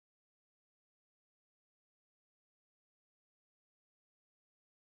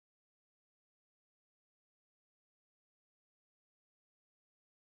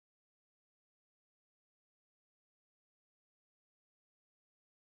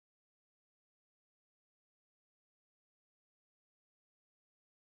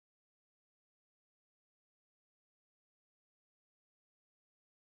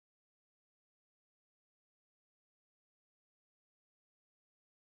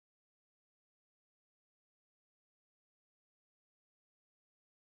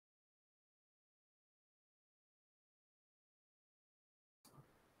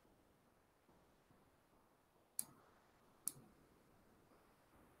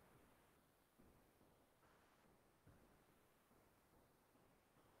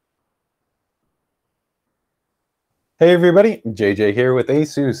Hey everybody, JJ here with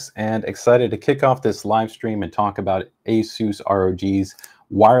ASUS, and excited to kick off this live stream and talk about ASUS ROG's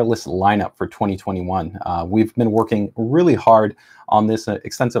wireless lineup for 2021. We've been working really hard on this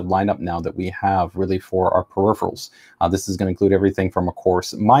extensive lineup now that we have really for our peripherals. This is going to include everything from, of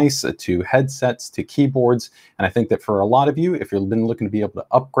course, mice to headsets to keyboards. And I think that for a lot of you, if you've been looking to be able to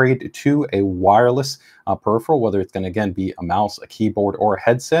upgrade to a wireless peripheral, whether it's going to, again, be a mouse, a keyboard, or a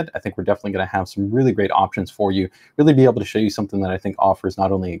headset, I think we're definitely going to have some really great options for you. Really be able to show you something that I think offers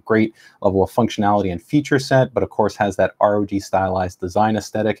not only a great level of functionality and feature set, but of course has that ROG stylized design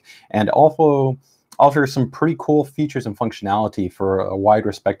aesthetic, and also offers some pretty cool features and functionality for a wide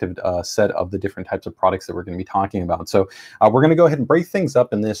respective set of the different types of products that we're going to be talking about. So we're going to go ahead and break things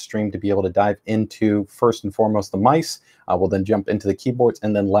up in this stream to be able to dive into, first and foremost, the mice. We'll then jump into the keyboards,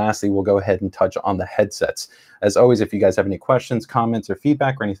 and then lastly, we'll go ahead and touch on the headsets. As always, if you guys have any questions, comments, or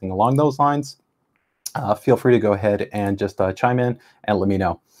feedback, or anything along those lines, feel free to go ahead and just chime in and let me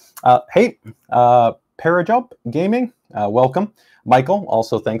know. Hey, Peripherals Gaming, welcome. Michael,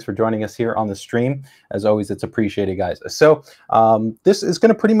 also thanks for joining us here on the stream. As always, it's appreciated, guys. So this is going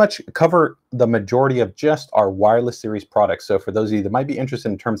to pretty much cover the majority of just our wireless series products. So for those of you that might be interested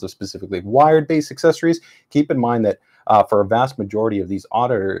in terms of specifically wired-based accessories, keep in mind that for a vast majority of these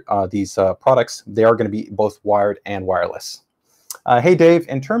products, they are going to be both wired and wireless. Hey, Dave,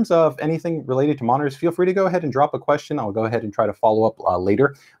 in terms of anything related to monitors, feel free to go ahead and drop a question. I'll go ahead and try to follow up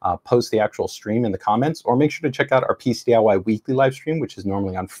later, post the actual stream in the comments, or make sure to check out our PC DIY weekly live stream, which is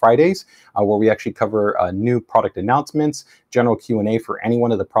normally on Fridays, where we actually cover new product announcements, general Q&A for any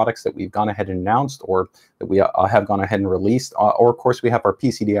one of the products that we've gone ahead and announced or that we have gone ahead and released. Or, of course, we have our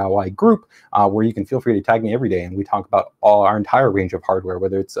PC DIY group where you can feel free to tag me every day, and we talk about our entire range of hardware,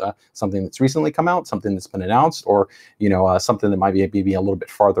 whether it's something that's recently come out, something that's been announced, or something that might be maybe a little bit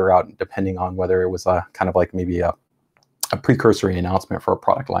farther out, depending on whether it was kind of like maybe a precursory announcement for a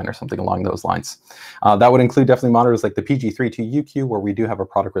product line or something along those lines. That would include definitely monitors like the PG32 UQ, where we do have a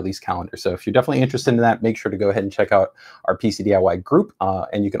product release calendar. So if you're definitely interested in that, make sure to go ahead and check out our PC DIY group.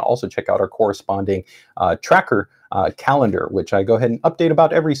 And you can also check out our corresponding tracker calendar, which I go ahead and update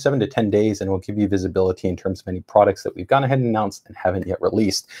about every 7 to 10 days, and will give you visibility in terms of any products that we've gone ahead and announced and haven't yet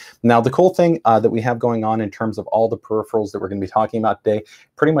released. Now, the cool thing that we have going on in terms of all the peripherals that we're going to be talking about today,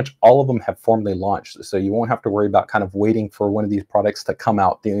 pretty much all of them have formally launched. So you won't have to worry about kind of waiting for one of these products to come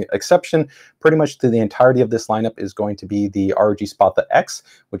out. The exception pretty much to the entirety of this lineup is going to be the ROG Spot the X,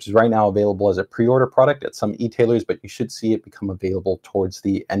 which is right now available as a pre-order product at some e-tailers, but you should see it become available towards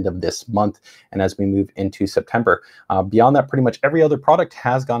the end of this month and as we move into September. Beyond that, pretty much every other product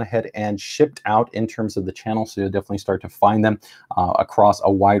has gone ahead and shipped out in terms of the channel, so you'll definitely start to find them across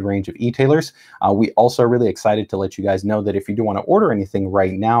a wide range of e-tailers. We also are really excited to let you guys know that if you do want to order anything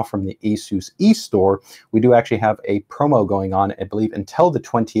right now from the ASUS e-store, we do actually have a promo going on, I believe, until the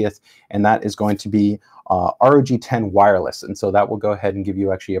 20th, and that is going to be ROG 10 Wireless. And so that will go ahead and give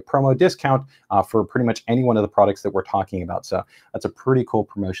you actually a promo discount for pretty much any one of the products that we're talking about. So that's a pretty cool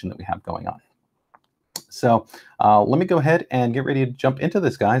promotion that we have going on. So let me go ahead and get ready to jump into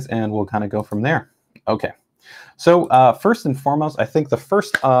this, guys, and we'll kind of go from there. Okay. So first and foremost, I think the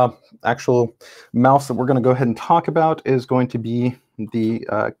first actual mouse that we're going to go ahead and talk about is going to be the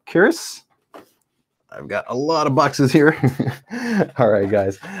Keris. I've got a lot of boxes here. All right,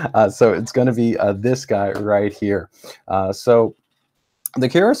 guys. So it's going to be this guy right here. So the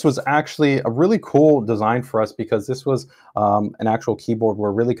Keris was actually a really cool design for us because this was an actual keyboard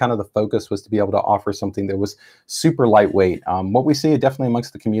where really kind of the focus was to be able to offer something that was super lightweight. What we see definitely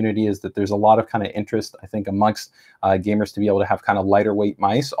amongst the community is that there's a lot of kind of interest, I think, amongst gamers to be able to have kind of lighter weight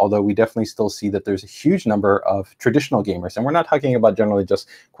mice, although we definitely still see that there's a huge number of traditional gamers. And we're not talking about generally just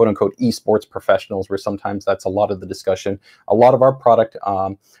quote unquote esports professionals, where sometimes that's a lot of the discussion. A lot of our product,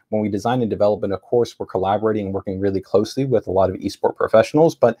 when we design and develop it, of course, we're collaborating and working really closely with a lot of esport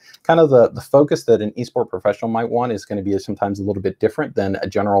professionals, but kind of the focus that an esport professional might want is going to be sometimes a little bit different than a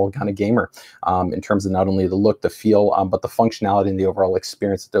general kind of gamer in terms of not only the look, the feel, but the functionality and the overall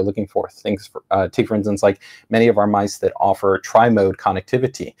experience that they're looking for. Things take, for instance, like many of our mice that offer tri-mode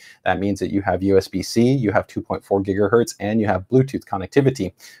connectivity. That means that you have USB-C, you have 2.4 gigahertz, and you have Bluetooth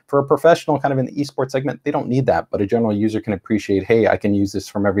connectivity. For a professional kind of in the esports segment, they don't need that, but a general user can appreciate, hey, I can use this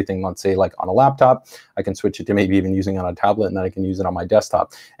from everything, let's say, like on a laptop. I can switch it to maybe even using it on a tablet, and then I can use it on my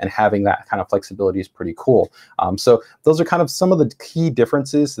desktop. And having that kind of flexibility is pretty cool. So those are kind of some of the key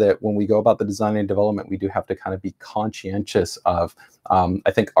differences that when we go about the design and development, we do have to kind of be conscientious of,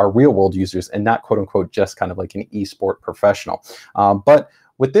 I think, our real world users and not quote unquote just kind of like an esport professional. But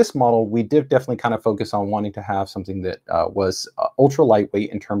with this model, we did definitely kind of focus on wanting to have something that was ultra lightweight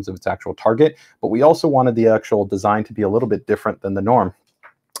in terms of its actual target, but we also wanted the actual design to be a little bit different than the norm.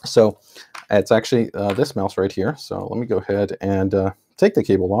 So it's actually this mouse right here. So let me go ahead and take the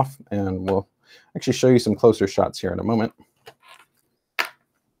cable off, and we'll actually show you some closer shots here in a moment.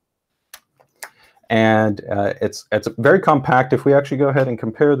 And it's very compact. If we actually go ahead and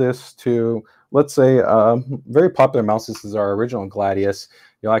compare this to, let's say, a very popular mouse, this is our original Gladius,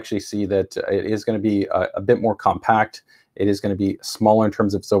 you'll actually see that it is going to be a bit more compact. It is going to be smaller in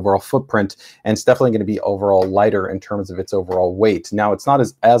terms of its overall footprint, and it's definitely going to be overall lighter in terms of its overall weight. Now, it's not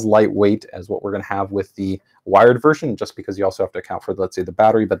as lightweight as what we're going to have with the wired version, just because you also have to account for, let's say, the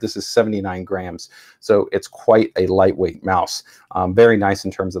battery, but this is 79 grams. So it's quite a lightweight mouse. Very nice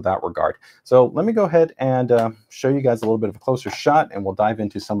in terms of that regard. So let me go ahead and show you guys a little bit of a closer shot, and we'll dive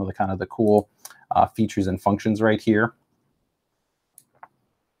into some of the kind of the cool features and functions right here.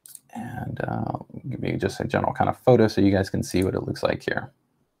 And give you just a general kind of photo so you guys can see what it looks like here.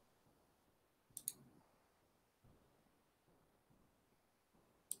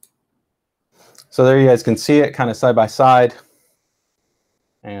 So there you guys can see it kind of side by side.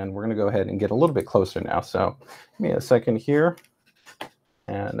 And we're going to go ahead and get a little bit closer now. So give me a second here,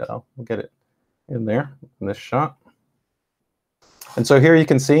 and we'll get it in there in this shot. And so here you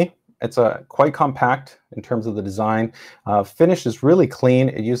can see it's quite compact in terms of the design. Finish is really clean.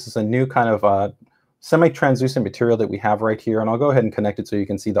 It uses a new kind of semi-translucent material that we have right here. And I'll go ahead and connect it so you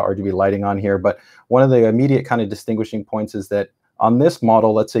can see the RGB lighting on here. But one of the immediate kind of distinguishing points is that on this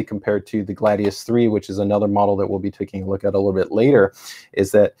model, let's say compared to the Gladius III, which is another model that we'll be taking a look at a little bit later,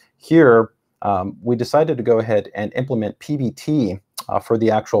 is that here we decided to go ahead and implement PBT for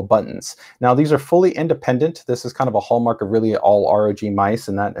the actual buttons. Now, these are fully independent. This is kind of a hallmark of really all ROG mice,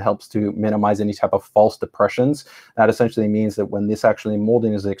 and that helps to minimize any type of false depressions. That essentially means that when this actually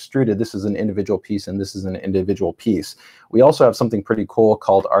molding is extruded, this is an individual piece and this is an individual piece. We also have something pretty cool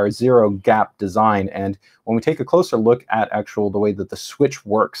called our zero gap design. And when we take a closer look at the way that the switch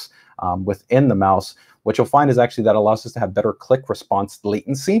works within the mouse, what you'll find is actually that allows us to have better click response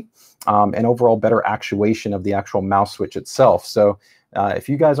latency and overall better actuation of the actual mouse switch itself. So if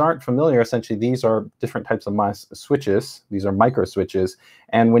you guys aren't familiar, essentially these are different types of mouse switches. These are micro switches.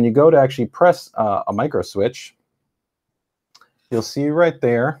 And when you go to actually press a micro switch, you'll see right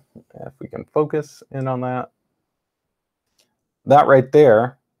there, if we can focus in on that, that right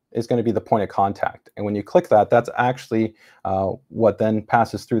there is going to be the point of contact. And when you click that, that's actually what then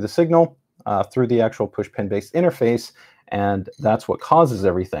passes through the signal through the actual push pin based interface, and that's what causes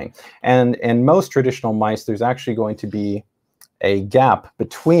everything. And in most traditional mice, there's actually going to be a gap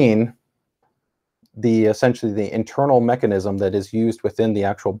between essentially the internal mechanism that is used within the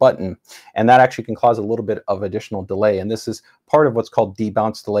actual button, and that actually can cause a little bit of additional delay. And this is part of what's called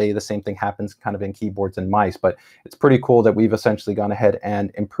debounce delay. The same thing happens kind of in keyboards and mice, but it's pretty cool that we've essentially gone ahead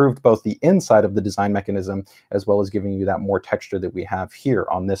and improved both the inside of the design mechanism as well as giving you that more texture that we have here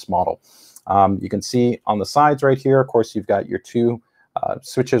on this model. You can see on the sides right here, of course, you've got your two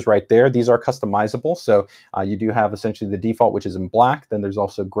switches right there. These are customizable. So you do have essentially the default, which is in black. Then there's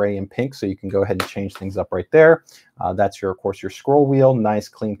also gray and pink. So you can go ahead and change things up right there. That's of course, your scroll wheel. Nice,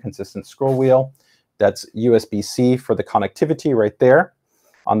 clean, consistent scroll wheel. That's USB-C for the connectivity right there.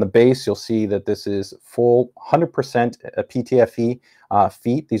 On the base, you'll see that this is full 100% PTFE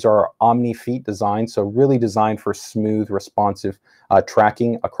feet. These are Omni feet designed, so really designed for smooth, responsive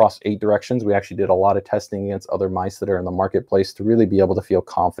tracking across 8 directions. We actually did a lot of testing against other mice that are in the marketplace to really be able to feel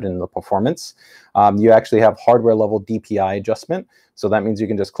confident in the performance. You actually have hardware level DPI adjustment. So that means you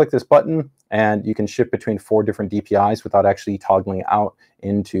can just click this button and you can shift between 4 different DPIs without actually toggling out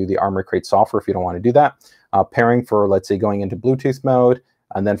into the Armor Crate software if you don't want to do that. Pairing for, let's say, going into Bluetooth mode.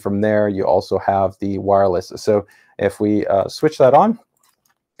 And then from there, you also have the wireless. So if we switch that on,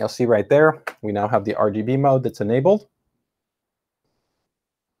 you'll see right there, we now have the RGB mode that's enabled.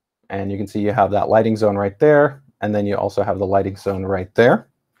 And you can see you have that lighting zone right there. And then you also have the lighting zone right there.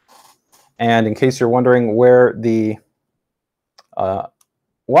 And in case you're wondering where the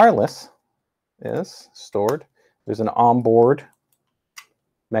wireless is stored, there's an onboard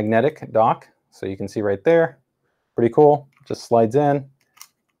magnetic dock. So you can see right there, pretty cool, just slides in.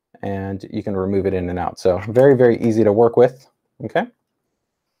 And you can remove it in and out. So very, very easy to work with, okay?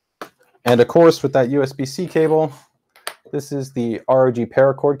 And of course, with that USB-C cable, this is the ROG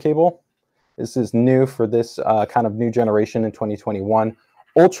paracord cable. This is new for this kind of new generation in 2021.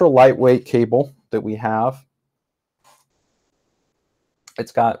 Ultra lightweight cable that we have.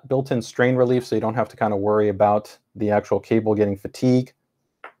 It's got built-in strain relief, so you don't have to kind of worry about the actual cable getting fatigued.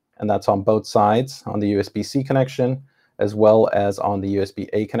 And that's on both sides on the USB-C connection, as well as on the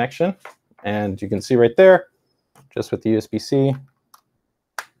USB-A connection. And you can see right there, just with the USB-C,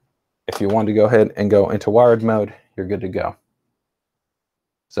 if you want to go ahead and go into wired mode, you're good to go.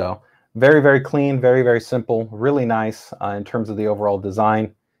 So very, very clean, very, very simple, really nice in terms of the overall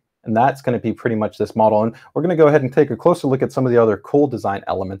design. And that's going to be pretty much this model. And we're going to go ahead and take a closer look at some of the other cool design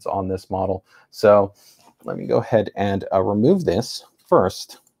elements on this model. So let me go ahead and remove this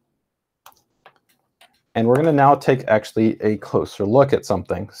first. And we're going to now take actually a closer look at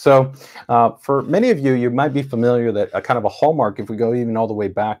something. So for many of you, you might be familiar that a kind of a hallmark, if we go even all the way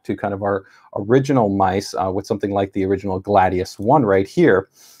back to kind of our original mice with something like the original Gladius I right here,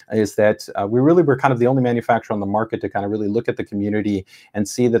 is that we really were kind of the only manufacturer on the market to kind of really look at the community and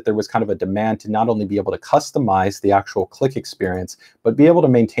see that there was kind of a demand to not only be able to customize the actual click experience, but be able to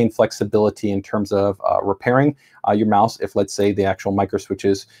maintain flexibility in terms of repairing your mouse if, let's say, the actual micro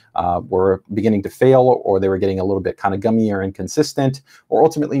switches were beginning to fail, or they were getting a little bit kind of gummy or inconsistent, or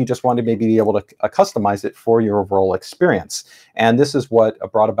ultimately you just wanted to maybe be able to customize it for your overall experience. And this is what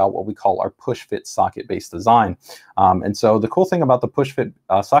brought about what we call our push-fit socket-based design. And so the cool thing about the push-fit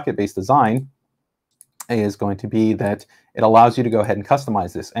socket-based design is going to be that it allows you to go ahead and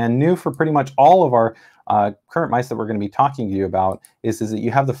customize this. And new for pretty much all of our current mice that we're going to be talking to you about is that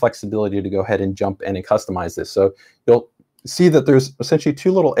you have the flexibility to go ahead and jump in and customize this. So you'll see that there's essentially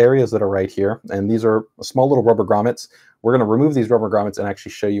two little areas that are right here, and these are small little rubber grommets. We're going to remove these rubber grommets and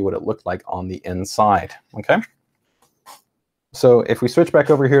actually show you what it looked like on the inside. Okay. So if we switch back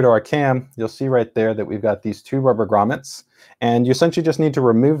over here to our cam, you'll see right there that we've got these two rubber grommets, and you essentially just need to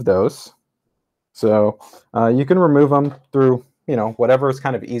remove those. So you can remove them through, whatever is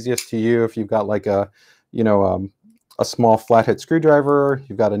kind of easiest to you. If you've got like a small flathead screwdriver,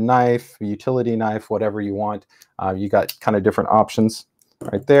 you've got a knife, a utility knife, whatever you want. You got kind of different options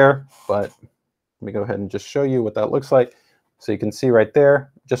right there. But let me go ahead and just show you what that looks like. So you can see right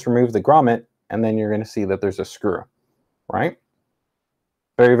there, just remove the grommet, and then you're going to see that there's a screw, right?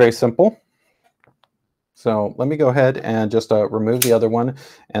 Very, very simple. So let me go ahead and just remove the other one,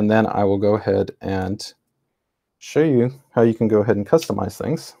 and then I will go ahead and show you how you can go ahead and customize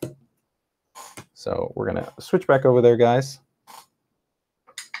things. So we're going to switch back over there, guys.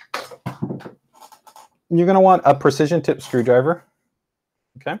 You're going to want a precision tip screwdriver.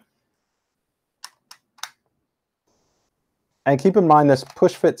 Okay. And keep in mind, this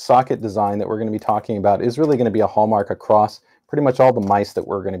push-fit socket design that we're going to be talking about is really going to be a hallmark across pretty much all the mice that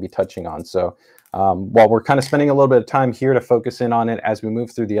we're going to be touching on. So while we're kind of spending a little bit of time here to focus in on it, as we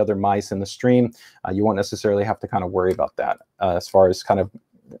move through the other mice in the stream, you won't necessarily have to kind of worry about that as far as kind of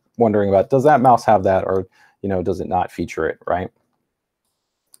wondering about, does that mouse have that, or does it not feature it, right?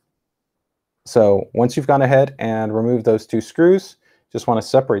 So once you've gone ahead and removed those two screws, just want to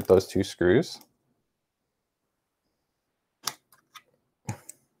separate those two screws.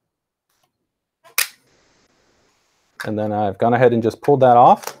 And then I've gone ahead and just pulled that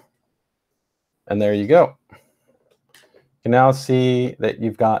off. And there you go. You can now see that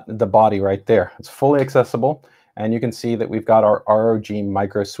you've got the body right there. It's fully accessible. And you can see that we've got our ROG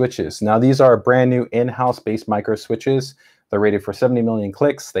micro switches. Now, these are brand new in-house based micro switches. They're rated for 70 million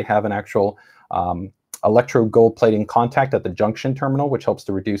clicks. They have an actual electro gold plating contact at the junction terminal, which helps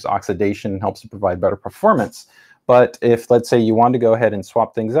to reduce oxidation and helps to provide better performance. But if, let's say, you want to go ahead and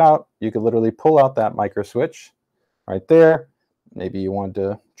swap things out, you could literally pull out that micro switch right there. Maybe you want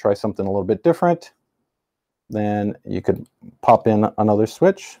to try something a little bit different. Then you could pop in another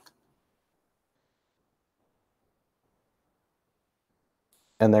switch.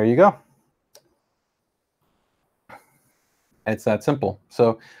 And there you go. It's that simple.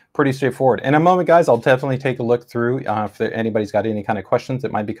 So pretty straightforward. In a moment, guys, I'll definitely take a look through if anybody's got any kind of questions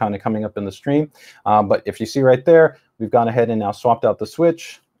that might be kind of coming up in the stream. But if you see right there, we've gone ahead and now swapped out the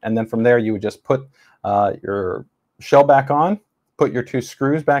switch. And then from there, you would just put your shell back on, put your two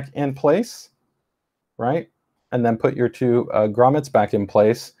screws back in place, right? And then put your two grommets back in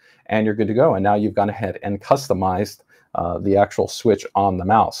place, and you're good to go. And now you've gone ahead and customized the actual switch on the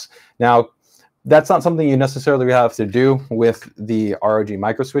mouse. Now, that's not something you necessarily have to do with the ROG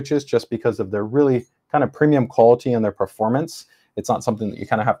micro switches, just because of their really kind of premium quality and their performance. It's not something that you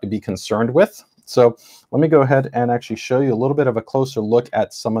kind of have to be concerned with. So let me go ahead and actually show you a little bit of a closer look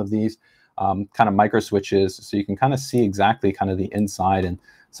at some of these kind of micro switches, so you can kind of see exactly kind of the inside and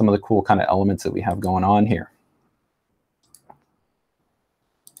some of the cool kind of elements that we have going on here.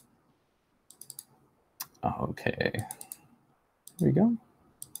 Okay, here we go.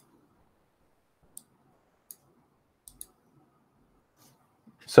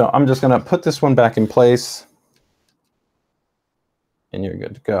 So I'm just going to put this one back in place, and you're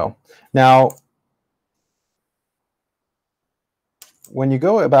good to go. Now, when you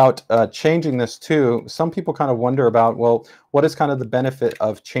go about changing this too, some people kind of wonder about, well, what is kind of the benefit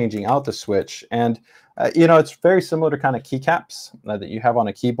of changing out the switch? And you know, it's very similar to kind of keycaps that you have on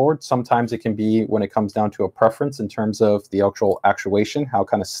a keyboard. Sometimes it can be when it comes down to a preference in terms of the actual actuation, how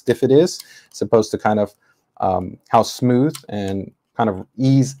kind of stiff it is, as opposed to kind of how smooth and kind of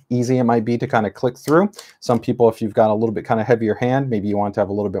easy it might be to kind of click through. Some people, if you've got a little bit kind of heavier hand, maybe you want to have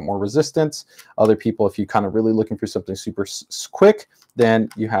a little bit more resistance. Other people, if you kind of really looking for something super quick, then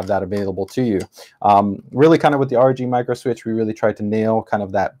you have that available to you. Really kind of with the ROG micro switch, we really tried to nail kind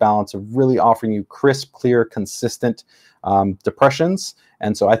of that balance of really offering you crisp, clear, consistent depressions.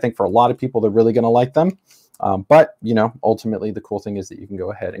 And so I think for a lot of people, they're really going to like them. But, you know, ultimately the cool thing is that you can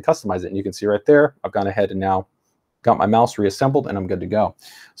go ahead and customize it. And you can see right there, I've gone ahead and now got my mouse reassembled and I'm good to go.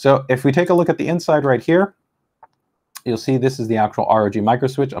 So if we take a look at the inside right here, you'll see this is the actual ROG micro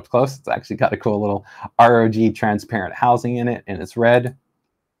switch up close. It's actually got a cool little ROG transparent housing in it, and it's red.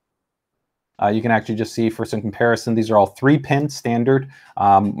 You can actually just see for some comparison, these are all 3-pin standard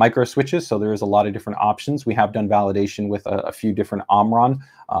micro switches, so there is a lot of different options. We have done validation with a few different Omron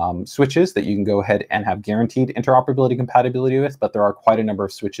switches that you can go ahead and have guaranteed interoperability compatibility with, but there are quite a number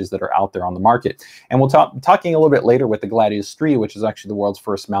of switches that are out there on the market. And we'll talking a little bit later with the Gladius III, which is actually the world's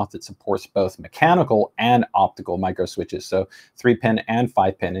first mouse that supports both mechanical and optical micro switches, so 3-pin and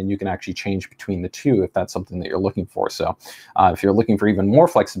 5-pin, and you can actually change between the two if that's something that you're looking for. So if you're looking for even more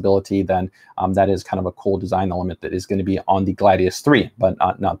flexibility, then that is kind of a cool design element that is going to be on the Gladius III, but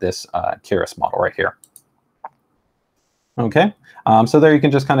not this Keris model right here. Okay, so there you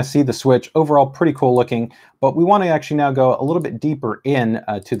can just kind of see the switch. Overall, pretty cool looking, but we want to actually now go a little bit deeper in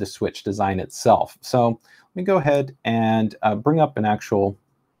to the switch design itself. So let me go ahead and bring up an actual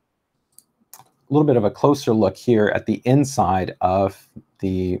little bit of a closer look here at the inside of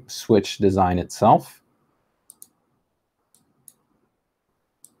the switch design itself.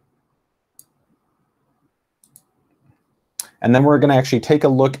 And then we're going to actually take a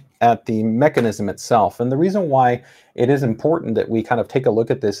look at the mechanism itself. And the reason why it is important that we kind of take a look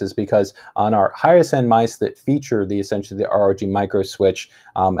at this is because on our highest end mice that feature essentially the ROG micro switch,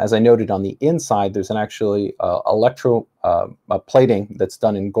 as I noted on the inside, there's an actually electro plating that's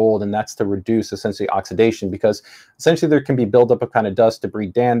done in gold, and that's to reduce essentially oxidation, because essentially there can be buildup of kind of dust, debris,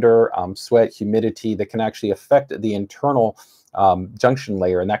 dander, sweat, humidity that can actually affect the internal junction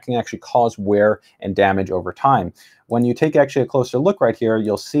layer, and that can actually cause wear and damage over time. When you take actually a closer look right here,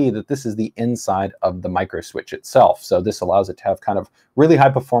 you'll see that this is the inside of the micro switch itself. So this allows it to have kind of really high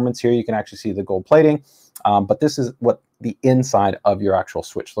performance here. You can actually see the gold plating, but this is what the inside of your actual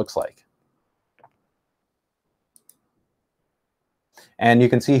switch looks like. And you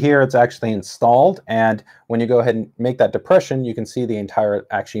can see here it's actually installed, and when you go ahead and make that depression, you can see the entire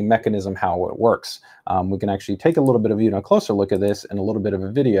actually mechanism, how it works. We can actually take a little bit of a closer look at this and a little bit of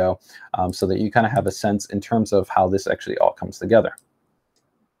a video so that you kind of have a sense in terms of how this actually all comes together.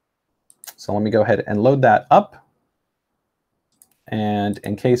 So let me go ahead and load that up. And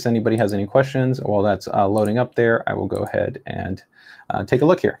in case anybody has any questions while that's loading up there, I will go ahead and take a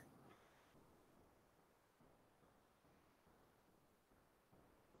look here.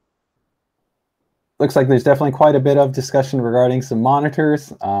 Looks like there's definitely quite a bit of discussion regarding some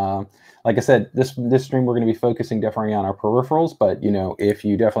monitors. Like I said, this stream we're going to be focusing definitely on our peripherals, but if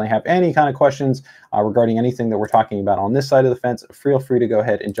you definitely have any kind of questions regarding anything that we're talking about on this side of the fence, feel free to go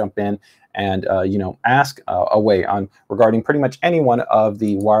ahead and jump in and ask away on regarding pretty much any one of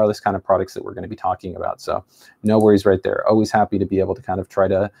the wireless kind of products that we're going to be talking about. So no worries right there. Always happy to be able to kind of try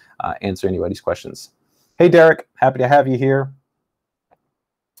to answer anybody's questions. Hey Derek, happy to have you here.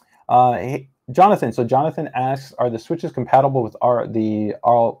 Hey, Jonathan, so Jonathan asks, are the switches compatible with the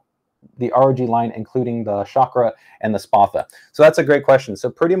ROG line, including the Chakra and the Spatha? So that's a great question. So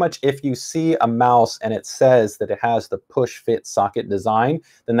pretty much if you see a mouse and it says that it has the push fit socket design,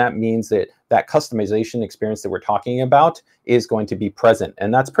 then that means that that customization experience that we're talking about is going to be present.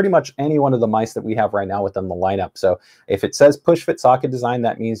 And that's pretty much any one of the mice that we have right now within the lineup. So if it says push fit socket design,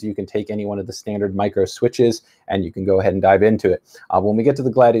 that means you can take any one of the standard micro switches and you can go ahead and dive into it. When we get to the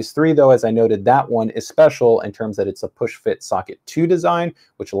Gladius III though, as I noted, that one is special in terms that it's a push fit socket 2 design,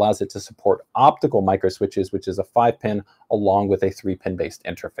 which allows it to support optical micro switches, which is a 5-pin along with a 3-pin based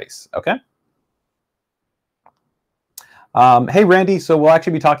interface. Okay. Hey, Randy, so we'll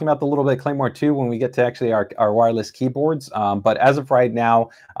actually be talking about the little bit of Claymore 2 when we get to actually our wireless keyboards. But as of right now,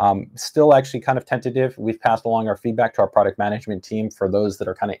 still actually kind of tentative. We've passed along our feedback to our product management team for those that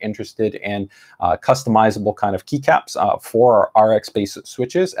are kind of interested in customizable kind of keycaps for our RX-based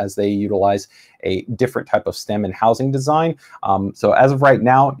switches, as they utilize a different type of stem and housing design. So as of right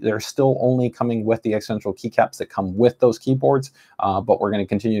now, they're still only coming with the external keycaps that come with those keyboards, but we're going to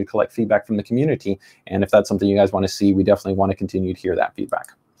continue to collect feedback from the community. And if that's something you guys want to see, we definitely want to continue to hear that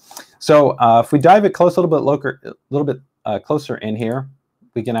feedback. So if we dive it close, a little bit closer in here,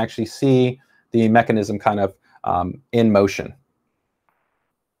 we can actually see the mechanism kind of in motion.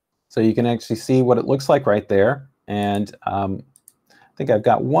 So you can actually see what it looks like right there. And I think I've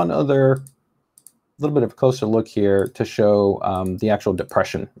got one other little bit of a closer look here to show the actual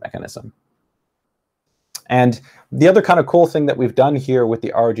depression mechanism. And the other kind of cool thing that we've done here with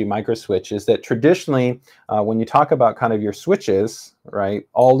the ROG micro switch is that traditionally, when you talk about kind of your switches, right,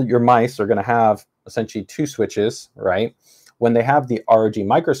 all your mice are going to have essentially 2 switches, right? When they have the ROG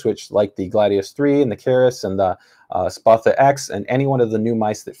micro switch, like the Gladius III and the Keris and the Spatha X and any one of the new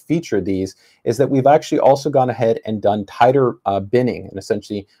mice that feature these, is that we've actually also gone ahead and done tighter binning and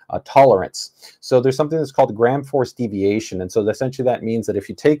essentially tolerance. So there's something that's called gram force deviation. And so essentially that means that if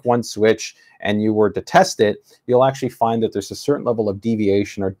you take one switch and you were to test it, you'll actually find that there's a certain level of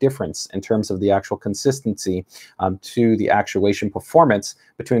deviation or difference in terms of the actual consistency to the actuation performance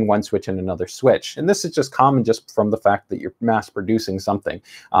between one switch and another switch. And this is just common just from the fact that you're mass producing something.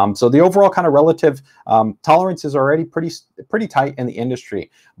 So the overall kind of relative tolerance is already pretty tight in the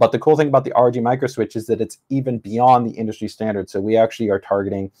industry. But the cool thing about the ROG micro switch is that it's even beyond the industry standard. So we actually are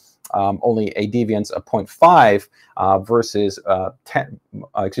targeting only a deviance of 0.5 versus 10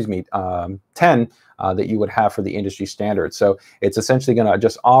 that you would have for the industry standard. So it's essentially going to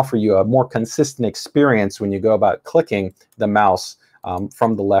just offer you a more consistent experience when you go about clicking the mouse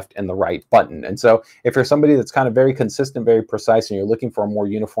from the left and the right button. And so if you're somebody that's kind of very consistent, very precise, and you're looking for a more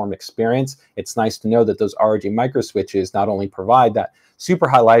uniform experience, it's nice to know that those ROG micro switches not only provide that super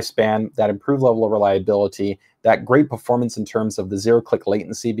high lifespan, that improved level of reliability, that great performance in terms of the zero-click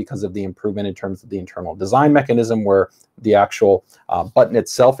latency because of the improvement in terms of the internal design mechanism where the actual button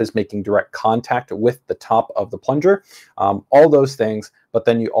itself is making direct contact with the top of the plunger, all those things. But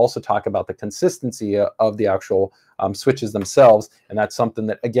then you also talk about the consistency of the actual switches themselves. And that's something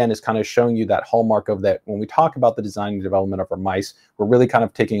that, again, is kind of showing you that hallmark of that when we talk about the design and development of our mice, we're really kind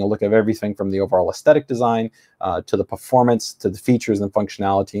of taking a look at everything from the overall aesthetic design to the performance, to the features and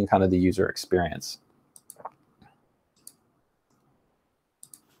functionality and kind of the user experience.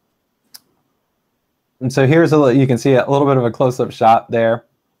 And so here's you can see a little bit of a close-up shot there,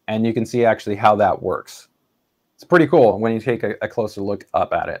 and you can see actually how that works. It's pretty cool when you take a closer look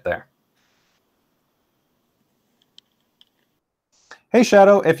up at it there. Hey,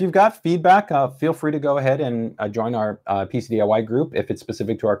 Shadow, if you've got feedback, feel free to go ahead and join our PCDIY group if it's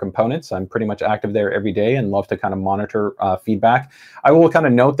specific to our components. I'm pretty much active there every day and love to kind of monitor feedback. I will kind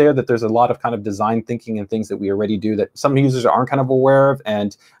of note there that there's a lot of kind of design thinking and things that we already do that some users aren't kind of aware of.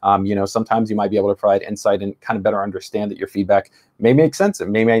 And, you know, sometimes you might be able to provide insight and kind of better understand that your feedback may make sense. It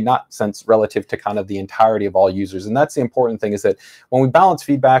may not sense relative to kind of the entirety of all users. And that's the important thing, is that when we balance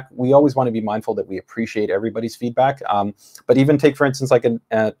feedback, we always want to be mindful that we appreciate everybody's feedback. But even take, for instance, like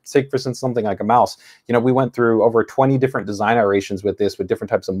something like a mouse. You know, we went through over 20 different design iterations with this, with different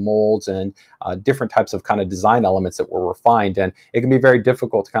types of molds and different types of kind of design elements that were refined. And it can be very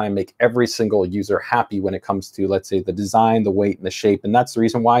difficult to kind of make every single user happy when it comes to, let's say, the design, the weight, and the shape. And that's the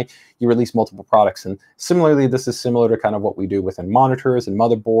reason why you release multiple products. And similarly, this is similar to kind of what we do within monitors and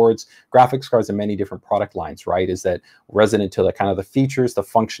motherboards, graphics cards, and many different product lines, right? Is that resonant to the kind of the features, the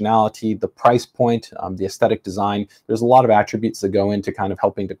functionality, the price point, the aesthetic design. There's a lot of attributes that go into kind of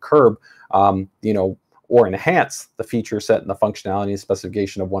helping to curb, you know, or enhance the feature set and the functionality and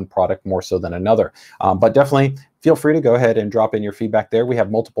specification of one product more so than another. But definitely feel free to go ahead and drop in your feedback there. We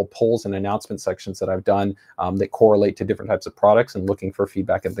have multiple polls and announcement sections that I've done that correlate to different types of products and looking for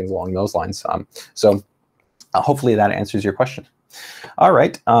feedback and things along those lines. So hopefully that answers your question. All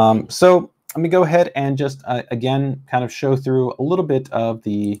right, so let me go ahead and just, again, kind of show through a little bit of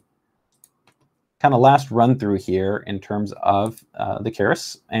the kind of last run through here in terms of the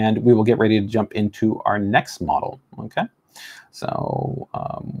Keris, and we will get ready to jump into our next model, okay? So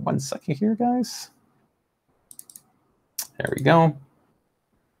 1 second here, guys. There we go.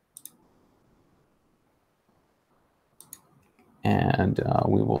 And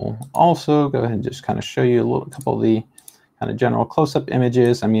we will also go ahead and just kind of show you a couple of the kind of general close-up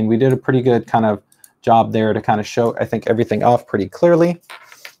images. I mean, we did a pretty good kind of job there to kind of show, I think, everything off pretty clearly.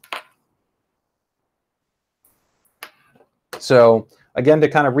 So again, to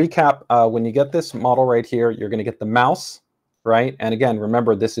kind of recap, when you get this model right here, you're going to get the mouse, right? And again,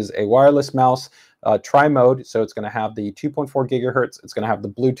 remember, this is a wireless mouse tri-mode, so it's going to have the 2.4 gigahertz, it's going to have the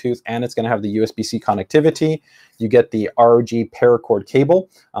Bluetooth, and it's going to have the USB-C connectivity. You get the ROG paracord cable.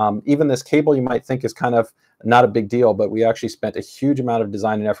 Even this cable you might think is kind of not a big deal, but we actually spent a huge amount of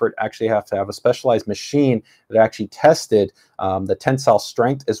design and effort. Actually have to have a specialized machine that actually tested the tensile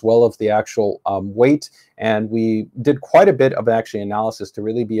strength as well as the actual weight. And we did quite a bit of actually analysis to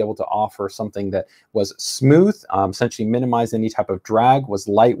really be able to offer something that was smooth, essentially minimize any type of drag, was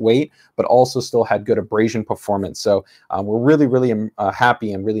lightweight, but also still had good abrasion performance. So we're really, really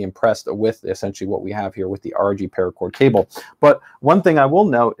happy and really impressed with essentially what we have here with the ROG paracord cable. But one thing I will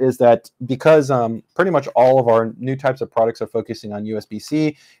note is that because pretty much all of our new types of products are focusing on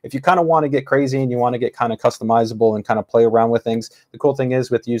USB-C, if you kind of want to get crazy and you want to get kind of customizable and kind of play around with things, the cool thing is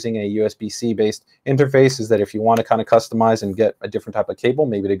with using a USB-C based interface is that if you want to kind of customize and get a different type of cable,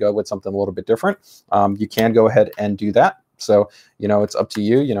 maybe to go with something a little bit different, you can go ahead and do that. So, you know, it's up to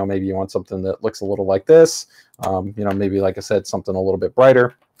you. You know, maybe you want something that looks a little like this, you know, maybe, like I said, something a little bit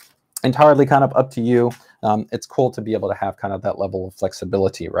brighter. Entirely kind of up to you. It's cool to be able to have kind of that level of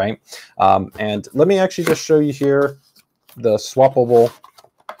flexibility, right? And let me actually just show you here the swappable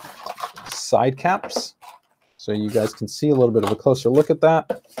side caps, so you guys can see a little bit of a closer look at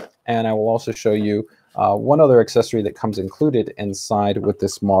that. And I will also show you one other accessory that comes included inside with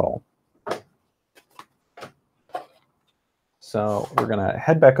this model. So we're going to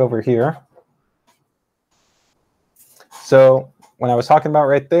head back over here. So when I was talking about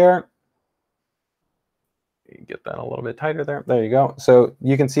right there, get that a little bit tighter there. There you go. So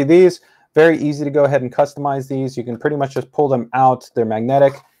you can see these, very easy to go ahead and customize these. You can pretty much just pull them out. They're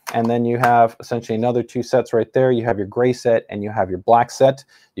magnetic. And then you have essentially another two sets right there. You have your gray set and you have your black set.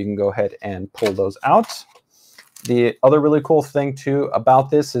 You can go ahead and pull those out. The other really cool thing too about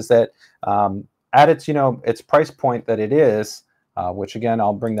this is that at its, you know, its price point that it is, which again,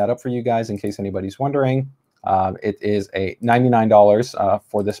 I'll bring that up for you guys in case anybody's wondering. It is a $99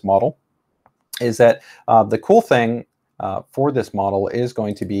 for this model. Is that the cool thing for this model is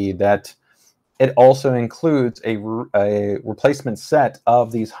going to be that it also includes a replacement set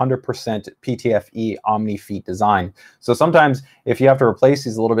of these 100% PTFE Omni Feet design. So sometimes if you have to replace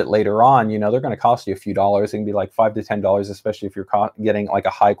these a little bit later on, you know, they're going to cost you a few dollars. It can be like $5 to $10, especially if you're getting like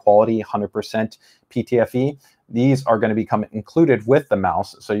a high quality 100% PTFE. These are going to become included with the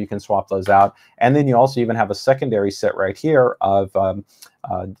mouse, so you can swap those out. And then you also even have a secondary set right here of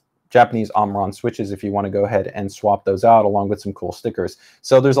Japanese Omron switches if you want to go ahead and swap those out along with some cool stickers.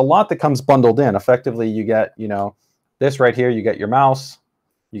 So there's a lot that comes bundled in. Effectively, you get, you know, this right here, you get your mouse,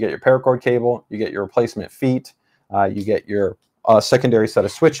 you get your paracord cable, you get your replacement feet, you get your secondary set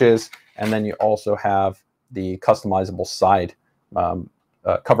of switches, and then you also have the customizable side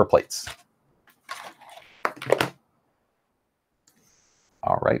cover plates.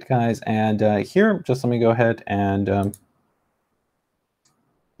 All right, guys, and here, just let me go ahead and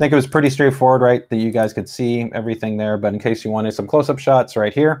I think it was pretty straightforward, right? That you guys could see everything there, but in case you wanted some close-up shots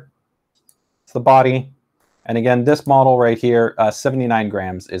right here, it's the body. And again, this model right here, 79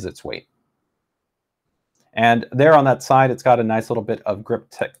 grams is its weight. And there on that side, it's got a nice little bit of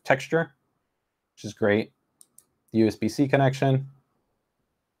grip texture, which is great. The USB-C connection,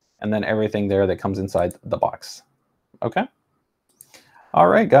 and then everything there that comes inside the box. Okay. All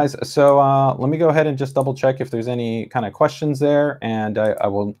right, guys, so let me go ahead and just double check if there's any kind of questions there, and I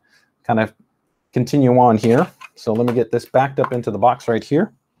will kind of continue on here. So let me get this backed up into the box right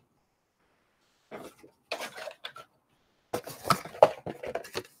here.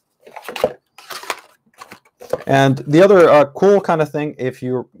 And the other cool kind of thing, if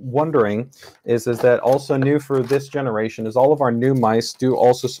you're wondering, is that also new for this generation is all of our new mice do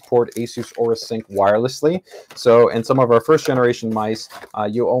also support ASUS Aura Sync wirelessly. So in some of our first generation mice,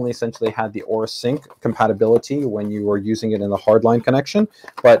 you only essentially had the Aura Sync compatibility when you were using it in the hardline connection.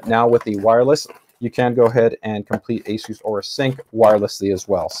 But now with the wireless, you can go ahead and complete ASUS Aura Sync wirelessly as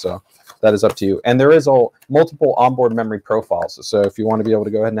well. So that is up to you. And there is multiple onboard memory profiles. So if you want to be able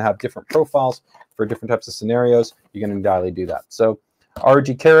to go ahead and have different profiles for different types of scenarios, you can entirely do that. So ROG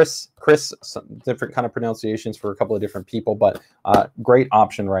Keris, Chris, some different kind of pronunciations for a couple of different people, but great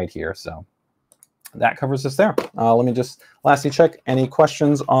option right here. So that covers us there. Let me just lastly check any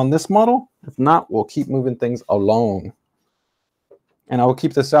questions on this model. If not, we'll keep moving things along. And I will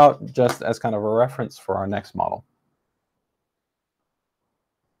keep this out just as kind of a reference for our next model.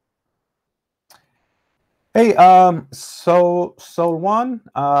 Hey, so one,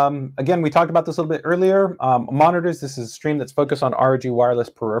 again, we talked about this a little bit earlier. Monitors, this is a stream that's focused on ROG wireless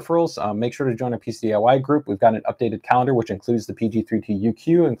peripherals. Make sure to join our PCDIY group. We've got an updated calendar, which includes the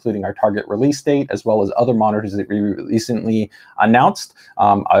PG3T-UQ, including our target release date, as well as other monitors that we recently announced.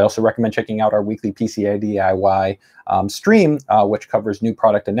 I also recommend checking out our weekly PCDIY stream, which covers new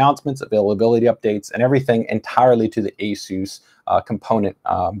product announcements, availability updates, and everything entirely to the ASUS component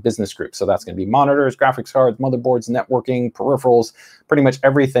business group. So that's going to be monitors, graphics cards, motherboards, networking, peripherals, pretty much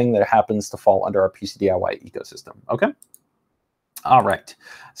everything that happens to fall under our PCDIY ecosystem. Okay. All right.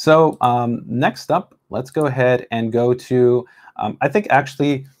 So next up, let's go ahead and go to, I think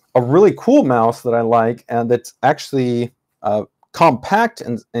actually a really cool mouse that I like, and that's actually compact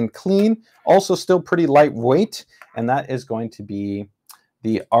and clean, also still pretty lightweight, and that is going to be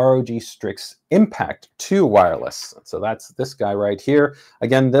the ROG Strix Impact II Wireless. So that's this guy right here.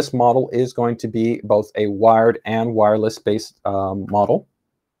 Again, this model is going to be both a wired and wireless based model.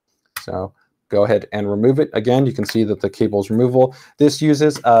 So go ahead and remove it. Again, you can see that the cable is removable. This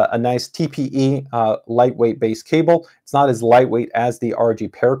uses a nice TPE lightweight base cable. It's not as lightweight as the ROG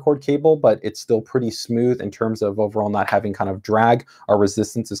paracord cable, but it's still pretty smooth in terms of overall not having kind of drag or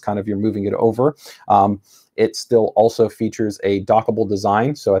resistance as kind of you're moving it over. It still also features a dockable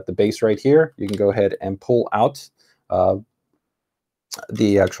design. So at the base right here, you can go ahead and pull out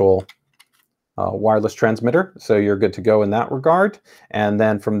the actual wireless transmitter. So you're good to go in that regard. And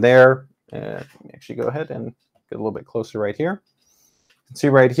then from there, let me actually go ahead and get a little bit closer right here. You can see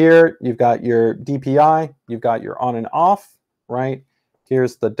right here, you've got your DPI, you've got your on and off, right?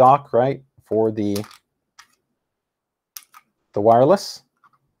 Here's the dock, right, for the wireless,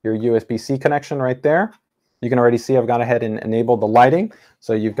 your USB-C connection right there. You can already see I've gone ahead and enabled the lighting.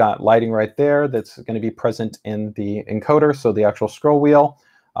 So you've got lighting right there that's going to be present in the encoder, so the actual scroll wheel.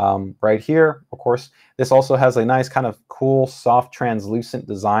 Right here, of course, this also has a nice kind of cool, soft, translucent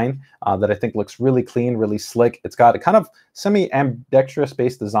design that I think looks really clean, really slick. It's got a kind of semi-ambidextrous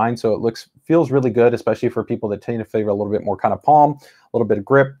based design, so it feels really good, especially for people that tend to favor a little bit more kind of palm, a little bit of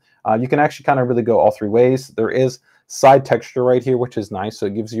grip. You can actually kind of really go all three ways. There is side texture right here, which is nice. So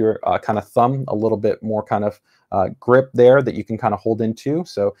it gives your kind of thumb a little bit more kind of grip there that you can kind of hold into.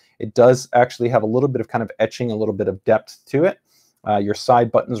 So it does actually have a little bit of kind of etching, a little bit of depth to it. Your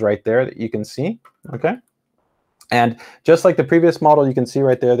side buttons right there that you can see, okay? And just like the previous model, you can see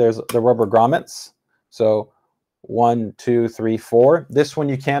right there, there's the rubber grommets. So 1, 2, 3, 4. This one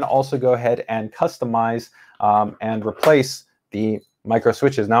you can also go ahead and customize and replace the micro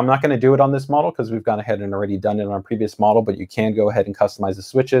switches. Now I'm not going to do it on this model because we've gone ahead and already done it on our previous model, but you can go ahead and customize the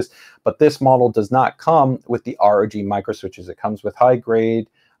switches. But this model does not come with the ROG micro switches. It comes with high grade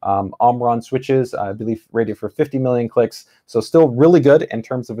Omron switches, I believe rated for 50 million clicks. So still really good in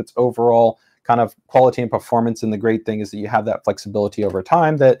terms of its overall kind of quality and performance. And the great thing is that you have that flexibility over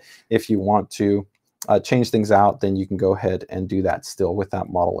time that if you want to change things out, then you can go ahead and do that still with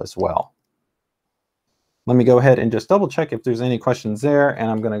that model as well. Let me go ahead and just double check if there's any questions there.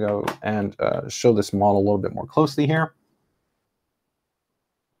 And I'm going to go and show this model a little bit more closely here.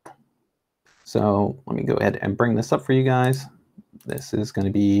 So let me go ahead and bring this up for you guys. This is going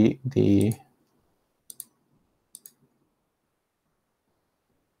to be the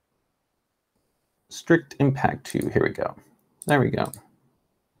Strict Impact 2. Here we go. There we go.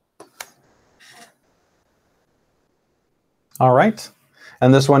 All right.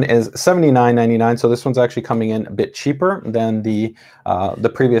 And this one is $79.99. So this one's actually coming in a bit cheaper than the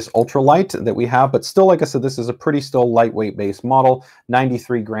previous ultralight that we have. But still, like I said, this is a pretty still lightweight based model.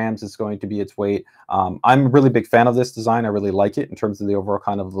 93 grams is going to be its weight. I'm a really big fan of this design. I really like it in terms of the overall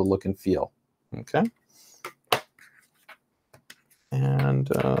kind of the look and feel. Okay. And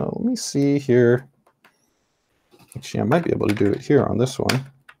let me see here. Actually, I might be able to do it here on this one.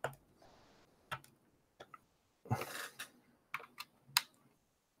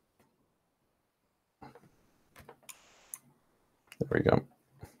 There we go.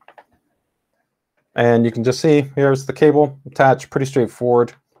 And you can just see here's the cable attached, pretty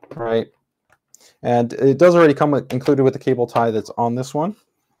straightforward, right? And it does already come included with the cable tie that's on this one.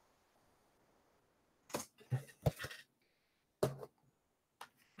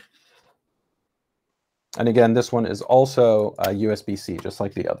 And again, this one is also USB-C, just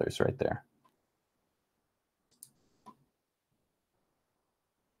like the others right there.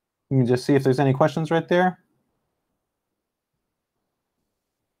 You can just see if there's any questions right there.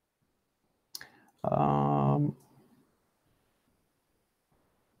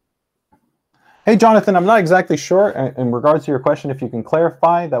 Hey, Jonathan, I'm not exactly sure in regards to your question. If you can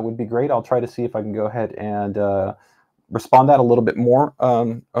clarify, that would be great. I'll try to see if I can go ahead and respond that a little bit more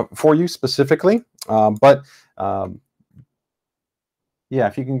for you specifically. Yeah,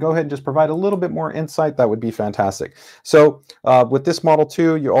 if you can go ahead and just provide a little bit more insight, that would be fantastic. So with this model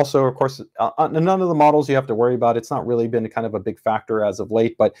too, you also, of course, none of the models you have to worry about. It's not really been kind of a big factor as of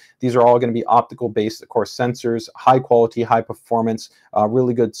late, but these are all going to be optical based, of course, sensors, high quality, high performance,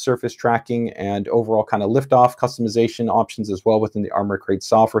 really good surface tracking, and overall kind of liftoff customization options as well within the Armor Crate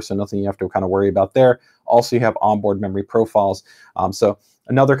software. So nothing you have to kind of worry about there. Also, you have onboard memory profiles. So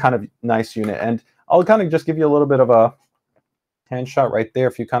another kind of nice unit. And I'll kind of just give you a little bit of a hand shot right there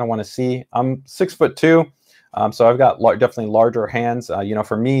if you kind of want to see. I'm 6'2", so I've got definitely larger hands. You know,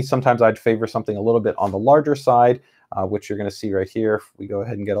 for me, sometimes I'd favor something a little bit on the larger side, which you're going to see right here. If we go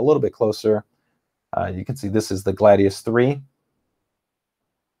ahead and get a little bit closer, you can see this is the Gladius III.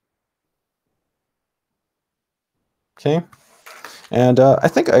 Okay, and I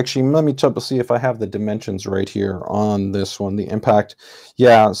think actually, let me see if I have the dimensions right here on this one, the impact.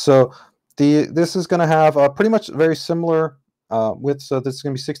 Yeah, so this is going to have pretty much very similar width. So this is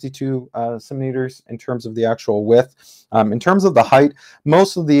going to be 62 centimeters in terms of the actual width. In terms of the height,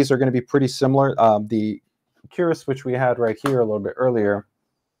 most of these are going to be pretty similar. The Keris, which we had right here a little bit earlier,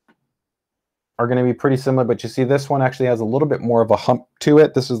 are going to be pretty similar, but you see this one actually has a little bit more of a hump to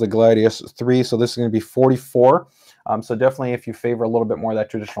it. This is the Gladius III, so this is going to be 44. So definitely if you favor a little bit more of that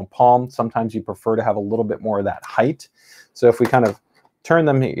traditional palm, sometimes you prefer to have a little bit more of that height. So if we kind of turn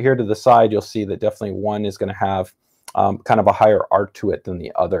them here to the side, you'll see that definitely one is going to have kind of a higher arc to it than the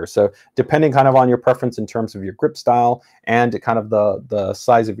other. So depending kind of on your preference in terms of your grip style and kind of the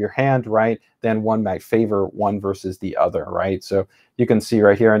size of your hand, right, then one might favor one versus the other, right? So you can see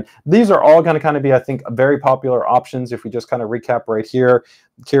right here, and these are all going to kind of be, I think, very popular options. If we just kind of recap right here,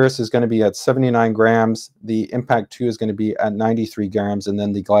 Keris is going to be at 79 grams, the Impact 2 is going to be at 93 grams, and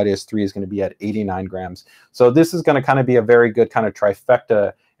then the Gladius 3 is going to be at 89 grams. So this is going to kind of be a very good kind of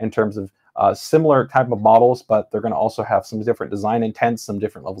trifecta in terms of similar type of models, but they're going to also have some different design intents, some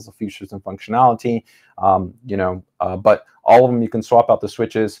different levels of features and functionality, you know, but all of them you can swap out the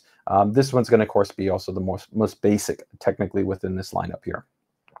switches. This one's going to, of course, be also the most basic technically within this lineup here.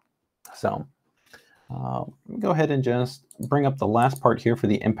 So let me go ahead and just bring up the last part here for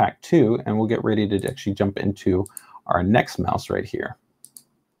the Impact 2, and we'll get ready to actually jump into our next mouse right here.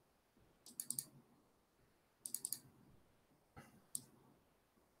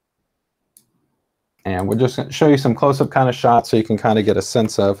 And we're just going to show you some close-up kind of shots so you can kind of get a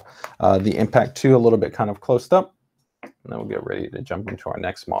sense of the Impact 2 a little bit kind of close up. And then we'll get ready to jump into our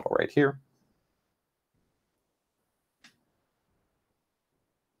next model right here.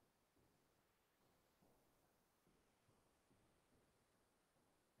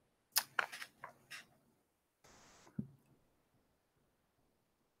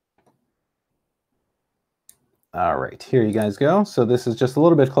 All right, here you guys go. So this is just a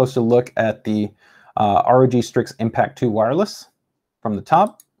little bit closer look at the ROG Strix Impact 2 Wireless from the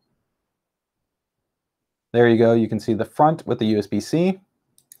top. There you go. You can see the front with the USB-C.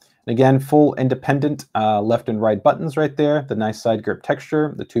 Again, full independent left and right buttons right there. The nice side grip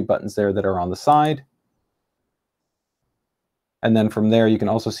texture, the two buttons there that are on the side. And then from there, you can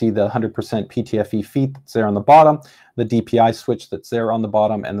also see the 100% PTFE feet that's there on the bottom, the DPI switch that's there on the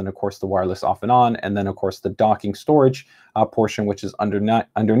bottom, and then, of course, the wireless off and on, and then, of course, the docking storage portion, which is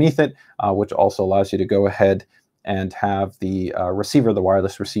underneath it, which also allows you to go ahead and have the receiver, the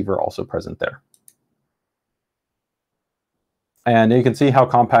wireless receiver, also present there. And you can see how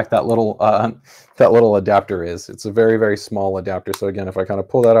compact that little adapter is. It's a very, very small adapter. So again, if I kind of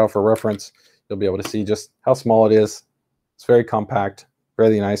pull that out for reference, you'll be able to see just how small it is. It's very compact,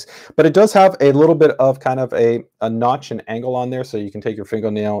 really nice. But it does have a little bit of kind of a notch and angle on there, so you can take your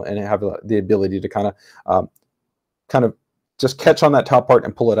fingernail and have the ability to kind of just catch on that top part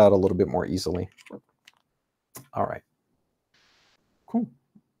and pull it out a little bit more easily. All right. Cool.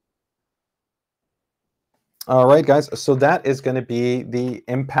 All right, guys, so that is going to be the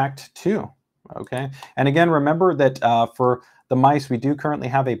Impact 2, okay? And again, remember that for the mice, we do currently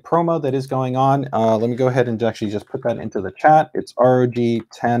have a promo that is going on. Let me go ahead and actually just put that into the chat. It's ROG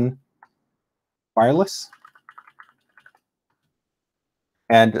 10 Wireless.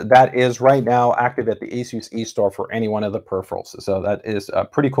 And that is right now active at the ASUS eStore for any one of the peripherals. So that is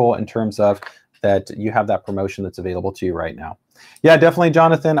pretty cool in terms of that you have that promotion that's available to you right now. Yeah, definitely,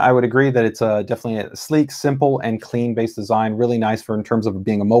 Jonathan. I would agree that it's definitely a sleek, simple, and clean-based design. Really nice for in terms of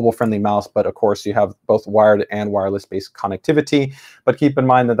being a mobile-friendly mouse, but of course you have both wired and wireless-based connectivity. But keep in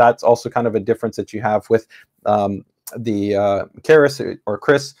mind that that's also kind of a difference that you have with Keris or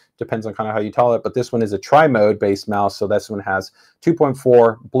Chris, depends on kind of how you call it, but this one is a tri-mode based mouse, so this one has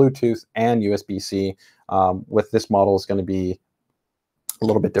 2.4 Bluetooth and USB-C. With this model is going to be a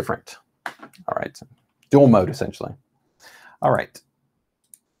little bit different. All right, dual mode essentially. All right.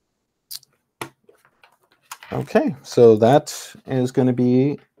 Okay, so that is going to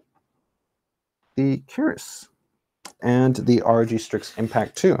be the Keris and the ROG Strix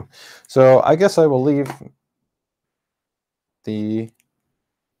Impact 2. So I guess I will leave the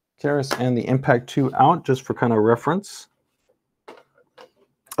Keris and the Impact 2 out just for kind of reference.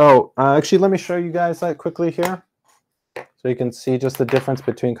 Oh, actually, let me show you guys that quickly here. So you can see just the difference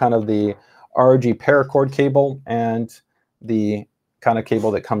between kind of the ROG paracord cable and the kind of cable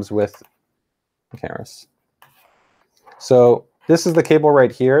that comes with Keris. So this is the cable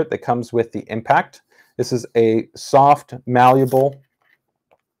right here that comes with the Impact. This is a soft, malleable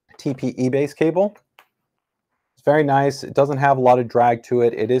TPE-based cable. It's very nice. It doesn't have a lot of drag to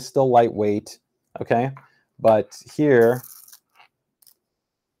it. It is still lightweight, okay? But here,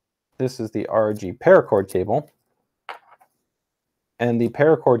 this is the ROG paracord cable. And the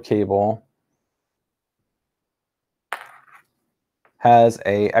paracord cable has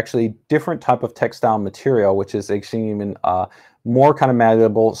a actually different type of textile material, which is actually even more kind of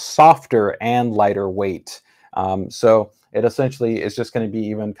malleable, softer, and lighter weight. So it essentially is just going to be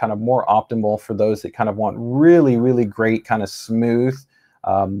even kind of more optimal for those that kind of want really, really great kind of smooth,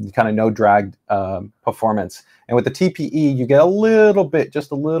 kind of no drag performance. And with the TPE, you get a little bit, just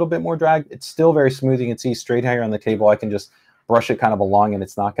a little bit more drag. It's still very smooth. You can see straight here on the table, I can just brush it kind of along and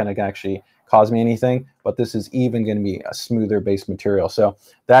it's not going to actually cause me anything, but this is even going to be a smoother base material. So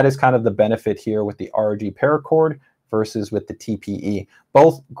that is kind of the benefit here with the ROG paracord versus with the TPE.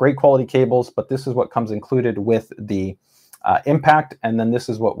 Both great quality cables, but this is what comes included with the Impact, and then this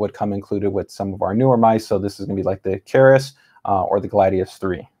is what would come included with some of our newer mice. So this is going to be like the Keris or the Gladius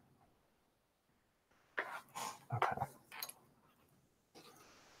III. Okay.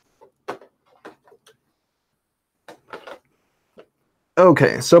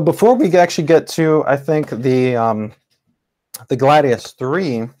 Okay, so before we actually get to, I think, the Gladius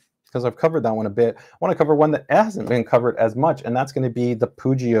III, because I've covered that one a bit, I want to cover one that hasn't been covered as much, and that's going to be the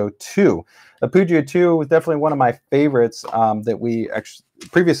Pugio II. The Pugio II was definitely one of my favorites that we actually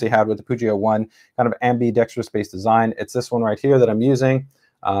previously had with the Pugio I, kind of ambidextrous-based design. It's this one right here that I'm using.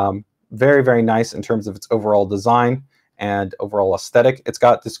 Very, very nice in terms of its overall design and overall aesthetic. It's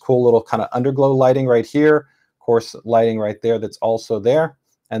got this cool little kind of underglow lighting right here, course lighting right there that's also there,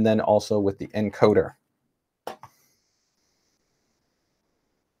 and then also with the encoder.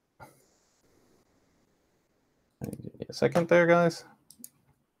 Give me a second there, guys.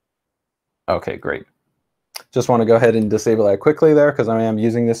 Okay, great. Just want to go ahead and disable that quickly there because I am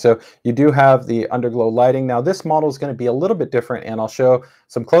using this. So you do have the underglow lighting. Now this model is going to be a little bit different, and I'll show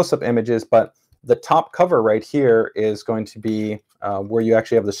some close-up images, but the top cover right here is going to be where you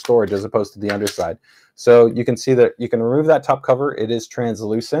actually have the storage as opposed to the underside. So you can see that you can remove that top cover. It is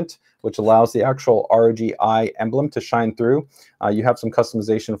translucent, which allows the actual ROG eye emblem to shine through. You have some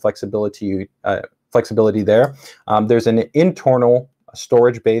customization flexibility there. There's an internal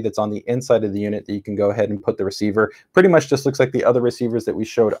storage bay that's on the inside of the unit that you can go ahead and put the receiver. Pretty much just looks like the other receivers that we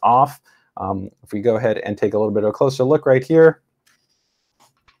showed off. If we go ahead and take a little bit of a closer look right here,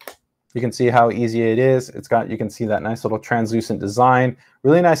 you can see how easy it is. It's got, you can see that nice little translucent design.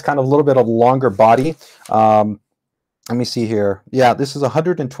 Really nice kind of little bit of longer body. Let me see here. Yeah, this is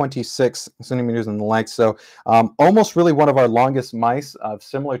 126 centimeters in the length. So almost really one of our longest mice,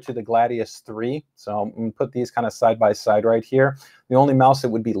 similar to the Gladius III. So I'm going to put these kind of side by side right here. The only mouse that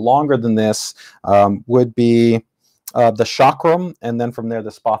would be longer than this would be the Chakram, and then from there the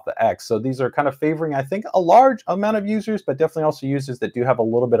Spot the X. So these are kind of favoring, I think, a large amount of users, but definitely also users that do have a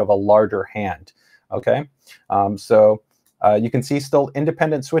little bit of a larger hand. Okay, you can see still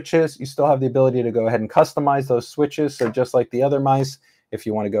independent switches. You still have the ability to go ahead and customize those switches. So just like the other mice, if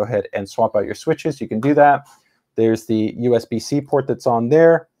you want to go ahead and swap out your switches, you can do that. There's the USB-C port that's on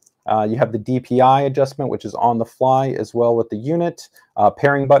there. You have the DPI adjustment, which is on the fly as well with the unit.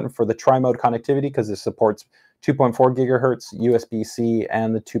 Pairing button for the tri-mode connectivity because it supports 2.4 gigahertz USB-C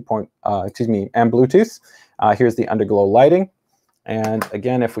and the and Bluetooth. Here's the underglow lighting. And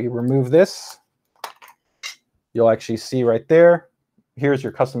again, if we remove this, you'll actually see right there, here's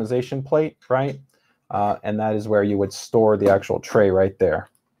your customization plate, right? And that is where you would store the actual tray right there.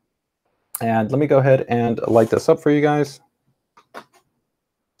 And let me go ahead and light this up for you guys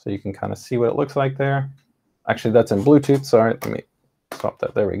so you can kind of see what it looks like there. Actually, that's in Bluetooth. Sorry, let me swap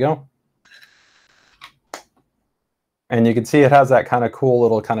that. There we go. And you can see it has that kind of cool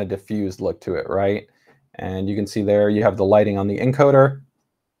little kind of diffused look to it, right? And you can see there you have the lighting on the encoder,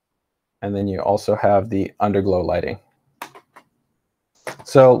 and then you also have the underglow lighting.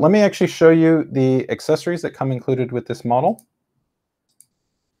 So let me actually show you the accessories that come included with this model.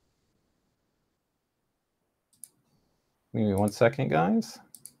 Give me 1 second, guys.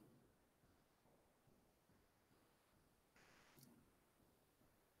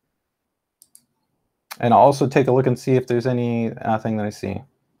 And I'll also take a look and see if there's anything that I see.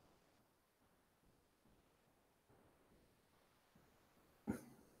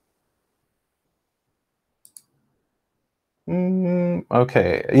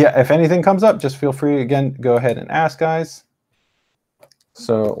 Okay, yeah, if anything comes up, just feel free, again, go ahead and ask, guys.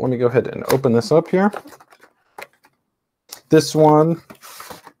 So let me go ahead and open this up here. This one,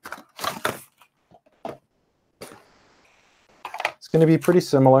 it's going to be pretty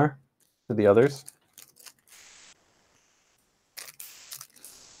similar to the others.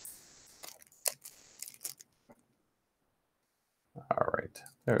 All right,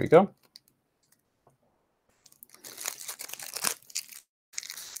 there we go.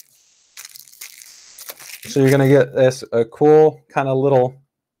 So you're going to get this a cool kind of little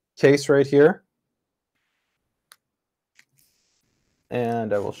case right here.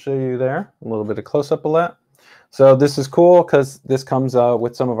 And I will show you there a little bit of close-up of that. So this is cool because this comes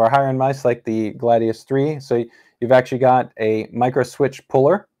with some of our higher-end mice like the Gladius III. So you've actually got a micro switch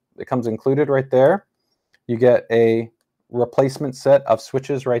puller that comes included right there. You get a replacement set of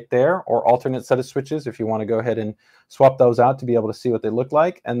switches right there, or alternate set of switches if you want to go ahead and swap those out to be able to see what they look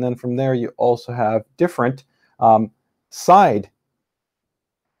like. And then from there you also have different side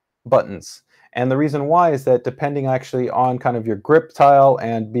buttons. And the reason why is that depending actually on kind of your grip tile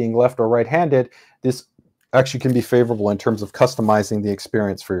and being left or right-handed, this actually can be favorable in terms of customizing the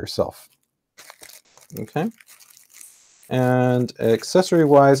experience for yourself. Okay. And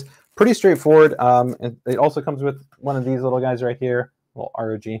accessory-wise, pretty straightforward. And it also comes with one of these little guys right here, a little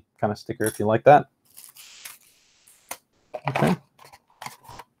ROG kind of sticker if you like that. Okay.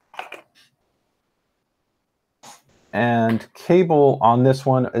 And cable on this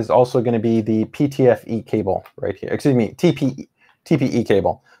one is also going to be the PTFE cable right here. Excuse me, TPE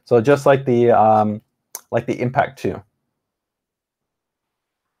cable. So just like the Impact 2.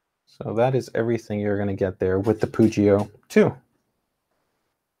 So that is everything you're going to get there with the Pugio II.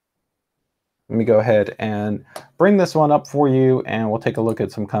 Let me go ahead and bring this one up for you, and we'll take a look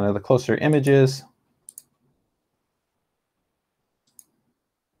at some kind of the closer images.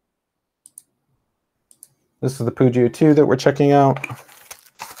 This is the Pugio II that we're checking out.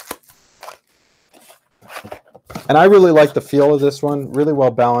 And I really like the feel of this one, really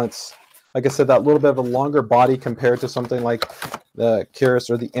well balanced. Like I said, that little bit of a longer body compared to something like the Keris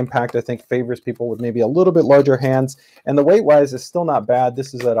or the Impact, I think favors people with maybe a little bit larger hands. And the weight-wise is still not bad.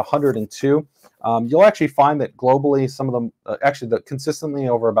 This is at 102. You'll actually find that globally, some of them, consistently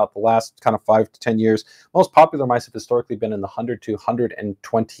over about the last kind of 5 to 10 years, most popular mice have historically been in the 100 to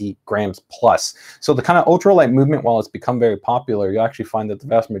 120 grams plus. So the kind of ultralight movement, while it's become very popular, you'll actually find that the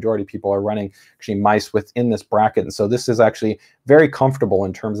vast majority of people are running actually mice within this bracket. And so this is actually very comfortable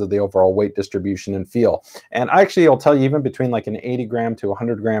in terms of the overall weight distribution and feel. And actually, I'll tell you, even between like an 80 gram to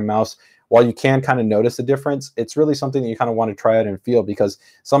 100 gram mouse, while you can kind of notice a difference, it's really something that you kind of want to try out and feel, because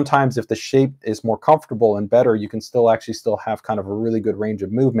sometimes if the shape is more comfortable and better, you can still have kind of a really good range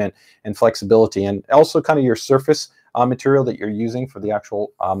of movement and flexibility. And also kind of your surface material that you're using for the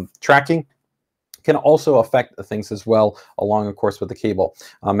actual tracking can also affect the things as well, along, of course, with the cable.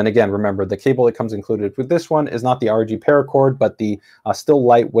 And again, remember, the cable that comes included with this one is not the ROG paracord, but the still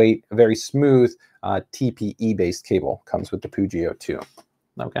lightweight, very smooth TPE-based cable comes with the Pugio II.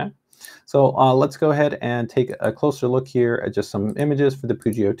 Okay. So let's go ahead and take a closer look here at just some images for the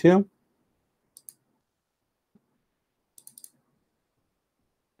Pugio II.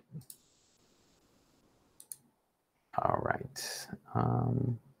 All right.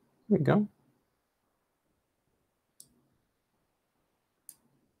 Here we go.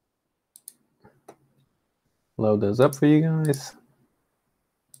 Load those up for you guys.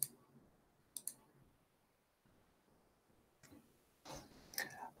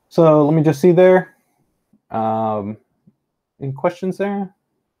 So let me just see there. Any questions there?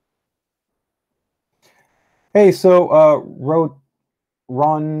 Hey, so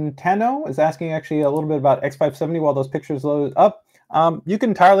Ron Tano is asking actually a little bit about X570 while those pictures load up. You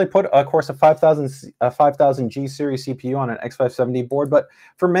can entirely put, of course, a 5000G series CPU on an X570 board, but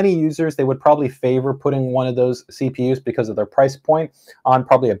for many users, they would probably favor putting one of those CPUs because of their price point on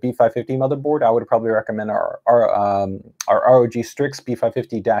probably a B550 motherboard. I would probably recommend our ROG Strix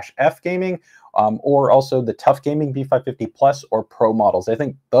B550-F gaming, or also the Tough Gaming B550 Plus or Pro models. I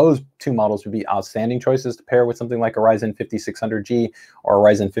think those two models would be outstanding choices to pair with something like a Ryzen 5600G or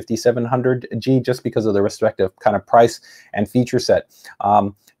a Ryzen 5700G, just because of the respective kind of price and feature set.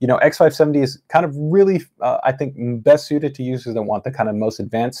 You know, X570 is kind of really, I think, best suited to users that want the kind of most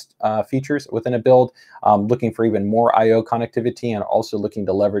advanced features within a build, looking for even more I/O connectivity, and also looking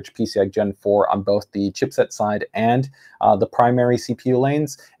to leverage PCI Gen 4 on both the chipset side and the primary CPU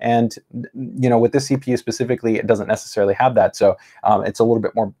lanes. And you know, with this CPU specifically, it doesn't necessarily have that, so it's a little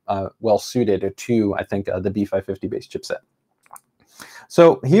bit more well suited to, I think, the B550 based chipset.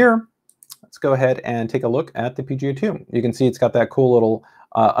 So here, let's go ahead and take a look at the Pugio II. You can see it's got that cool little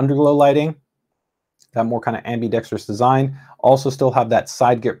underglow lighting, that more kind of ambidextrous design. Also still have that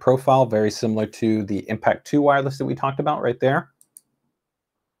side get profile, very similar to the Impact 2 wireless that we talked about right there.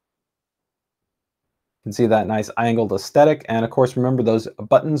 You can see that nice angled aesthetic. And of course, remember, those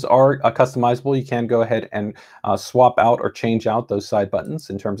buttons are customizable. You can go ahead and swap out or change out those side buttons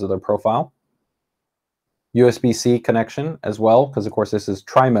in terms of their profile. USB-C connection as well, because of course this is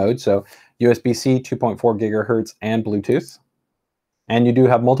tri-mode, so USB-C, 2.4 gigahertz, and Bluetooth. And you do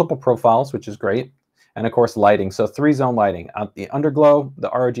have multiple profiles, which is great. And of course, lighting. So 3-zone lighting, the underglow, the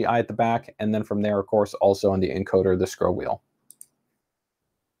ROG eye at the back, and then from there, of course, also on the encoder, the scroll wheel.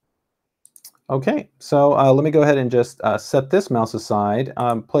 Okay, so let me go ahead and just set this mouse aside,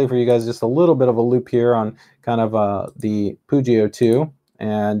 play for you guys just a little bit of a loop here on kind of the Pugio II,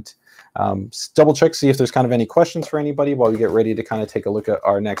 and double check, see if there's kind of any questions for anybody while we get ready to kind of take a look at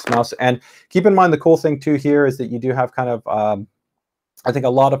our next mouse. And keep in mind, the cool thing too here is that you do have kind of, I think, a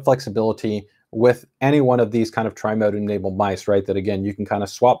lot of flexibility with any one of these kind of tri-mode enabled mice, right? That again, you can kind of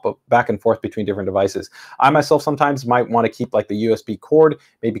swap back and forth between different devices. I myself sometimes might want to keep like the USB cord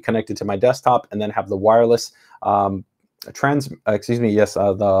maybe connected to my desktop, and then have the wireless the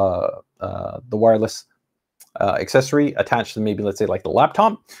wireless accessory attached to maybe, let's say, like the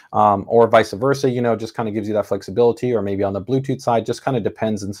laptop, or vice versa. You know, just kind of gives you that flexibility. Or maybe on the Bluetooth side, just kind of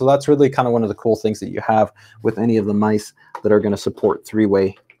depends. And so that's really kind of one of the cool things that you have with any of the mice that are going to support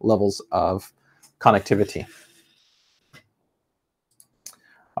 3-way levels of connectivity.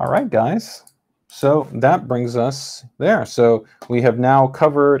 All right, guys. So that brings us there. So we have now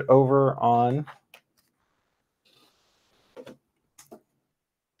covered over on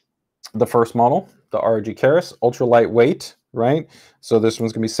the first model, the ROG Keris, ultra lightweight, right? So this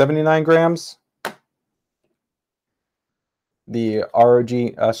one's gonna be 79 grams. The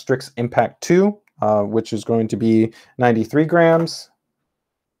ROG Strix Impact 2, which is going to be 93 grams.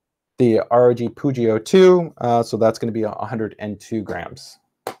 The ROG Pugio II, so that's gonna be 102 grams.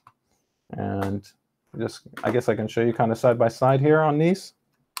 And just, I guess I can show you kind of side by side here on these.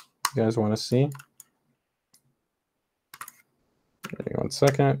 You guys wanna see? Give me 1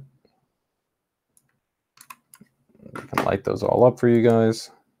 second. I can light those all up for you guys.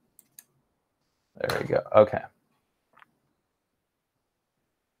 There we go. Okay.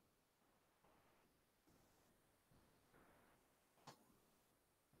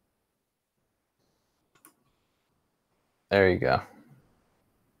 There you go.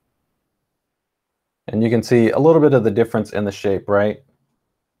 And you can see a little bit of the difference in the shape, right?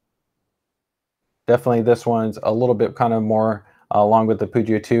 Definitely this one's a little bit kind of more along with the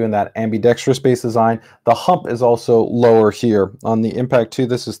Pugio II and that ambidextrous base design. The hump is also lower here. On the Impact 2,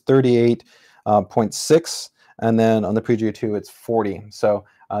 this is 38.6, and then on the Pugio II, it's 40. So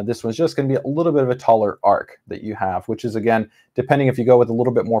this one's just going to be a little bit of a taller arc that you have, which is, again, depending if you go with a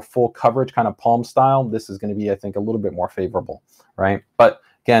little bit more full coverage, kind of palm style, this is going to be, I think, a little bit more favorable, right? But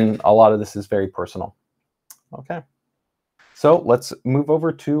again, a lot of this is very personal. Okay. So let's move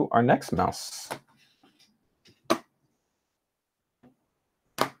over to our next mouse.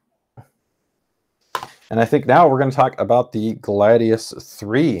 And I think now we're going to talk about the Gladius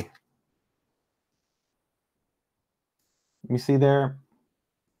III. You see there?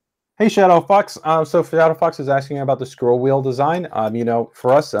 Hey, Shadow Fox. So Shadow Fox is asking about the scroll wheel design. You know,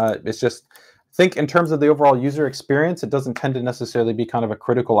 for us, it's just, think in terms of the overall user experience, it doesn't tend to necessarily be kind of a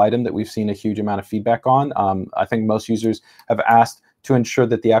critical item that we've seen a huge amount of feedback on. I think most users have asked to ensure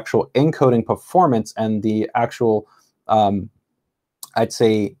that the actual encoding performance and the actual, I'd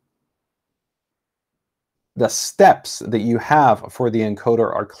say, the steps that you have for the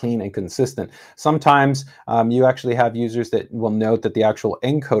encoder are clean and consistent. Sometimes you actually have users that will note that the actual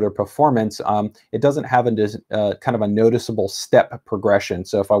encoder performance, it doesn't have a kind of a noticeable step progression.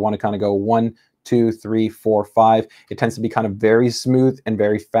 So if I want to kind of go 1, 2, 3, 4, 5. It tends to be kind of very smooth and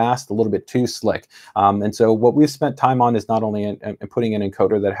very fast, a little bit too slick. And so what we've spent time on is not only in putting an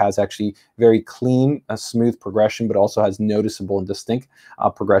encoder that has actually very clean, smooth progression, but also has noticeable and distinct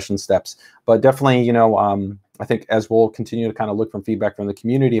progression steps. But definitely, you know, I think as we'll continue to kind of look from feedback from the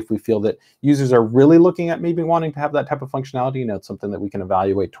community, if we feel that users are really looking at maybe wanting to have that type of functionality, you know, it's something that we can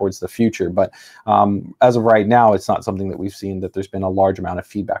evaluate towards the future. But as of right now, it's not something that we've seen that there's been a large amount of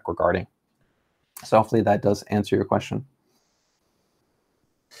feedback regarding. So hopefully that does answer your question.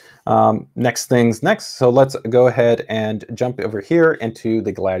 Next things next. So let's go ahead and jump over here into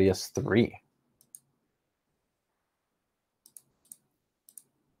the Gladius 3.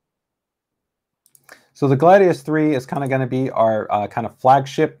 So the Gladius 3 is kind of going to be our kind of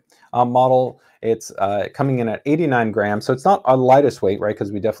flagship model. It's coming in at 89 grams, so it's not our lightest weight, right?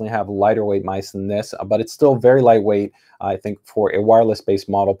 Because we definitely have lighter weight mice than this, but it's still very lightweight, I think, for a wireless-based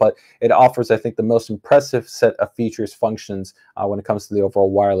model. But it offers, I think, the most impressive set of features, functions when it comes to the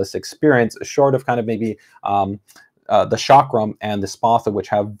overall wireless experience, short of kind of maybe the Chakram and the Spatha, which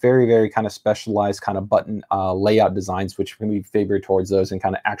have very, very kind of specialized kind of button layout designs, which can be favored towards those in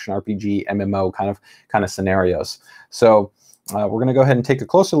kind of action RPG, MMO kind of scenarios. So we're going to go ahead and take a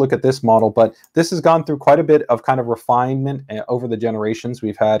closer look at this model, but this has gone through quite a bit of kind of refinement over the generations.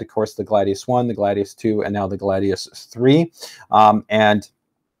 We've had, of course, the Gladius 1, the Gladius 2, and now the Gladius 3. And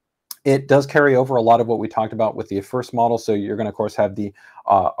it does carry over a lot of what we talked about with the first model. So you're going to, of course, have the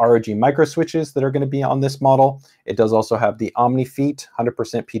ROG micro switches that are going to be on this model. It does also have the Omni Feet, 100%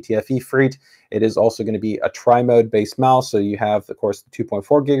 PTFE free. It is also going to be a tri-mode based mouse. So you have, of course, the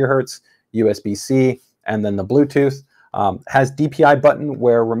 2.4 gigahertz, USB-C, and then the Bluetooth. Has DPI button,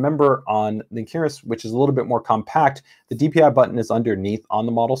 where remember on the Keris, which is a little bit more compact, the DPI button is underneath on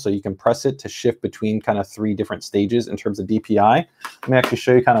the model, so you can press it to shift between kind of 3 different stages in terms of DPI. Let me actually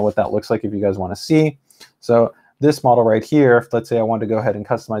show you kind of what that looks like if you guys want to see. So this model right here, if let's say I wanted to go ahead and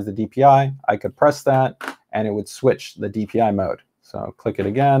customize the DPI, I could press that and it would switch the DPI mode. So click it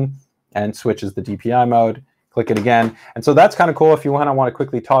again and switches the DPI mode. Click it again. And so that's kind of cool if you want to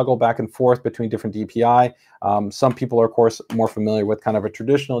quickly toggle back and forth between different DPI. Some people are, of course, more familiar with kind of a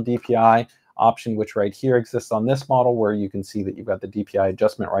traditional DPI option, which right here exists on this model, where you can see that you've got the DPI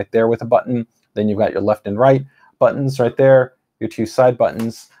adjustment right there with a button. Then you've got your left and right buttons right there, your 2 side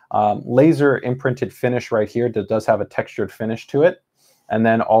buttons, laser imprinted finish right here that does have a textured finish to it. And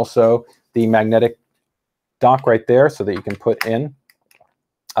then also the magnetic dock right there so that you can put in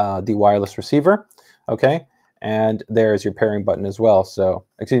the wireless receiver. Okay. And there's your pairing button as well. So,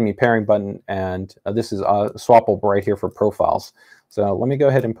 excuse me, pairing button, and this is swappable right here for profiles. So let me go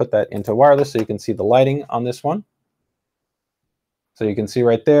ahead and put that into wireless so you can see the lighting on this one. So you can see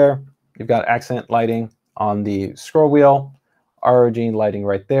right there, you've got accent lighting on the scroll wheel, ROG lighting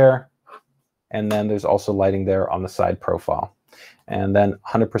right there, and then there's also lighting there on the side profile. And then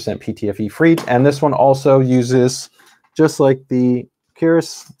 100% PTFE free. And this one also uses, just like the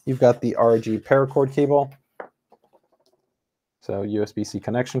Keris, you've got the ROG paracord cable. So USB-C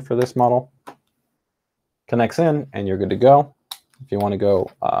connection for this model. Connects in and you're good to go if you want to go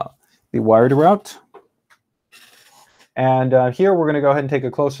the wired route. And here we're going to go ahead and take a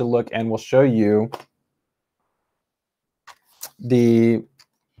closer look, and we'll show you the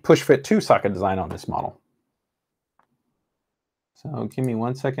push-fit 2 socket design on this model. So give me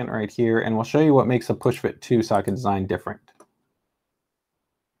 1 second right here, and we'll show you what makes a push-fit 2 socket design different.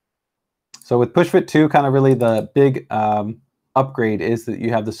 So with push-fit 2, kind of really the big upgrade is that you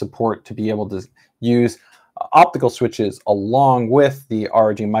have the support to be able to use optical switches along with the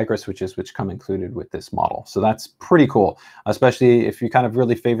ROG micro switches, which come included with this model. So that's pretty cool, especially if you kind of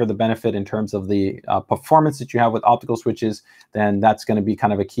really favor the benefit in terms of the performance that you have with optical switches, then that's going to be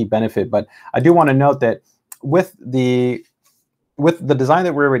kind of a key benefit. But I do want to note that with the design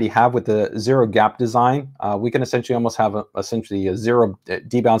that we already have with the zero gap design, we can essentially almost have essentially a zero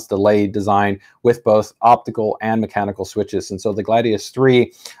debounce delay design with both optical and mechanical switches. And so the Gladius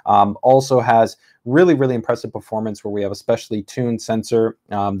 3 also has really, really impressive performance, where we have a specially tuned sensor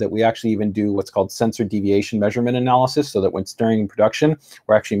that we actually even do what's called sensor deviation measurement analysis, so that when it's during production,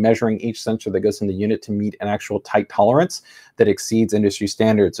 we're actually measuring each sensor that goes in the unit to meet an actual tight tolerance that exceeds industry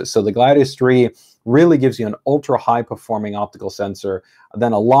standards. So the Gladius 3 really gives you an ultra high performing optical sensor,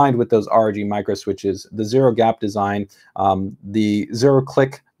 then aligned with those ROG micro switches, the zero gap design, the zero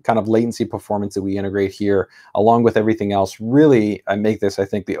click kind of latency performance that we integrate here, along with everything else, really make this, I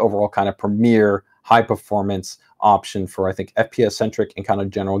think, the overall kind of premier high performance option for, I think, FPS centric and kind of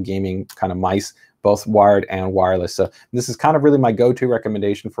general gaming kind of mice both wired and wireless. So this is kind of really my go-to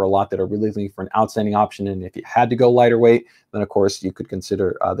recommendation for a lot that are really looking for an outstanding option. And if you had to go lighter weight, then of course you could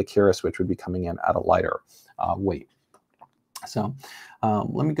consider the Keris, which would be coming in at a lighter weight. So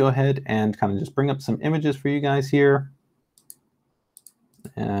let me go ahead and kind of just bring up some images for you guys here,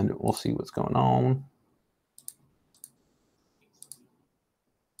 and we'll see what's going on.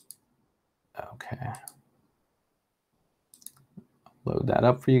 Okay. Load that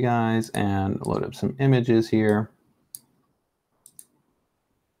up for you guys and load up some images here.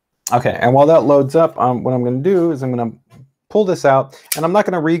 Okay, and while that loads up, what I'm going to do is I'm going to pull this out, and I'm not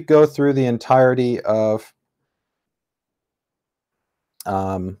going to go through the entirety of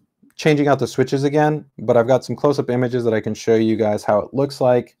changing out the switches again, but I've got some close-up images that I can show you guys how it looks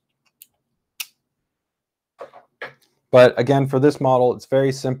like. But again, for this model, it's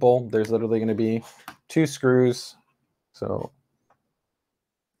very simple. There's literally going to be 2 screws. So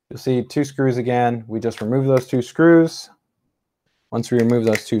you'll see 2 screws again. We just remove those 2 screws. Once we remove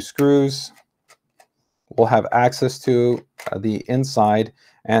those 2 screws, we'll have access to the inside.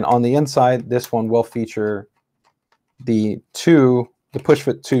 And on the inside, this one will feature the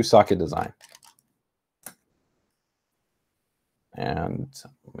push-fit 2 socket design. And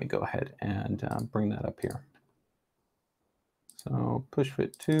let me go ahead and bring that up here. So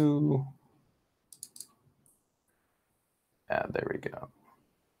push-fit 2. There we go.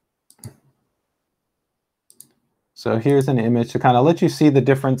 So here's an image to kind of let you see the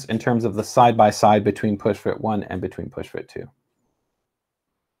difference in terms of the side-by-side between push-fit 1 and between push-fit 2.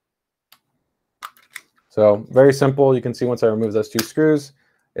 So very simple. You can see once I remove those 2 screws,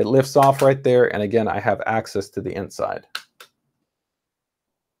 it lifts off right there. And again, I have access to the inside.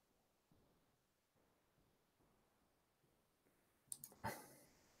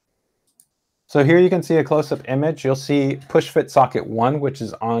 So here you can see a close-up image. You'll see push-fit socket 1, which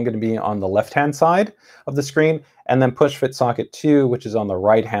is going to be on the left-hand side of the screen, and then push-fit socket 2, which is on the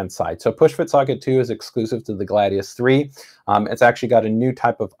right-hand side. So push-fit socket 2 is exclusive to the Gladius 3. It's actually got a new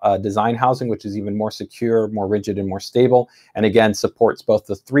type of design housing, which is even more secure, more rigid, and more stable. And again, supports both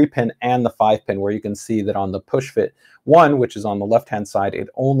the 3-pin and the 5-pin, where you can see that on the push-fit 1, which is on the left-hand side, it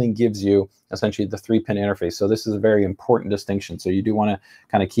only gives you essentially the 3-pin interface. So this is a very important distinction. So you do want to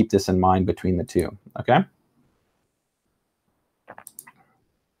kind of keep this in mind between the two, okay?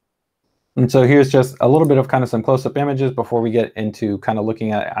 And so here's just a little bit of kind of some close-up images before we get into kind of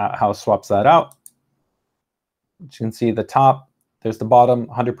looking at how it swaps that out. You can see the top, there's the bottom,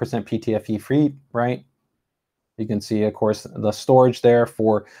 100% PTFE free, right? You can see, of course, the storage there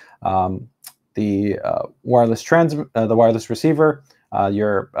for the wireless receiver,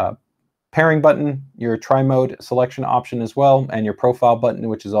 your pairing button, your tri-mode selection option as well, and your profile button,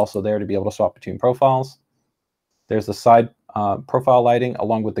 which is also there to be able to swap between profiles. There's the side profile lighting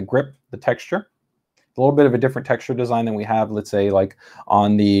along with the grip, the texture. A little bit of a different texture design than we have, let's say, like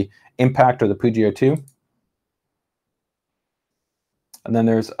on the Impact or the Pugio II. And then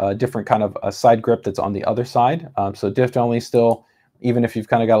there's a different kind of a side grip that's on the other side. So definitely still, even if you've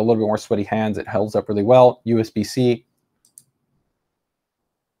kind of got a little bit more sweaty hands, it holds up really well. USB-C.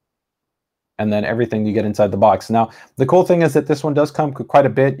 And then everything you get inside the box. Now, the cool thing is that this one does come quite a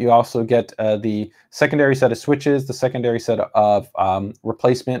bit. You also get the secondary set of switches, the secondary set of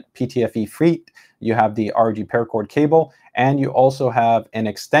replacement PTFE free. You have the ROG paracord cable, and you also have an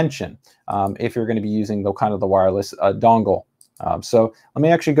extension if you're going to be using the kind of the wireless dongle. So let me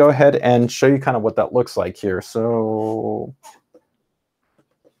actually go ahead and show you kind of what that looks like here. So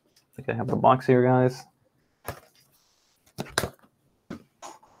I think I have the box here, guys.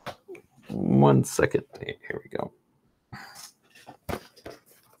 1 second. Here we go.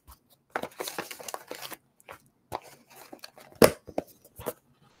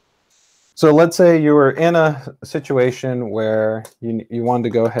 So let's say you were in a situation where you wanted to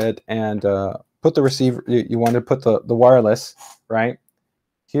go ahead and put the receiver, you want to put the wireless, right?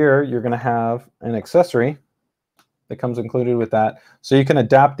 Here you're going to have an accessory that comes included with that. So you can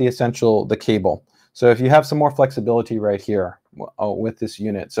adapt the cable. So if you have some more flexibility right here with this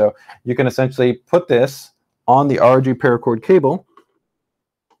unit, so you can essentially put this on the ROG paracord cable.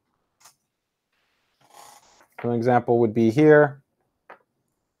 An example would be here,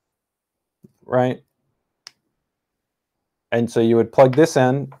 right? And so you would plug this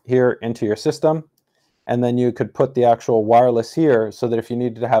in here into your system, and then you could put the actual wireless here so that if you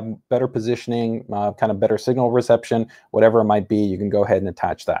needed to have better positioning, kind of better signal reception, whatever it might be, you can go ahead and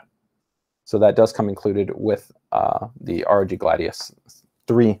attach that. So that does come included with the ROG Gladius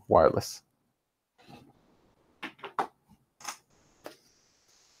III Wireless.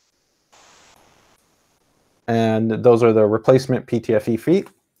 And those are the replacement PTFE feet.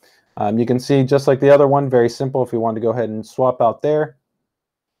 You can see just like the other one, very simple. If we want to go ahead and swap out there,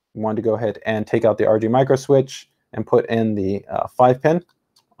 we want to go ahead and take out the RG micro switch and put in the 5-pin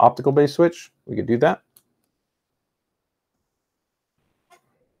optical based switch, we could do that.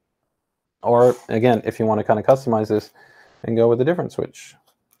 Or again, if you want to kind of customize this and go with a different switch,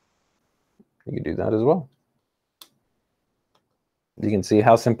 you can do that as well. You can see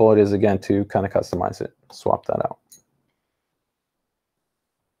how simple it is, again, to kind of customize it. Swap that out.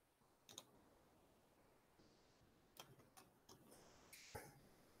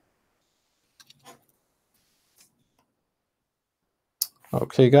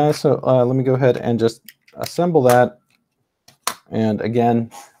 Okay, guys, so let me go ahead and just assemble that. And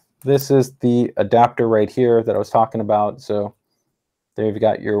again, this is the adapter right here that I was talking about. So there you've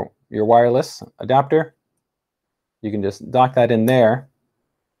got your wireless adapter. You can just dock that in there.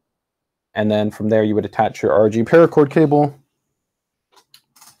 And then from there, you would attach your RG paracord cable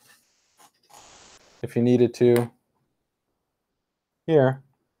if you needed to here.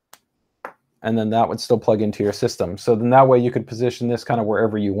 And then that would still plug into your system. So then that way you could position this kind of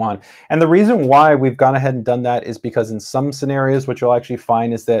wherever you want. And the reason why we've gone ahead and done that is because in some scenarios, what you'll actually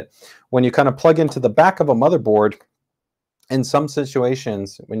find is that when you kind of plug into the back of a motherboard, in some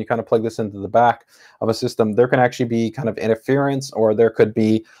situations, when you kind of plug this into the back of a system, there can actually be kind of interference, or there could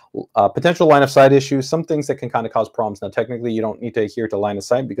be potential line of sight issues, some things that can kind of cause problems. Now, technically, you don't need to adhere to line of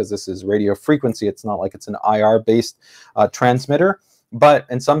sight because this is radio frequency. It's not like it's an IR-based transmitter. But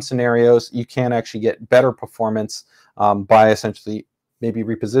in some scenarios, you can actually get better performance by essentially maybe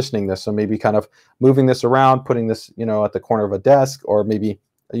repositioning this. So maybe kind of moving this around, putting this, at the corner of a desk, or maybe,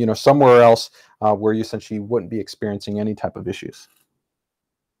 somewhere else where you essentially wouldn't be experiencing any type of issues.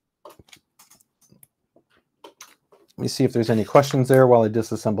 Let me see if there's any questions there while I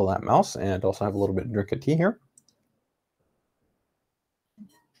disassemble that mouse, and also have a little bit of drink of tea here.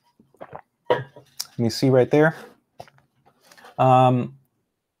 Let me see right there. Yeah,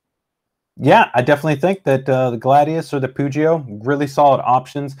 I definitely think that the Gladius or the Pugio, really solid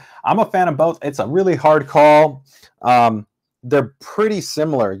options. I'm a fan of both. It's a really hard call. They're pretty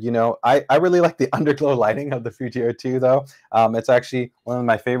similar. I really like the underglow lighting of the Pugio II, though. It's actually one of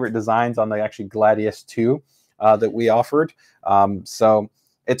my favorite designs on the actually Gladius II that we offered. So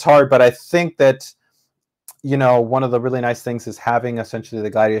it's hard, but I think that one of the really nice things is having essentially the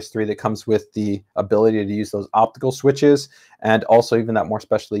Gladius 3 that comes with the ability to use those optical switches, and also even that more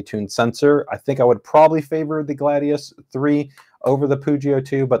specially tuned sensor. I think I would probably favor the Gladius 3 over the Pugio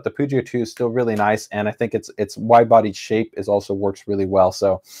 2, but the Pugio 2 is still really nice, and I think its wide-bodied shape also works really well.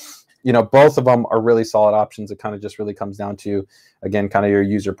 So, both of them are really solid options. It kind of just really comes down to, again, kind of your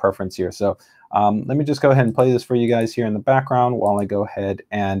user preference here. So let me just go ahead and play this for you guys here in the background while I go ahead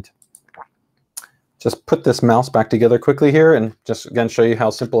and just put this mouse back together quickly here, and just again show you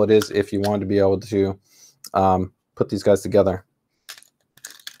how simple it is if you want to be able to put these guys together.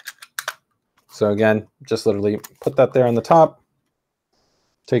 So again, just literally put that there on the top,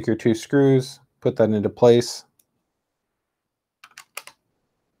 take your 2 screws, put that into place,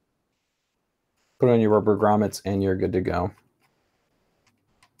 put on your rubber grommets, and you're good to go.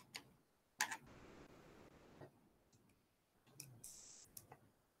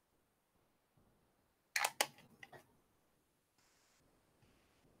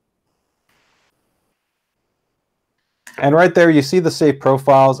 And right there, you see the safe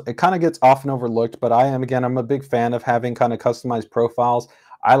profiles. It kind of gets often overlooked, but I'm a big fan of having kind of customized profiles.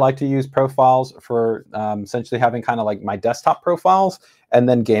 I like to use profiles for essentially having kind of like my desktop profiles and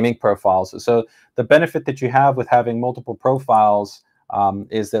then gaming profiles. So the benefit that you have with having multiple profiles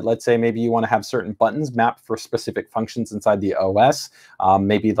is that, let's say maybe you want to have certain buttons mapped for specific functions inside the OS,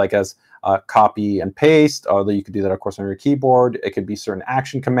 maybe like as copy and paste, although you could do that, of course, on your keyboard. It could be certain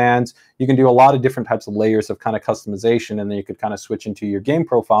action commands. You can do a lot of different types of layers of kind of customization, and then you could kind of switch into your game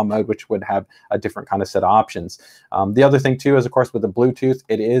profile mode, which would have a different kind of set of options. The other thing, too, is, of course, with the Bluetooth,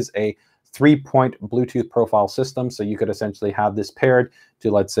 it is a 3-point Bluetooth profile system, so you could essentially have this paired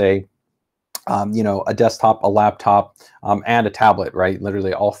to, let's say, a desktop, a laptop, and a tablet, right?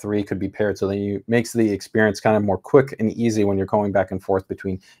 Literally all 3 could be paired. So then it makes the experience kind of more quick and easy when you're going back and forth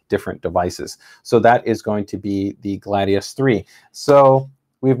between different devices. So that is going to be the Gladius 3. So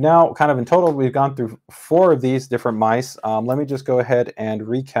we've now kind of in total, we've gone through 4 of these different mice. Let me just go ahead and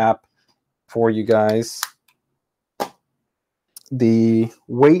recap for you guys the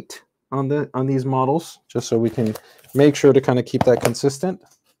weight on these models, just so we can make sure to kind of keep that consistent.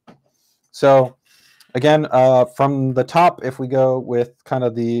 So again, from the top, if we go with kind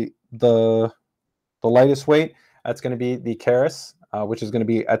of the lightest weight, that's going to be the Keris, which is going to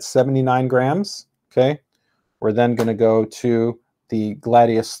be at 79 grams. Okay, we're then going to go to the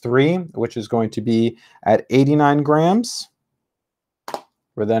Gladius 3, which is going to be at 89 grams.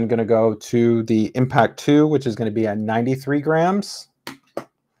 We're then going to go to the Impact 2, which is going to be at 93 grams.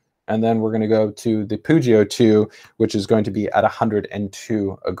 And then we're going to go to the Pugio II, which is going to be at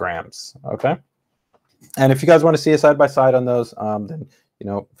 102 grams. Okay. And if you guys want to see a side-by-side on those, then, you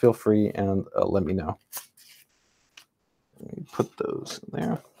know, feel free and let me know. Let me put those in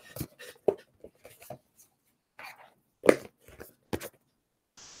there.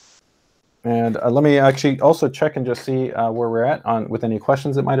 And let me actually also check and just see where we're at on with any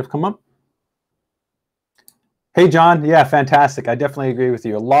questions that might have come up. Hey, John. Yeah, fantastic. I definitely agree with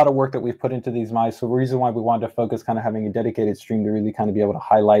you. A lot of work that we've put into these mice. So the reason why we wanted to focus kind of having a dedicated stream to really kind of be able to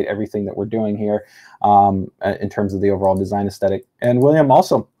highlight everything that we're doing here in terms of the overall design aesthetic. And William,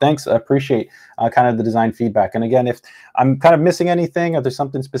 also, thanks. I appreciate kind of the design feedback. And again, if I'm kind of missing anything, if there's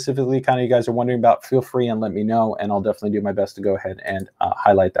something specifically kind of you guys are wondering about, feel free and let me know. And I'll definitely do my best to go ahead and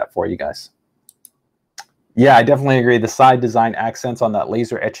highlight that for you guys. Yeah, I definitely agree. The side design accents on that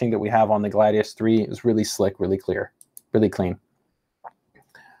laser etching that we have on the Gladius 3 is really slick, really clear, really clean.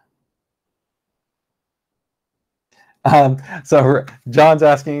 So John's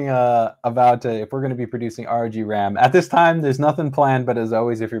asking about if we're going to be producing ROG RAM. At this time, there's nothing planned, but as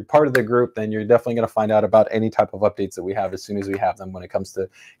always, if you're part of the group, then you're definitely going to find out about any type of updates that we have as soon as we have them when it comes to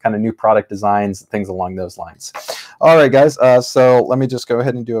kind of new product designs, things along those lines. All right, guys, so let me just go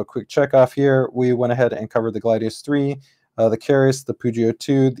ahead and do a quick check off here. We went ahead and covered the Gladius 3, the Keris, the Pugio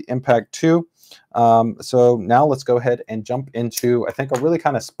II, the Impact 2. So now let's go ahead and jump into, I think, a really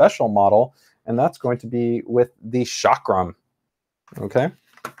kind of special model, and that's going to be with the Chakram. Okay,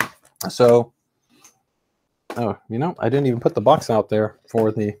 so, oh, you know, I didn't even put the box out there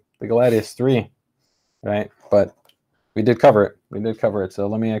for the Gladius 3, right? But we did cover it. We did cover it. So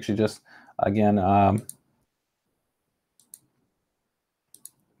let me actually just, again,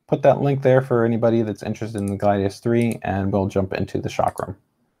 put that link there for anybody that's interested in the Gladius 3, and we'll jump into the Chakram.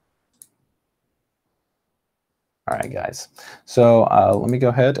 All right, guys. So let me go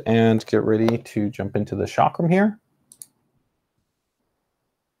ahead and get ready to jump into the Chakram here.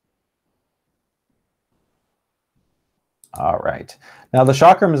 All right. Now, the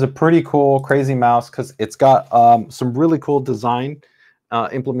Chakram is a pretty cool, crazy mouse because it's got some really cool design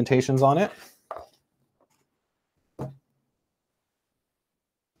implementations on it.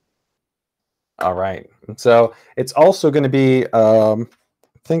 All right. So it's also going to be, I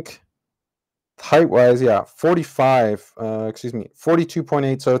think, height-wise, yeah,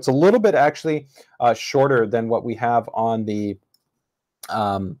 42.8. So it's a little bit actually shorter than what we have on the,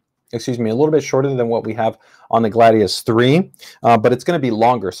 a little bit shorter than what we have on the Gladius 3, but it's going to be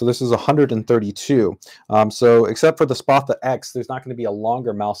longer. So this is 132. So except for the Spatha X, there's not going to be a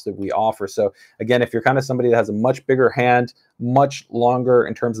longer mouse that we offer. So again, if you're kind of somebody that has a much bigger hand, much longer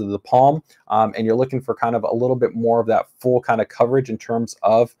in terms of the palm, and you're looking for kind of a little bit more of that full kind of coverage in terms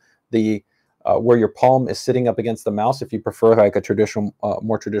of the where your palm is sitting up against the mouse, if you prefer like a traditional,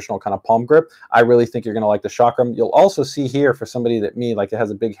 more traditional kind of palm grip, I really think you're going to like the Chakram. You'll also see here for somebody that me, like it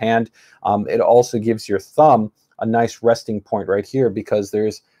has a big hand, it also gives your thumb a nice resting point right here because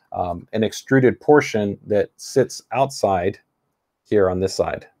there's an extruded portion that sits outside here on this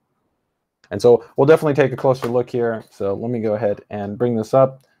side. And so we'll definitely take a closer look here. So let me go ahead and bring this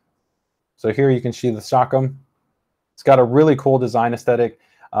up. So here you can see the Chakram. It's got a really cool design aesthetic.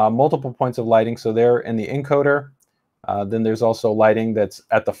 Multiple points of lighting. So there in the encoder, then there's also lighting that's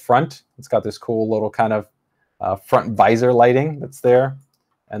at the front. It's got this cool little kind of front visor lighting that's there.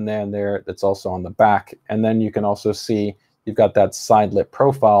 And then there, that's also on the back. And then you can also see you've got that side lit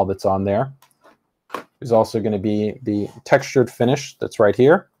profile that's on there. There's also going to be the textured finish that's right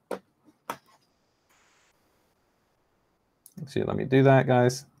here. Let's see, let me do that,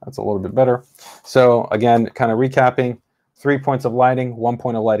 guys. That's a little bit better. So again, kind of recapping. 3 points of lighting, 1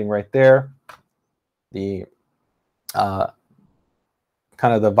 point of lighting right there. The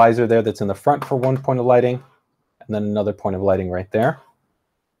kind of the visor there that's in the front for 1 point of lighting, and then another point of lighting right there,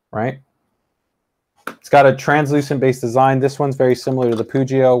 right? It's got a translucent base design. This one's very similar to the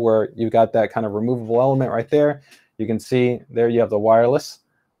Pugio where you've got that kind of removable element right there. You can see there you have the wireless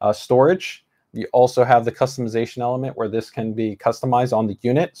storage. You also have the customization element where this can be customized on the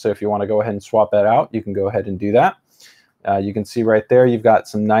unit. So if you want to go ahead and swap that out, you can go ahead and do that. You can see right there, you've got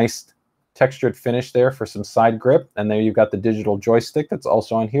some nice textured finish there for some side grip. And there you've got the digital joystick that's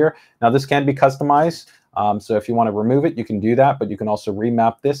also on here. Now this can be customized. So if you want to remove it, you can do that, but you can also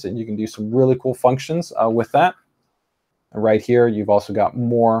remap this and you can do some really cool functions with that. And right here, you've also got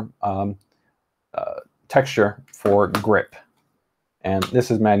more texture for grip. And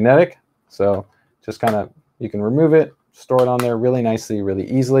this is magnetic. So just kind of, you can remove it store it on there really nicely, really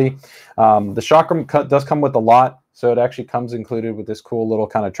easily. The Chakram does come with a lot, so it actually comes included with this cool little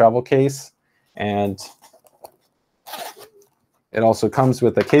kind of travel case, and it also comes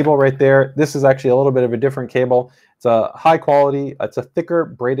with a cable right there. This is actually a little bit of a different cable. It's a high quality, it's a thicker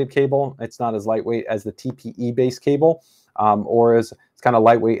braided cable. It's not as lightweight as the TPE based cable, or it's kind of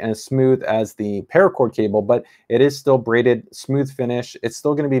lightweight and as smooth as the paracord cable, but it is still braided, smooth finish. It's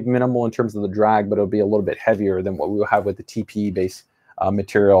still going to be minimal in terms of the drag, but it'll be a little bit heavier than what we will have with the TPE based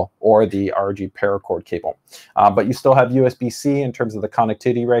material or the ROG paracord cable. But you still have USB-C in terms of the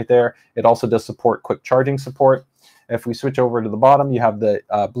connectivity right there. It also does support quick charging support. If we switch over to the bottom, you have the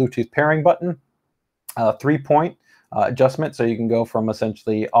Bluetooth pairing button, 3-point adjustment, so you can go from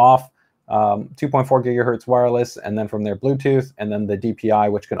essentially off 2.4 gigahertz wireless, and then from there Bluetooth, and then the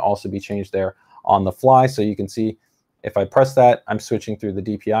DPI, which can also be changed there on the fly. So you can see if I press that, I'm switching through the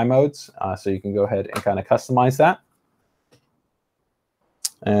DPI modes, so you can go ahead and kind of customize that.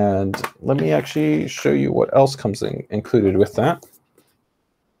 And let me actually show you what else comes included with that.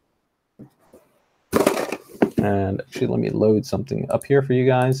 And actually, let me load something up here for you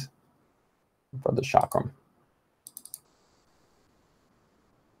guys for the Chakram.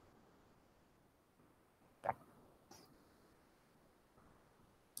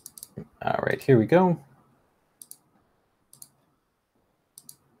 All right, here we go.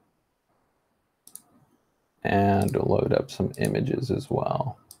 And we'll load up some images as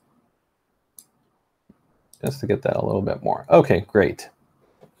well, just to get that a little bit more. Okay, great.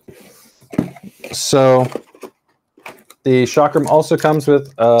 So the Chakram also comes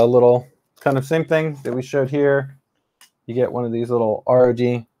with a little kind of same thing that we showed here. You get one of these little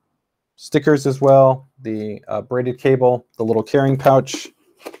ROG stickers as well, the braided cable, the little carrying pouch,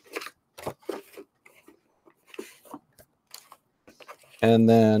 and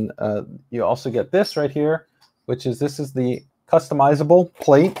then you also get this right here, which is this is the customizable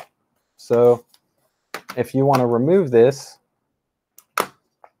plate. So if you want to remove this,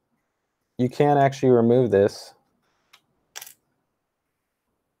 you can actually remove this,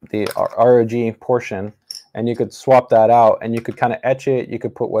 the ROG portion, and you could swap that out, and you could kind of etch it. You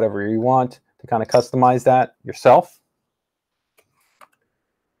could put whatever you want to kind of customize that yourself.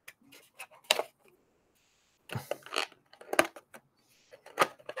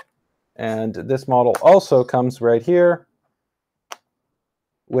 And this model also comes right here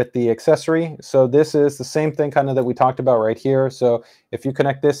with the accessory. So this is the same thing kind of that we talked about right here. So if you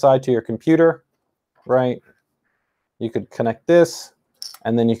connect this side to your computer, right, you could connect this,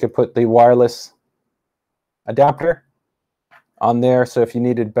 and then you could put the wireless adapter on there. So if you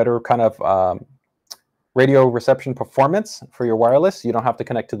needed better kind of radio reception performance for your wireless, you don't have to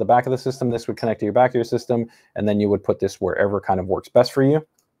connect to the back of the system. This would connect to your back of your system, and then you would put this wherever kind of works best for you.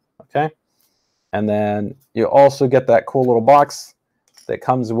 Okay. And then you also get that cool little box that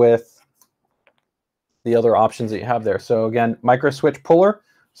comes with the other options that you have there. So again, micro switch puller.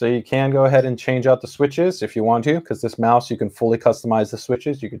 So you can go ahead and change out the switches if you want to, because this mouse, you can fully customize the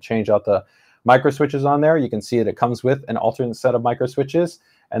switches. You can change out the micro switches on there. You can see it comes with an alternate set of micro switches.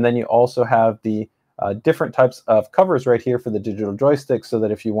 And then you also have the different types of covers right here for the digital joystick, so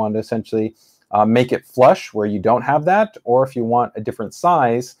that if you want to essentially make it flush where you don't have that, or if you want a different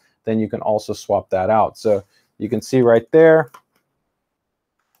size, then you can also swap that out. So you can see right there,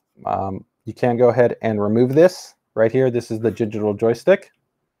 you can go ahead and remove this right here. This is the digital joystick.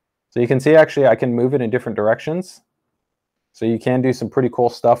 So you can see actually I can move it in different directions. So you can do some pretty cool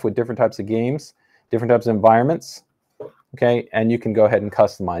stuff with different types of games, different types of environments. Okay, and you can go ahead and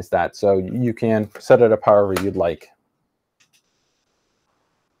customize that. So you can set it up however you'd like.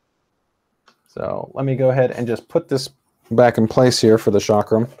 So let me go ahead and just put this back in place here for the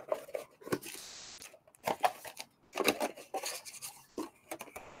Chakram.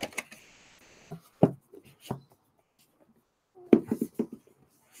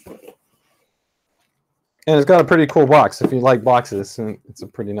 And it's got a pretty cool box. If you like boxes, it's a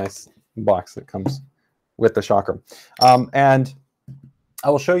pretty nice box that comes with the Chakram. And I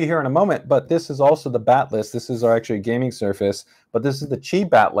will show you here in a moment, but this is also the batless. This is our actually gaming surface, but this is the Qi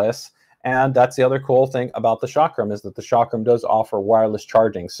batless. And that's the other cool thing about the Chakram, is that the Chakram does offer wireless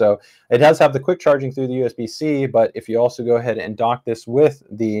charging. So it does have the quick charging through the USB-C, but if you also go ahead and dock this with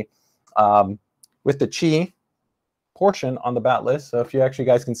the Qi portion on the batless, so if you actually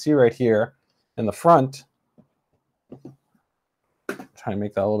guys can see right here in the front, try to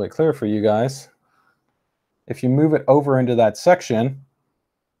make that a little bit clearer for you guys. If you move it over into that section,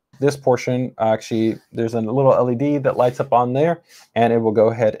 this portion, actually, there's a little LED that lights up on there, and it will go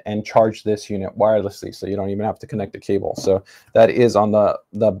ahead and charge this unit wirelessly, so you don't even have to connect the cable. So that is on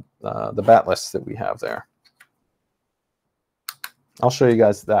the batless that we have there. I'll show you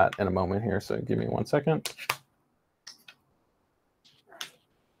guys that in a moment here, so give me 1 second.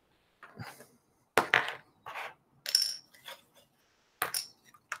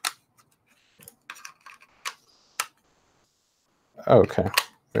 Okay,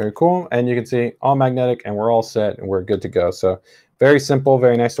 very cool. And you can see all magnetic, and we're all set, and we're good to go. So very simple,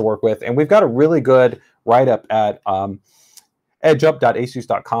 very nice to work with. And we've got a really good write-up at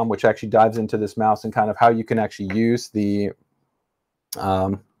edgeup.asus.com, which actually dives into this mouse and kind of how you can actually use the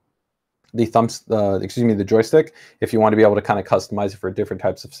joystick if you want to be able to kind of customize it for different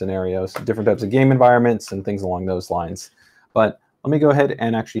types of scenarios, different types of game environments, and things along those lines. But let me go ahead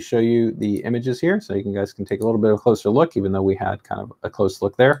and actually show you the images here so you guys can take a little bit of a closer look, even though we had kind of a close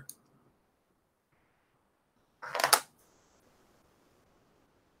look there.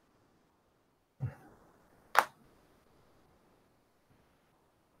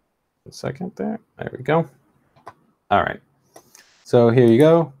 A second there. There we go. All right. So here you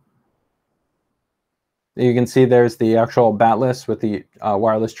go. You can see there's the actual batless with the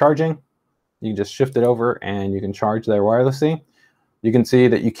wireless charging. You can just shift it over and you can charge there wirelessly. You can see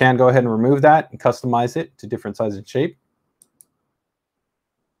that you can go ahead and remove that and customize it to different size and shape.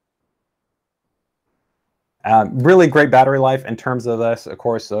 Really great battery life in terms of this, of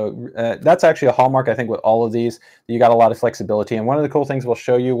course. So that's actually a hallmark, I think, with all of these. You got a lot of flexibility. And one of the cool things we'll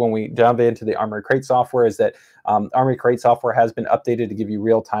show you when we dive into the Armoury Crate software is that Armoury Crate software has been updated to give you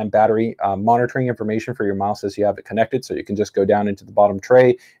real-time battery monitoring information for your mouse as you have it connected. So you can just go down into the bottom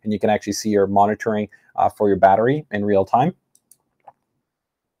tray and you can actually see your monitoring for your battery in real time.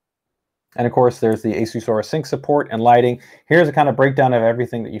 And of course, there's the Asus Aura Sync support and lighting. Here's a kind of breakdown of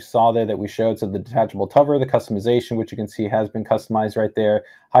everything that you saw there that we showed. So the detachable cover, the customization, which you can see has been customized right there,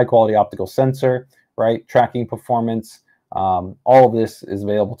 high quality optical sensor, right? Tracking performance. All of this is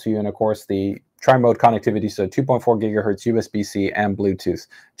available to you. And of course, the tri-mode connectivity, so 2.4 gigahertz USB-C and Bluetooth,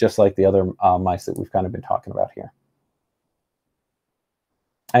 just like the other mice that we've kind of been talking about here.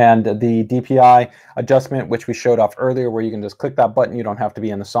 And the DPI adjustment, which we showed off earlier, where you can just click that button. You don't have to be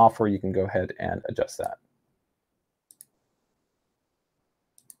in the software. You can go ahead and adjust that.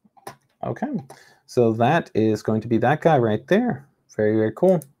 Okay, so that is going to be that guy right there. Very, very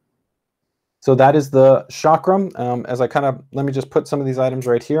cool. So that is the chakram. As I kind of, let me just put some of these items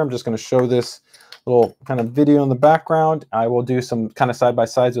right here. I'm just going to show this little kind of video in the background. I will do some kind of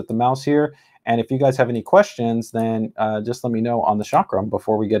side-by-sides with the mouse here. And if you guys have any questions, then just let me know on the chakram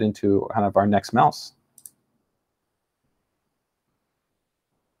before we get into kind of our next mouse.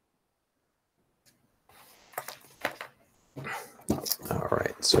 All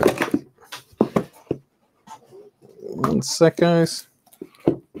right, so 1 sec, guys.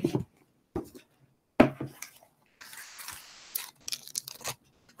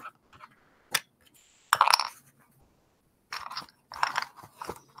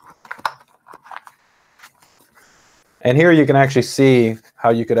 And here you can actually see how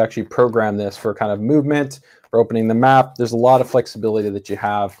you could actually program this for kind of movement, for opening the map. There's a lot of flexibility that you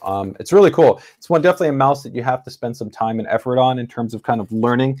have. It's really cool. It's definitely a mouse that you have to spend some time and effort on in terms of kind of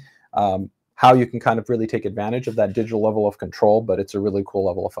learning how you can kind of really take advantage of that digital level of control, but it's a really cool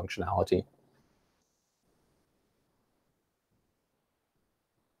level of functionality.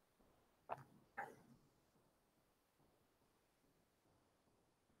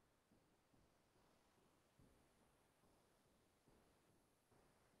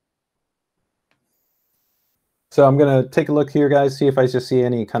 So I'm going to take a look here, guys, see if I just see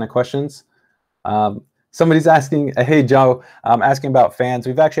any kind of questions. Somebody's asking, hey, Joe, asking about fans.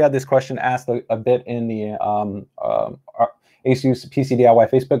 We've actually had this question asked a bit in the Asus PC DIY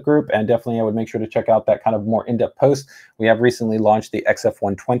Facebook group, and definitely I would make sure to check out that kind of more in-depth post. We have recently launched the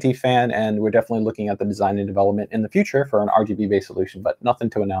XF120 fan, and we're definitely looking at the design and development in the future for an RGB-based solution, but nothing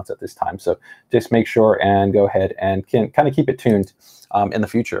to announce at this time. So just make sure and go ahead and kind of keep it tuned in the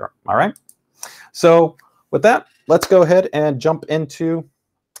future. All right. So with that, let's go ahead and jump into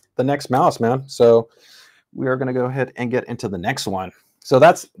the next mouse, man. So we are going to go ahead and get into the next one. So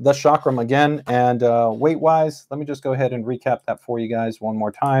that's the chakram again. And weight-wise, let me just go ahead and recap that for you guys one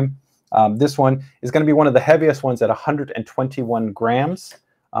more time. This one is going to be one of the heaviest ones at 121 grams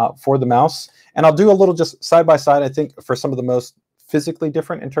for the mouse. And I'll do a little just side-by-side, I think, for some of the most physically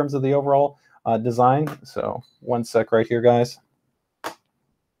different in terms of the overall design. So 1 sec right here, guys.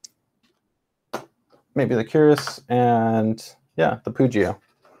 Maybe the Keris and, yeah, the Pugio.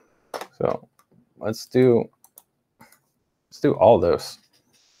 So let's do all those.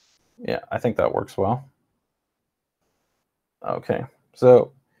 Yeah, I think that works well. Okay,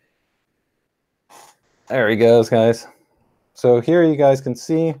 so there he goes, guys. So here you guys can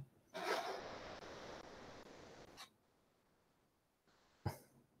see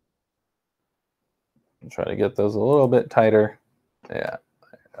try to get those a little bit tighter. Yeah,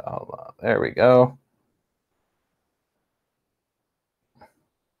 hold on. There we go.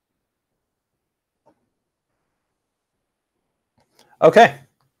 Okay,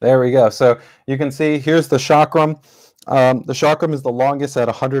 there we go. So you can see here's the chakram. The chakram is the longest at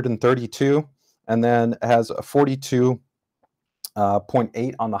 132, and then has a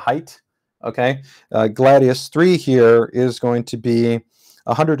 42.8 on the height. Okay, Gladius 3 here is going to be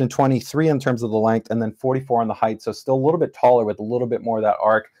 123 in terms of the length, and then 44 on the height. So still a little bit taller with a little bit more of that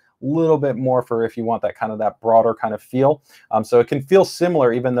arc, a little bit more for if you want that kind of that broader kind of feel. So it can feel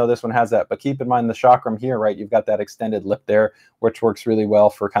similar, even though this one has that. But keep in mind the chakram here, right? You've got that extended lip there, which works really well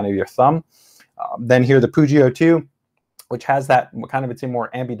for kind of your thumb. Then here the Pugio II, which has that kind of, it's a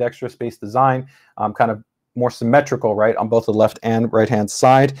more ambidextrous based design, kind of more symmetrical, right, on both the left and right hand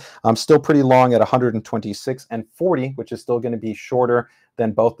side. Still pretty long at 126 and 40, which is still going to be shorter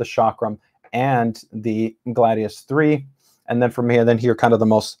than both the chakram and the Gladius 3. And then from here, kind of the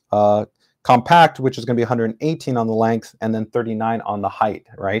most compact, which is going to be 118 on the length and then 39 on the height,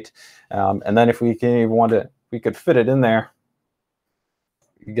 right? And then if we can even want to, we could fit it in there.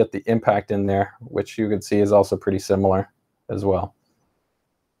 You get the impact in there, which you can see is also pretty similar as well.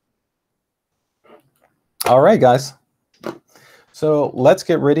 All right, guys. So let's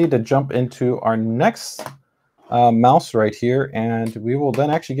get ready to jump into our next mouse right here, and we will then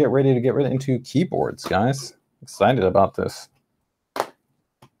actually get ready to get into keyboards, guys. Excited about this.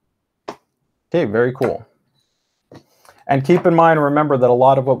 Okay, very cool. And keep in mind, remember that a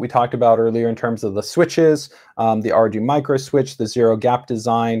lot of what we talked about earlier in terms of the switches, the ROG micro switch, the zero gap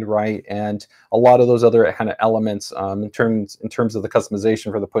design, right, and a lot of those other kind of elements in terms of the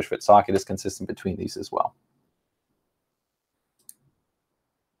customization for the push fit socket is consistent between these as well.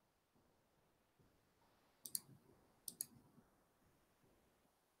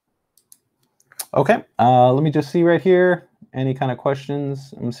 Okay, let me just see right here. Any kind of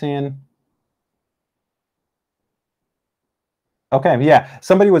questions I'm seeing? Okay, yeah.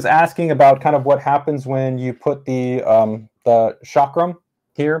 Somebody was asking about kind of what happens when you put the chakram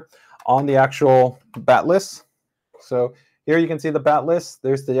here on the actual batless. So here you can see the batless.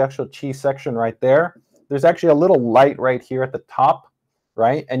 There's the actual chi section right there. There's actually a little light right here at the top,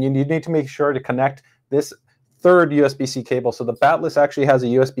 right? And you need to make sure to connect this third USB-C cable. So the batless actually has a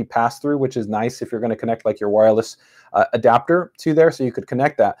USB pass-through, which is nice if you're going to connect like your wireless adapter to there, so you could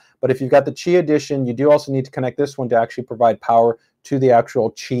connect that. But if you've got the Qi Edition, you do also need to connect this one to actually provide power to the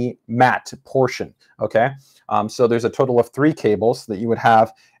actual Qi mat portion, okay? So there's a total of 3 cables that you would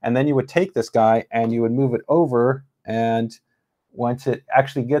have, and then you would take this guy and you would move it over, and once it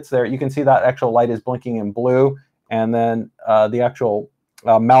actually gets there, you can see that actual light is blinking in blue, and then the actual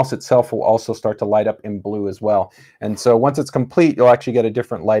mouse itself will also start to light up in blue as well. And so once it's complete, you'll actually get a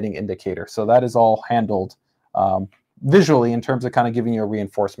different lighting indicator. So that is all handled visually in terms of kind of giving you a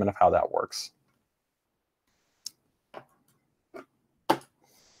reinforcement of how that works.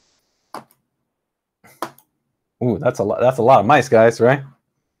 Ooh, that's a lot of mice, guys, right?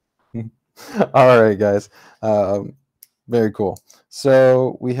 All right, guys. Very cool.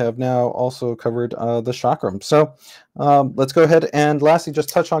 So we have now also covered the chakram. So let's go ahead and lastly just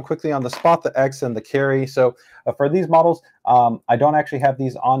touch on quickly on the Spot, the X, and the Carry. So for these models, I don't actually have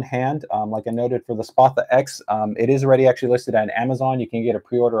these on hand. Like I noted for the Spot, the X, it is already actually listed on Amazon. You can get a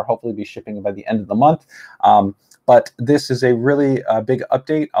pre-order, hopefully be shipping by the end of the month. But this is a really big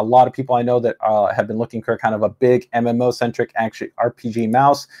update. A lot of people I know that have been looking for kind of a big MMO-centric, actually RPG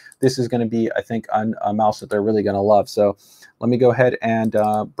mouse. This is going to be, I think, a mouse that they're really going to love. So let me go ahead and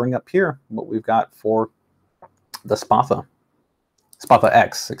bring up here what we've got for the Spatha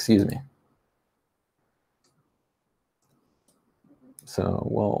X, excuse me. So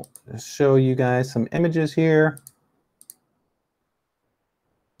we'll show you guys some images here.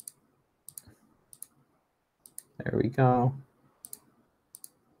 There we go.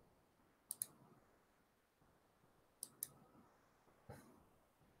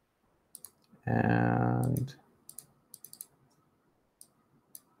 And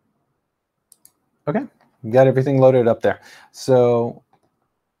okay, got everything loaded up there. So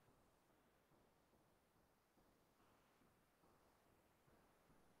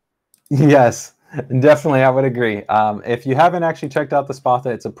yes, definitely, I would agree. If you haven't actually checked out the Spatha,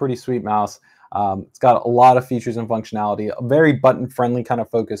 it's a pretty sweet mouse. It's got a lot of features and functionality, a very button-friendly kind of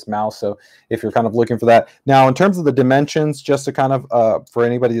focused mouse. So if you're kind of looking for that. Now, in terms of the dimensions, just to kind of, for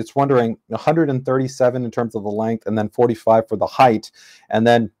anybody that's wondering, 137 in terms of the length and then 45 for the height. And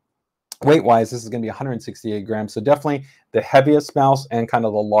then Weight-wise, this is going to be 168 grams. So definitely the heaviest mouse and kind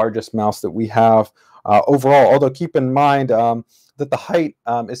of the largest mouse that we have overall. Although keep in mind that the height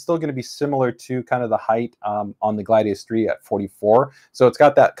is still going to be similar to kind of the height on the Gladius 3 at 44. So it's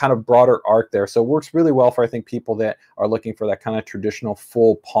got that kind of broader arc there. So it works really well for, I think, people that are looking for that kind of traditional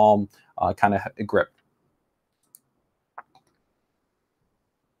full palm kind of grip.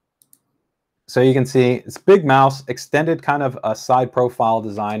 So you can see it's big mouse, extended kind of a side profile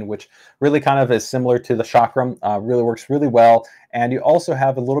design, which really kind of is similar to the Chakram, really works really well. And you also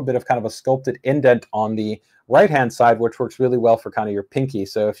have a little bit of kind of a sculpted indent on the right-hand side, which works really well for kind of your pinky.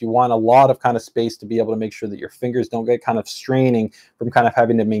 So if you want a lot of kind of space to be able to make sure that your fingers don't get kind of straining from kind of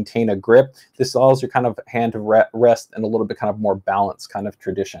having to maintain a grip, this allows your kind of hand to rest in a little bit kind of more balanced kind of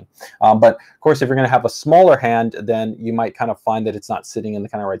tradition. But of course, if you're going to have a smaller hand, then you might kind of find that it's not sitting in the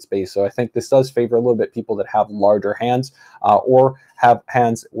kind of right space. So I think this does favor a little bit people that have larger hands or have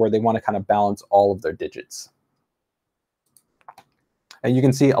hands where they want to kind of balance all of their digits. And you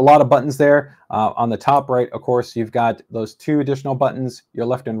can see a lot of buttons there. On the top right, of course, you've got those two additional buttons, your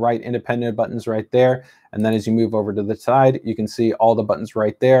left and right independent buttons right there. And then as you move over to the side, you can see all the buttons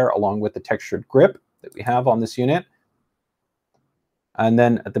right there, along with the textured grip that we have on this unit. And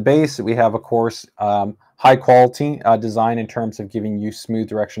then at the base, we have, of course, high quality design in terms of giving you smooth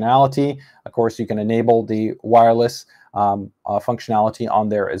directionality. Of course, you can enable the wireless functionality on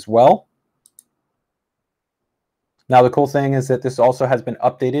there as well. Now, the cool thing is that this also has been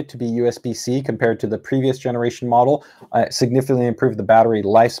updated to be USB-C compared to the previous generation model, significantly improved the battery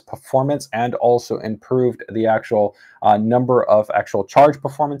life performance and also improved the actual number of actual charge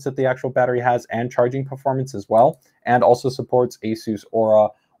performance that the actual battery has and charging performance as well, and also supports ASUS Aura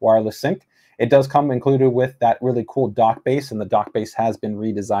wireless sync. It does come included with that really cool dock base, and the dock base has been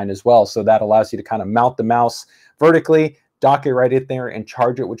redesigned as well. So that allows you to kind of mount the mouse vertically, dock it right in there and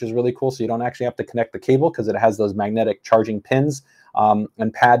charge it, which is really cool. So you don't actually have to connect the cable because it has those magnetic charging pins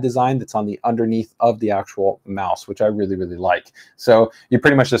and pad design that's on the underneath of the actual mouse, which I really, really like. So you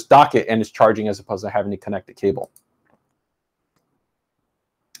pretty much just dock it and it's charging as opposed to having to connect the cable.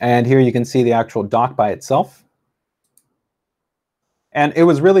 And here you can see the actual dock by itself. And it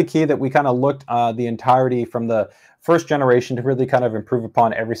was really key that we kind of looked the entirety from the first generation to really kind of improve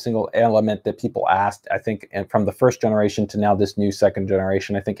upon every single element that people asked. I think, and from the first generation to now this new second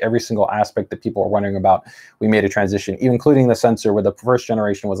generation, I think every single aspect that people are wondering about, we made a transition, including the sensor, where the first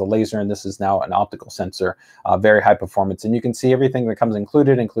generation was a laser and this is now an optical sensor, very high performance. And you can see everything that comes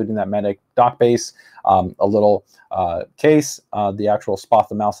included, including that magnetic dock base, a little case, the actual spot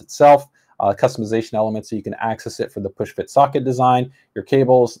the mouse itself, customization elements so you can access it for the push-fit socket design, your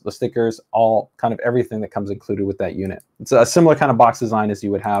cables, the stickers, all kind of everything that comes included with that unit. It's a similar kind of box design as you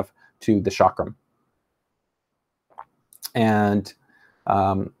would have to the Chakram. And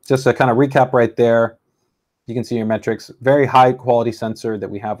just to kind of recap right there, you can see your metrics, very high quality sensor that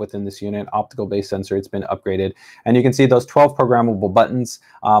we have within this unit, optical based sensor, it's been upgraded. And you can see those 12 programmable buttons,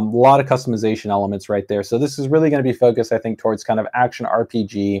 a lot of customization elements right there. So this is really going to be focused, I think, towards kind of action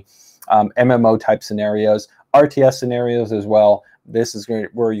RPG, MMO type scenarios, RTS scenarios as well. This is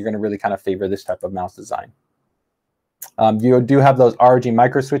where you're going to really kind of favor this type of mouse design. You do have those ROG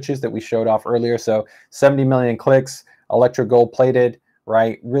micro switches that we showed off earlier. So 70 million clicks, electro gold plated,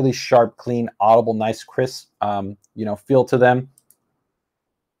 right? Really sharp, clean, audible, nice, crisp, you know, feel to them.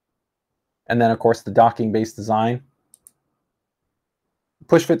 And then of course the docking based design.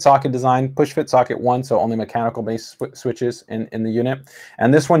 Push-fit socket design, push-fit socket 1, so only mechanical-based switches in the unit.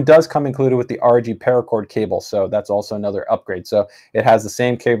 And this one does come included with the ROG paracord cable, so that's also another upgrade. So it has the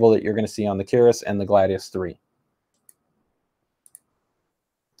same cable that you're going to see on the Keris and the Gladius 3.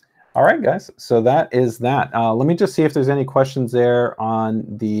 All right, guys, so that is that. Let me just see if there's any questions there on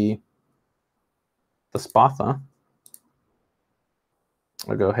the Spatha.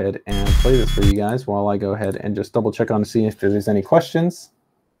 I'll go ahead and play this for you guys while I go ahead and just double check on to see if there's any questions.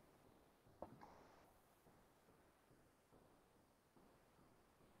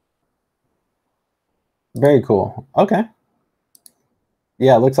 Very cool. Okay.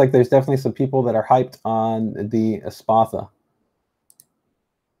 Yeah, it looks like there's definitely some people that are hyped on the Spatha.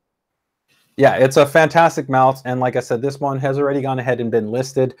 Yeah, it's a fantastic mouse. And like I said, this one has already gone ahead and been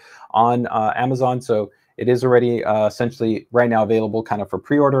listed on Amazon. So it is already essentially right now available kind of for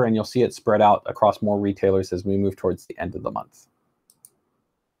pre-order, and you'll see it spread out across more retailers as we move towards the end of the month.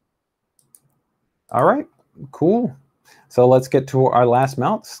 All right, cool. So let's get to our last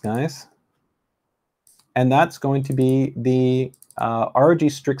mounts, guys. And that's going to be the ROG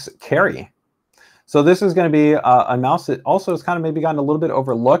Strix Carry. So this is going to be a mouse that also has kind of maybe gotten a little bit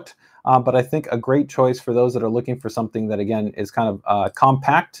overlooked, but I think a great choice for those that are looking for something that, again, is kind of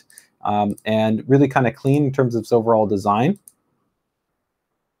compact and really kind of clean in terms of its overall design.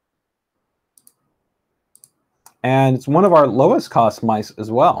 And it's one of our lowest cost mice as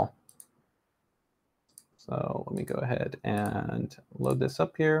well. So let me go ahead and load this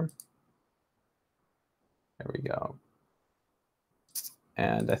up here. There we go.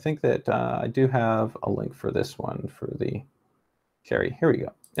 And I think that I do have a link for this one for the carry. Here we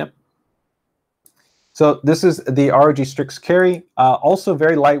go. Yep. So this is the ROG Strix carry, also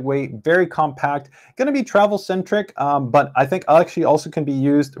very lightweight, very compact, going to be travel centric, but I think actually also can be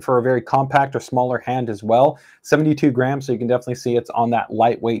used for a very compact or smaller hand as well. 72 grams, so you can definitely see it's on that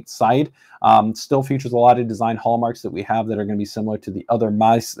lightweight side. Still features a lot of design hallmarks that we have that are going to be similar to the other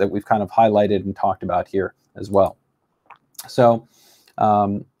mice that we've kind of highlighted and talked about here as well. So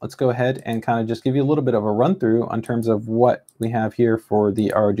let's go ahead and kind of just give you a little bit of a run through in terms of what we have here for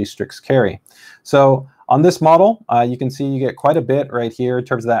the ROG Strix carry. So on this model, you can see you get quite a bit right here in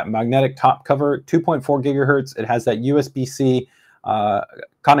terms of that magnetic top cover, 2.4 gigahertz. It has that USB-C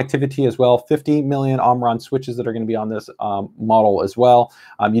connectivity as well, 50 million Omron switches that are going to be on this model as well.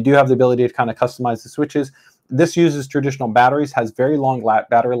 You do have the ability to kind of customize the switches. This uses traditional batteries, has very long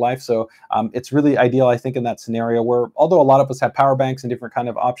battery life, so it's really ideal, I think, in that scenario where, although a lot of us have power banks and different kind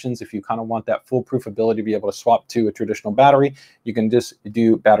of options, if you kind of want that foolproof ability to be able to swap to a traditional battery, you can just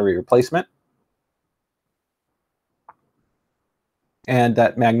do battery replacement. And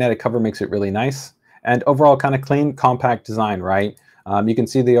that magnetic cover makes it really nice. And overall kind of clean, compact design, right? You can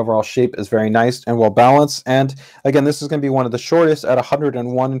see the overall shape is very nice and well balanced. And again, this is going to be one of the shortest at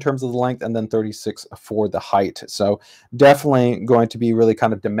 101 in terms of the length, and then 36 for the height. So definitely going to be really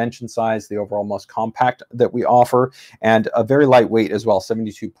kind of dimension size, the overall most compact that we offer, and a very lightweight as well,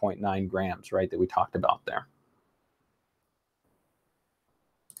 72.9 grams, right, that we talked about there.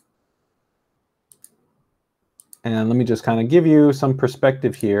 And let me just kind of give you some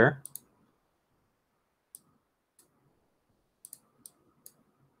perspective here.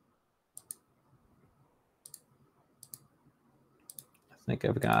 I think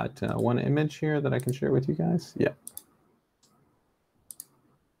I've got one image here that I can share with you guys. Yeah.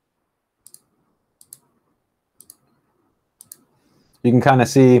 You can kind of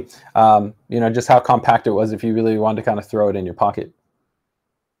see, you know, just how compact it was if you really wanted to kind of throw it in your pocket.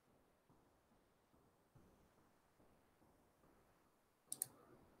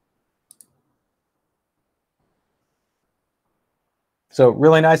 So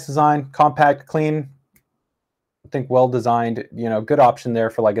really nice design, compact, clean. I think well designed, you know, good option there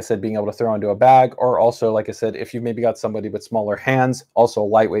for, like I said, being able to throw into a bag, or also, like I said, if you've maybe got somebody with smaller hands, also a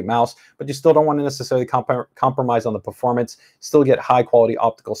lightweight mouse, but you still don't want to necessarily compromise on the performance, still get high quality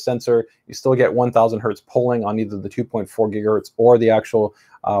optical sensor, you still get 1000 hertz polling on either the 2.4 gigahertz or the actual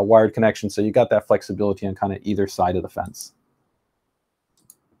wired connection. So you got that flexibility on kind of either side of the fence.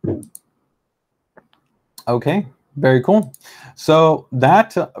 Okay, very cool. So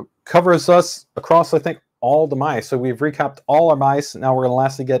that covers us across, I think, all the mice. So we've recapped all our mice. Now we're going to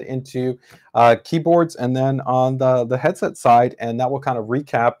lastly get into keyboards, and then on the headset side, and that will kind of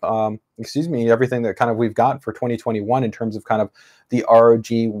recap, excuse me, everything that kind of we've got for 2021 in terms of kind of the ROG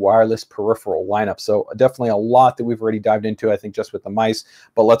wireless peripheral lineup. So definitely a lot that we've already dived into, I think, just with the mice,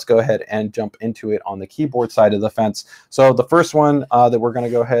 but let's go ahead and jump into it on the keyboard side of the fence. So the first one that we're going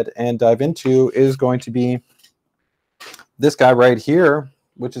to go ahead and dive into is going to be this guy right here,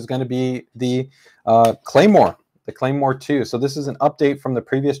 which is going to be the Claymore, the Claymore 2. So this is an update from the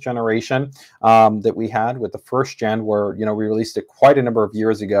previous generation that we had with the first gen, where, you know, we released it quite a number of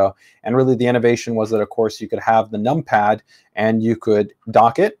years ago. And really the innovation was that, of course, you could have the numpad and you could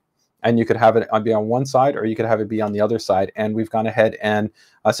dock it, and you could have it be on one side, or you could have it be on the other side. And we've gone ahead and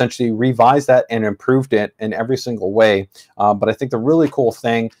essentially revised that and improved it in every single way. But I think the really cool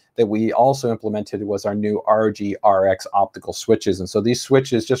thing that we also implemented was our new ROG RX optical switches. And so these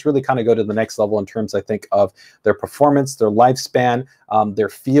switches just really kind of go to the next level in terms, I think, of their performance, their lifespan, their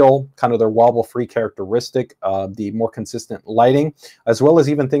feel, kind of their wobble-free characteristic, the more consistent lighting, as well as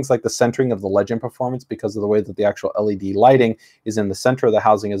even things like the centering of the legend performance, because of the way that the actual LED lighting is in the center of the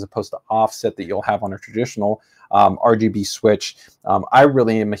housing as opposed to offset that you'll have on a traditional RGB switch. I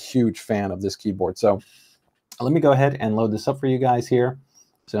really am a huge fan of this keyboard. So let me go ahead and load this up for you guys here.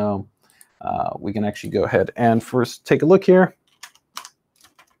 So we can actually go ahead and first take a look here.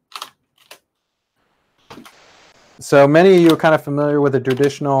 So many of you are kind of familiar with a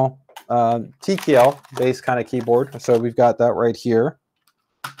traditional TKL based kind of keyboard. So we've got that right here.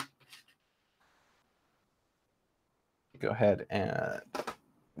 Go ahead and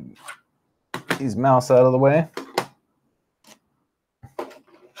use mouse out of the way.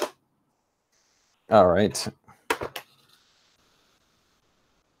 All right.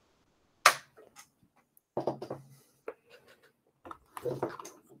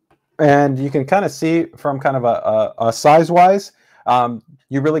 And you can kind of see from kind of a size-wise,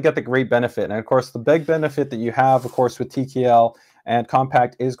 you really get the great benefit. And of course, the big benefit that you have, of course, with TKL and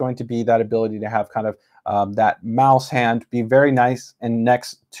compact is going to be that ability to have kind of that mouse hand be very nice and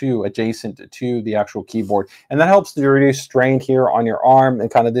adjacent to the actual keyboard. And that helps to reduce strain here on your arm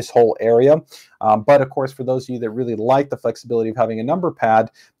and kind of this whole area. But of course, for those of you that really like the flexibility of having a number pad,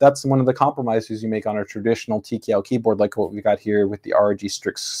 that's one of the compromises you make on a traditional TKL keyboard, like what we got here with the ROG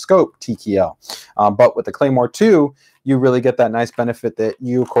Strict Scope TKL. But with the Claymore 2, you really get that nice benefit that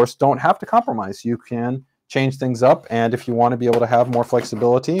you, of course, don't have to compromise. You can change things up, and if you want to be able to have more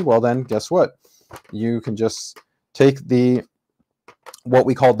flexibility, well then, guess what? You can just take what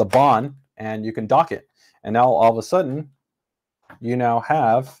we call the bond, and you can dock it. And now all of a sudden, you now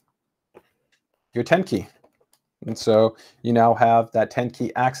have your 10 key. And so you now have that 10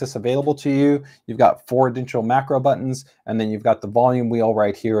 key access available to you. You've got 4 additional macro buttons, and then you've got the volume wheel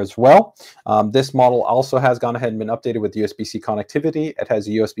right here as well. This model also has gone ahead and been updated with USB-C connectivity. It has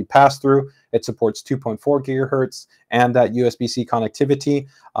a USB pass-through. It supports 2.4 gigahertz and that USB-C connectivity.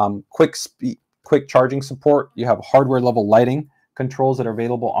 Quick charging support. You have hardware level lighting controls that are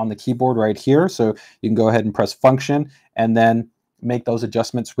available on the keyboard right here. So you can go ahead and press function and then make those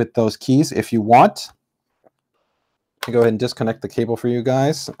adjustments with those keys if you want. Go ahead and disconnect the cable for you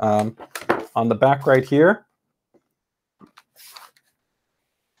guys. On the back right here,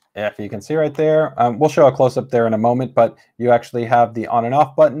 if you can see right there, we'll show a close-up there in a moment, but you actually have the on and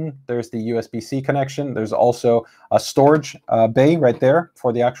off button. There's the USB-C connection. There's also a storage bay right there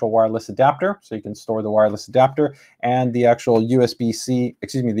for the actual wireless adapter, so you can store the wireless adapter, and the actual the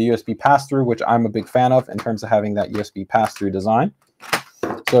USB pass-through, which I'm a big fan of in terms of having that USB pass-through design.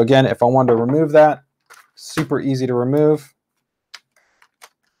 So again, if I wanted to remove that, super easy to remove.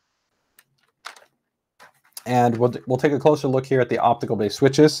 And we'll take a closer look here at the optical based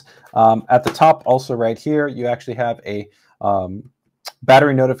switches. At the top, also right here, you actually have a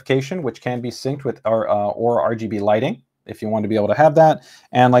battery notification, which can be synced with our or RGB lighting if you want to be able to have that.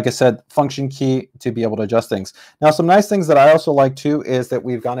 And like I said, function key to be able to adjust things. Now, some nice things that I also like too is that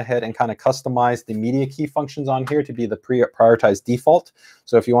we've gone ahead and kind of customized the media key functions on here to be the prioritized default.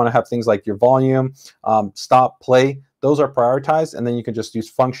 So if you want to have things like your volume, stop, play, those are prioritized, and then you can just use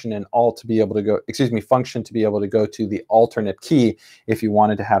function and alt to be able to go, function to be able to go to the alternate key if you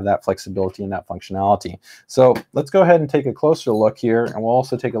wanted to have that flexibility and that functionality. So let's go ahead and take a closer look here, and we'll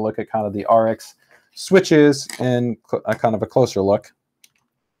also take a look at kind of the RX switches and a kind of a closer look.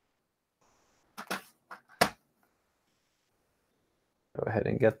 Go ahead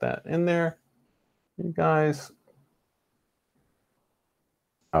and get that in there, you guys.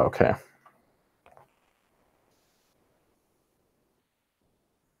 Okay.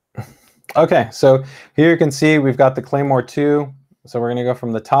 Okay, so here you can see we've got the Claymore 2. So we're going to go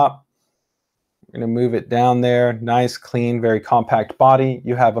from the top. We're going to move it down there. Nice, clean, very compact body.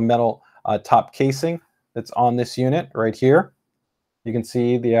 You have a metal top casing that's on this unit right here. You can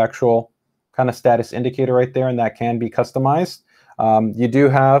see the actual kind of status indicator right there, and that can be customized. You do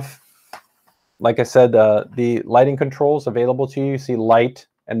have, like I said, the lighting controls available to you. You see light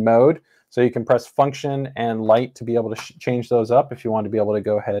and mode. So you can press function and light to be able to change those up if you want to be able to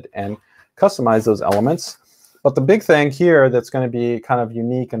go ahead and customize those elements. But the big thing here that's going to be kind of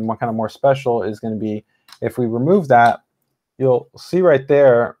unique and kind of more special is going to be if we remove that, you'll see right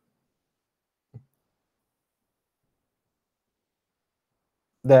there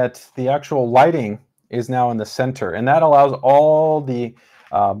that the actual lighting is now in the center, and that allows all the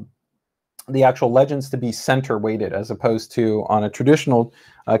actual legends to be center weighted, as opposed to on a traditional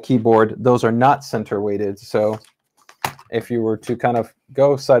keyboard, those are not center weighted. So if you were to kind of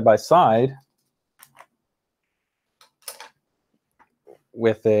go side by side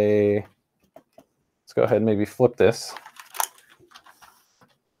with a, let's go ahead and maybe flip this.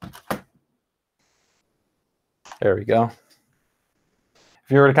 There we go.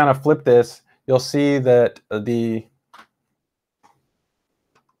 If you were to kind of flip this, you'll see that there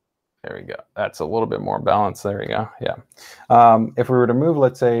we go. That's a little bit more balanced. There we go. Yeah. If we were to move,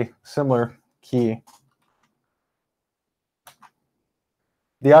 let's say, similar key,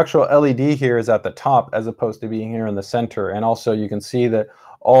 the actual LED here is at the top as opposed to being here in the center. And also you can see that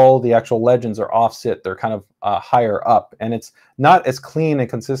all the actual legends are offset. They're kind of higher up. And it's not as clean and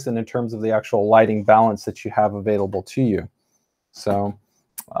consistent in terms of the actual lighting balance that you have available to you. So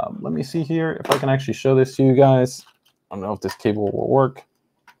let me see here if I can actually show this to you guys. I don't know if this cable will work.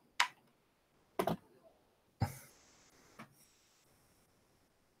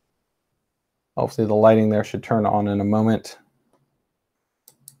 Hopefully the lighting there should turn on in a moment.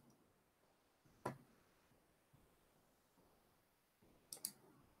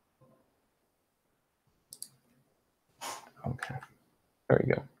 There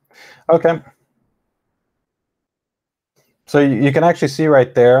we go. Okay. So you can actually see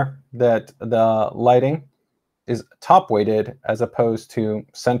right there that the lighting is top weighted as opposed to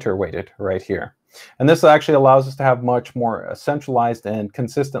center weighted right here. And this actually allows us to have much more centralized and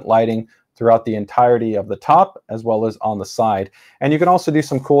consistent lighting throughout the entirety of the top as well as on the side. And you can also do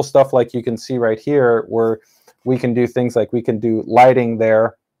some cool stuff like you can see right here where we can do things like we can do lighting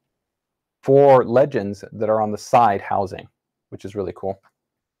there for legends that are on the side housing, which is really cool.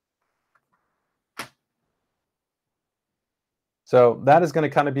 So that is going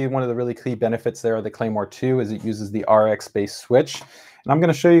to kind of be one of the really key benefits there of the Claymore 2 is it uses the RX-based switch. And I'm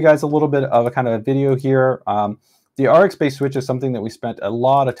going to show you guys a little bit of a kind of a video here. The RX-based switch is something that we spent a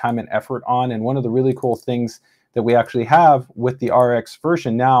lot of time and effort on. And one of the really cool things that we actually have with the RX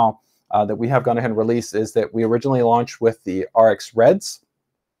version now that we have gone ahead and released is that we originally launched with the RX Reds,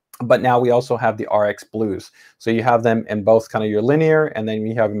 but now we also have the RX Blues. So you have them in both kind of your linear and then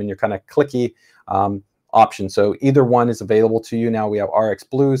you have them in your kind of clicky option. So either one is available to you. Now we have RX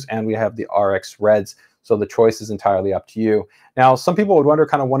Blues and we have the RX Reds. So the choice is entirely up to you. Now, some people would wonder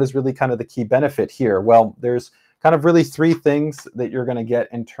kind of what is really kind of the key benefit here. Well, there's kind of really three things that you're going to get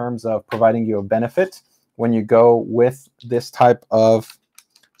in terms of providing you a benefit when you go with this type of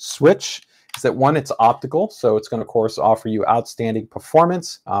switch. Is that one, it's optical. So it's going to, of course, offer you outstanding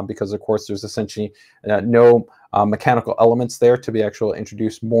performance because, of course, there's essentially no mechanical elements there to be able to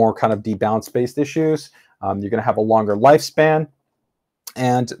introduce more kind of debalance-based issues. You're going to have a longer lifespan.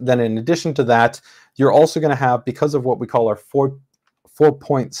 And then in addition to that, you're also going to have, because of what we call our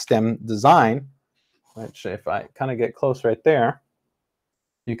four-point stem design, which if I kind of get close right there,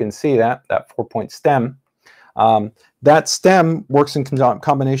 you can see that four-point stem. That stem works in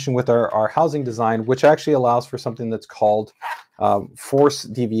combination with our housing design, which actually allows for something that's called force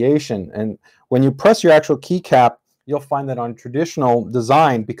deviation. And when you press your actual keycap, you'll find that on traditional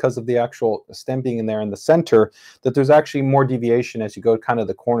design, because of the actual stem being in there in the center, that there's actually more deviation as you go kind of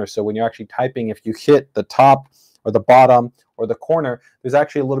the corner. So when you're actually typing, if you hit the top or the bottom or the corner, there's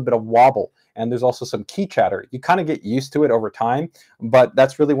actually a little bit of wobble. And there's also some key chatter. You kind of get used to it over time, but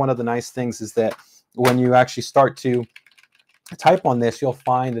that's really one of the nice things is that when you actually start to type on this, you'll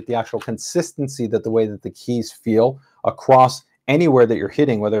find that the actual consistency, that the way that the keys feel across anywhere that you're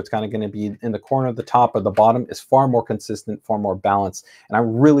hitting, whether it's kind of going to be in the corner, the top, or the bottom, is far more consistent, far more balanced. And I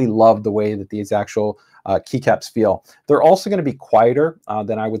really love the way that these actual keycaps feel. They're also going to be quieter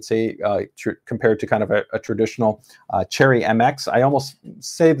than I would say compared to kind of a traditional Cherry MX. I almost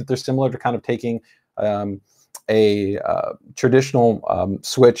say that they're similar to kind of taking a traditional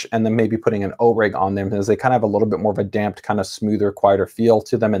switch and then maybe putting an O-ring on them, because they kind of have a little bit more of a damped, kind of smoother, quieter feel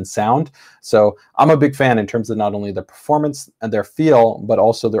to them and sound. So I'm a big fan in terms of not only their performance and their feel, but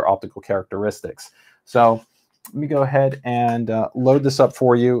also their optical characteristics. So let me go ahead and load this up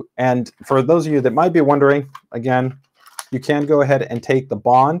for you. And for those of you that might be wondering, again, you can go ahead and take the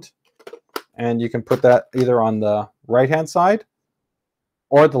bond and you can put that either on the right-hand side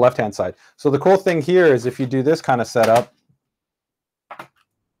or the left-hand side. So the cool thing here is if you do this kind of setup,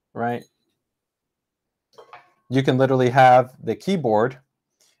 right, you can literally have the keyboard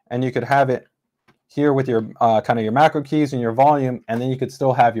and you could have it here with your kind of your macro keys and your volume, and then you could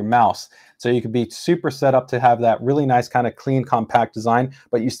still have your mouse. So you could be super set up to have that really nice kind of clean, compact design,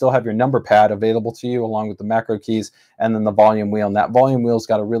 but you still have your number pad available to you along with the macro keys and then the volume wheel. And that volume wheel's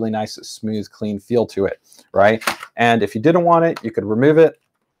got a really nice, smooth, clean feel to it, right? And if you didn't want it, you could remove it.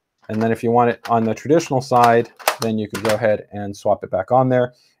 And then if you want it on the traditional side, then you could go ahead and swap it back on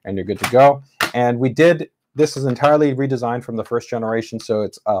there and you're good to go. And this is entirely redesigned from the first generation, so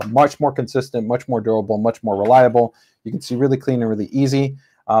it's much more consistent, much more durable, much more reliable. You can see really clean and really easy.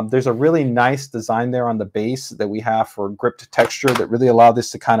 There's a really nice design there on the base that we have for gripped texture that really allow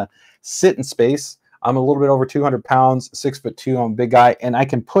this to kind of sit in space. I'm a little bit over 200 pounds, 6'2". I'm a big guy, and I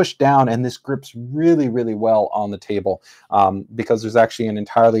can push down, and this grips really, really well on the table because there's actually an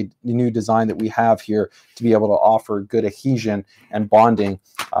entirely new design that we have here to be able to offer good adhesion and bonding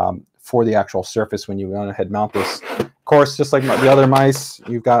for the actual surface when you go ahead and mount this. Of course, just like the other mice,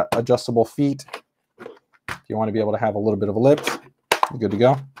 you've got adjustable feet. If you want to be able to have a little bit of a lift, you're good to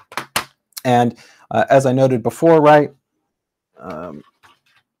go. And as I noted before, right,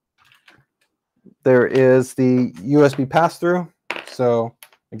 there is the USB pass-through. So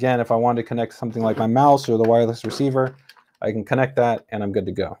again, if I wanted to connect something like my mouse or the wireless receiver, I can connect that and I'm good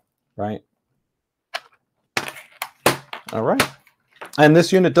to go, right? All right. And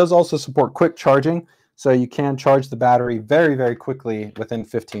this unit does also support quick charging, so you can charge the battery very, very quickly within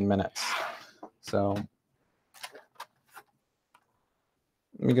 15 minutes. So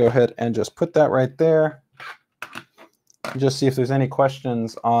let me go ahead and just put that right there. just see if there's any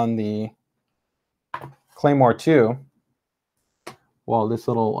questions on the Claymore 2 while this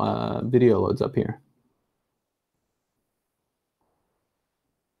little video loads up here.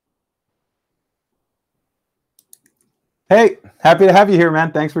 Hey, happy to have you here,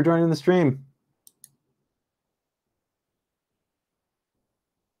 man. Thanks for joining the stream.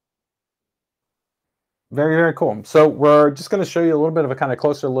 Very, very cool. So we're just going to show you a little bit of a kind of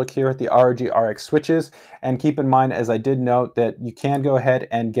closer look here at the ROG RX switches. And keep in mind, as I did note, that you can go ahead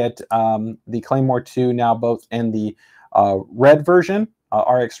and get the Claymore 2 now both in the red version,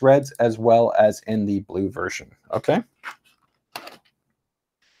 RX Reds, as well as in the blue version. Okay.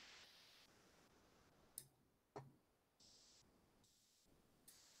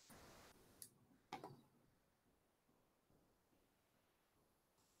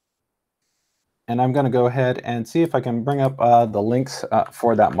 And I'm going to go ahead and see if I can bring up the links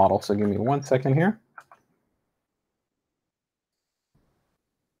for that model. So give me 1 second here.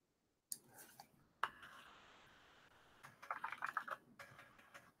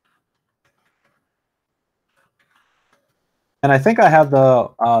 And I think I have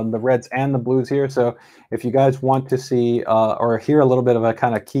the reds and the blues here. So if you guys want to see or hear a little bit of a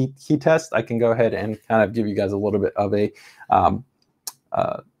kind of key test, I can go ahead and kind of give you guys a little bit of a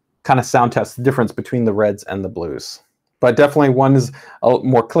kind of sound test, the difference between the reds and the blues. But definitely one is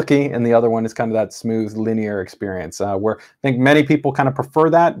more clicky and the other one is kind of that smooth linear experience where I think many people kind of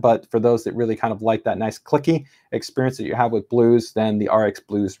prefer that. But for those that really kind of like that nice clicky experience that you have with blues, then the RX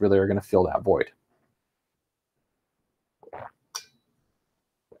blues really are going to fill that void.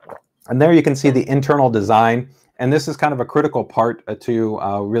 And there you can see the internal design. And this is kind of a critical part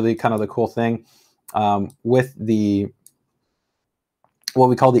to really kind of the cool thing with the what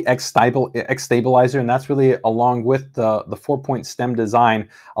we call the X stabilizer, and that's really along with the 4-point stem design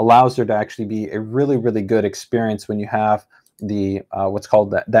allows there to actually be a really, really good experience when you have the what's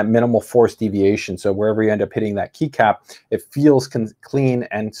called that minimal force deviation. So wherever you end up hitting that keycap, it feels clean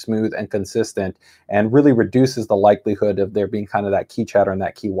and smooth and consistent, and really reduces the likelihood of there being kind of that key chatter and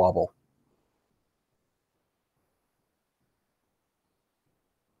that key wobble.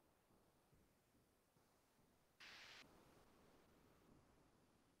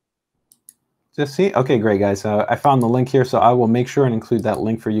 Just see? Okay, great, guys. I found the link here, so I will make sure and include that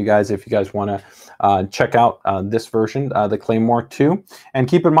link for you guys if you guys want to check out this version, the Claymore 2. And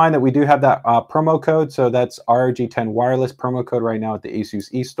keep in mind that we do have that promo code, so that's ROG10 Wireless promo code right now at the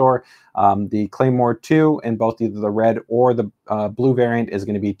ASUS eStore. The Claymore 2 in both either the red or the blue variant is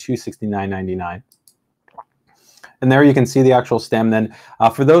going to be $269.99. And there you can see the actual stem. Then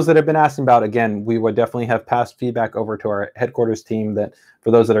for those that have been asking about, again, we would definitely have passed feedback over to our headquarters team that for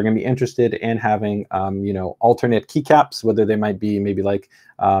those that are going to be interested in having, you know, alternate keycaps, whether they might be maybe like,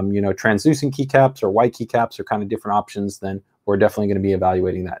 you know, translucent keycaps or white keycaps or kind of different options, then we're definitely going to be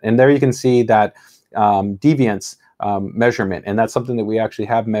evaluating that. And there you can see that deviance measurement, and that's something that we actually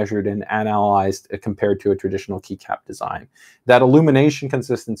have measured and analyzed compared to a traditional keycap design. That illumination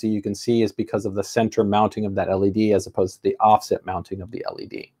consistency you can see is because of the center mounting of that LED as opposed to the offset mounting of the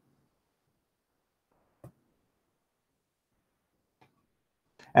LED.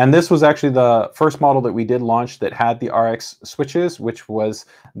 And this was actually the first model that we did launch that had the RX switches, which was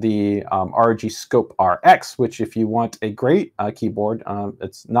the ROG Scope RX, which if you want a great keyboard,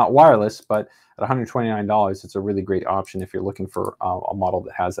 it's not wireless, but at $129, it's a really great option if you're looking for a model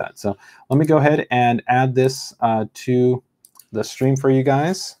that has that. So let me go ahead and add this to the stream for you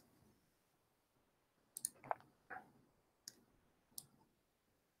guys.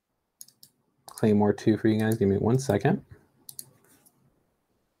 Claymore 2 for you guys. Give me 1 second.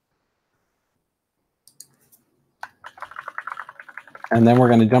 And then we're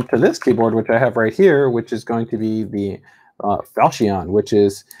going to jump to this keyboard, which I have right here, which is going to be the Falchion, which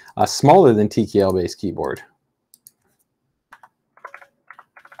is a smaller than TKL-based keyboard.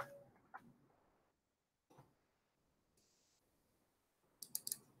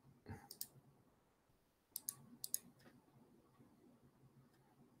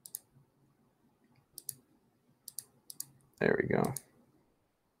 There we go.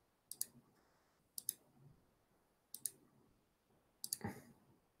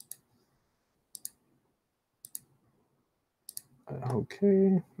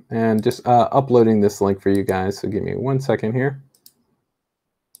 Okay, and just uploading this link for you guys, so give me 1 second here.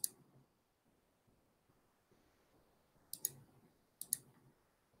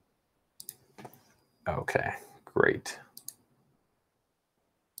 Okay, great.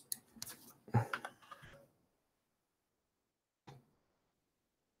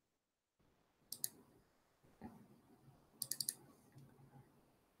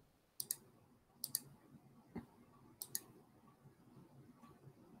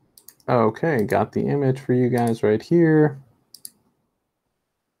 Okay, got the image for you guys right here.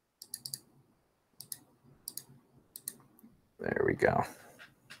 There we go.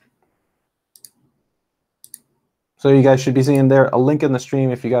 So you guys should be seeing there a link in the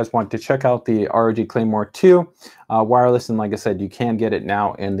stream if you guys want to check out the ROG Claymore 2 wireless. And like I said, you can get it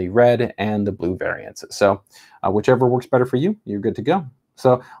now in the red and the blue variants. So whichever works better for you, you're good to go.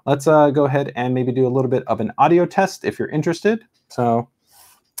 So let's go ahead and maybe do a little bit of an audio test if you're interested. So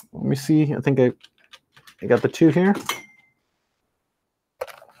let me see. I think I got the two here.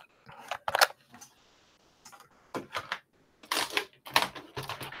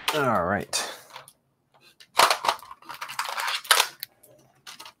 All right.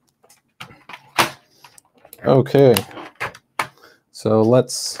 Okay. So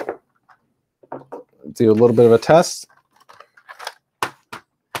let's do a little bit of a test.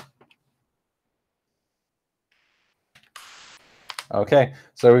 Okay,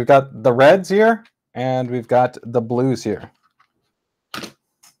 so we've got the reds here and we've got the blues here.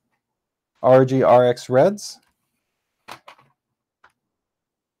 ROG RX reds.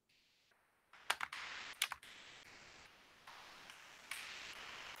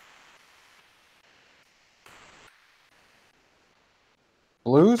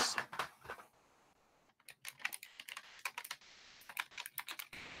 Blues.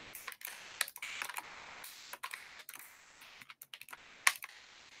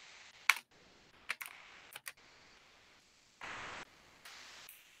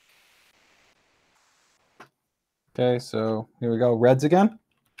 Okay, so here we go, reds again.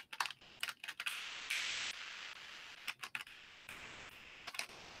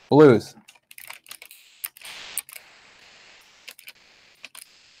 Blues.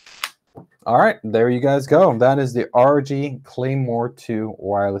 All right, there you guys go. That is the ROG Claymore 2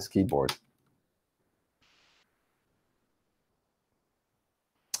 wireless keyboard.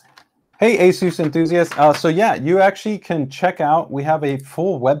 Hey, ASUS enthusiasts. So yeah, you actually can check out, we have a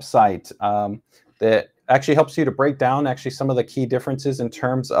full website that actually helps you to break down actually some of the key differences in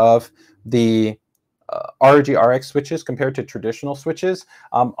terms of the ROG RX switches compared to traditional switches.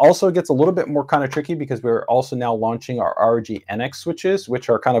 Also, it gets a little bit more kind of tricky because we're also now launching our ROG NX switches, which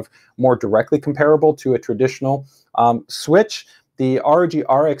are kind of more directly comparable to a traditional switch. The ROG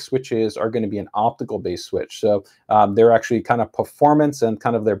RX switches are going to be an optical-based switch, so they're actually kind of performance and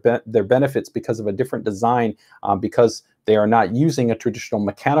kind of their benefits because of a different design, because they are not using a traditional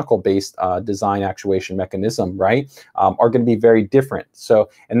mechanical-based design actuation mechanism, right? Are going to be very different. So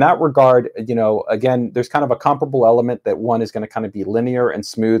in that regard, you know, again, there's kind of a comparable element that one is going to kind of be linear and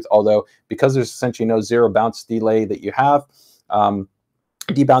smooth, although because there's essentially no zero bounce delay that you have,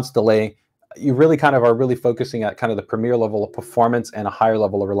 debounce delay, you really kind of are really focusing at kind of the premier level of performance and a higher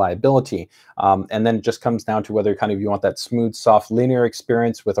level of reliability. And then it just comes down to whether kind of you want that smooth, soft, linear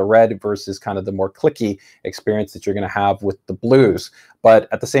experience with a red versus kind of the more clicky experience that you're going to have with the blues. But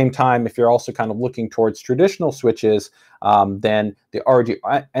at the same time, if you're also kind of looking towards traditional switches, then the ROG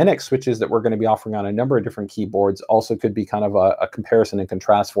NX switches that we're going to be offering on a number of different keyboards also could be kind of a comparison and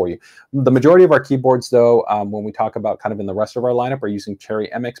contrast for you. The majority of our keyboards, though, when we talk about kind of in the rest of our lineup, are using Cherry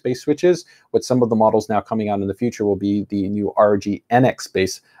MX-based switches, with some of the models now coming out in the future will be the new ROG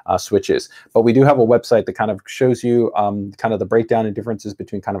NX-based switches. But we do have a website that kind of shows you kind of the breakdown and differences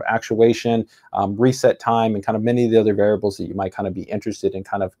between kind of actuation, reset time, and kind of many of the other variables that you might kind of be interested in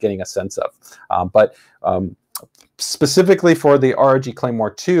kind of getting a sense of. Specifically for the ROG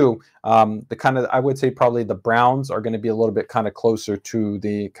Claymore 2, the kind of, I would say probably the browns are going to be a little bit kind of closer to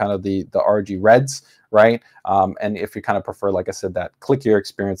the kind of the ROG reds, right? And if you kind of prefer, like I said, that clickier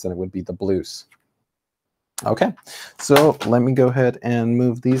experience, then it would be the blues. Okay, so let me go ahead and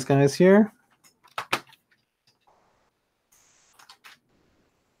move these guys here.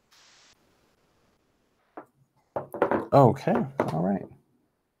 Okay, all right.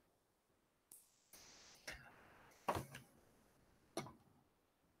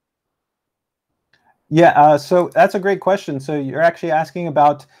 Yeah, so that's a great question. So you're actually asking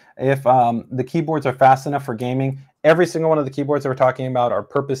about if the keyboards are fast enough for gaming. Every single one of the keyboards that we're talking about are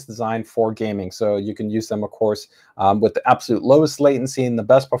purpose designed for gaming. So you can use them, of course, with the absolute lowest latency and the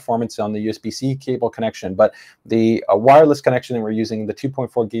best performance on the USB-C cable connection. But the wireless connection that we're using, the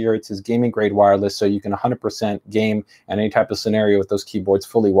 2.4 gigahertz, is gaming grade wireless. So you can 100% game in any type of scenario with those keyboards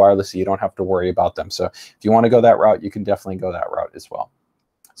fully wireless, so you don't have to worry about them. So if you want to go that route, you can definitely go that route as well.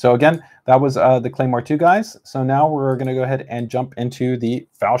 So again, that was the Claymore 2, guys. So now we're going to go ahead and jump into the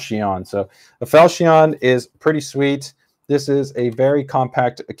Falchion. So the Falchion is pretty sweet. This is a very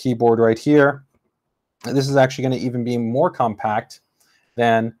compact keyboard right here. This is actually going to even be more compact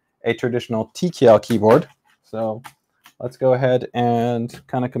than a traditional TKL keyboard. So let's go ahead and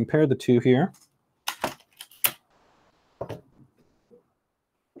kind of compare the two here.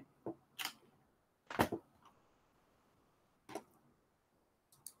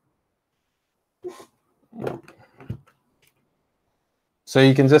 So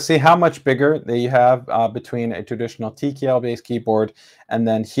you can just see how much bigger that you have between a traditional TKL-based keyboard and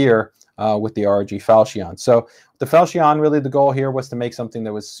then here with the ROG Falchion. So the Falchion, really the goal here was to make something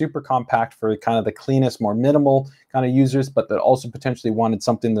that was super compact for kind of the cleanest, more minimal kind of users, but that also potentially wanted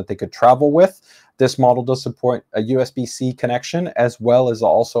something that they could travel with. This model does support a USB-C connection, as well as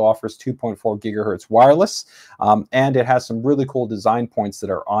also offers 2.4 gigahertz wireless, and it has some really cool design points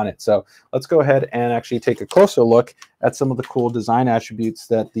that are on it. So let's go ahead and actually take a closer look at some of the cool design attributes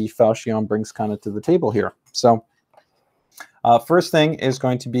that the Falchion brings kind of to the table here. So first thing is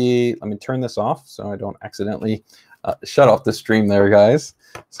going to be, let me turn this off so I don't accidentally shut off the stream there, guys.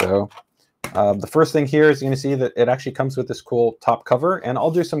 So the first thing here is you're going to see that it actually comes with this cool top cover, and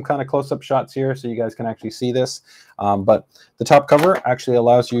I'll do some kind of close-up shots here so you guys can actually see this. But the top cover actually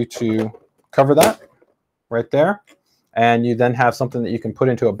allows you to cover that right there, and you then have something that you can put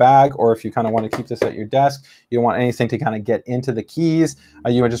into a bag, or if you kind of want to keep this at your desk, you don't want anything to kind of get into the keys,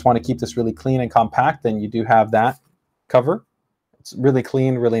 you just want to keep this really clean and compact, then you do have that cover. It's really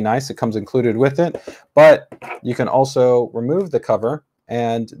clean, really nice. It comes included with it, but you can also remove the cover,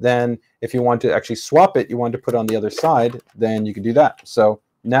 and then if you want to actually swap it, you want to put it on the other side, then you can do that. So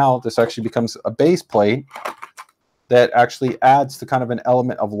now this actually becomes a base plate that actually adds to kind of an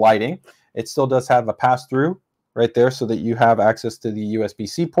element of lighting. It still does have a pass-through right there so that you have access to the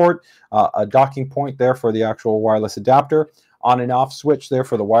USB-C port, a docking point there for the actual wireless adapter, on and off switch there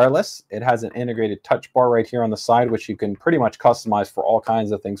for the wireless. It has an integrated touch bar right here on the side, which you can pretty much customize for all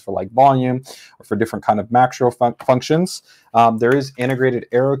kinds of things, for like volume or for different kind of macro functions. There is integrated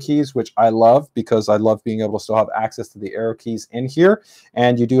arrow keys, which I love because I love being able to still have access to the arrow keys in here.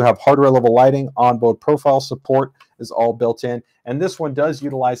 And you do have hardware level lighting, on-board profile support is all built in. And this one does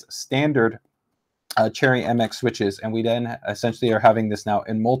utilize standard Cherry MX switches, and we then essentially are having this now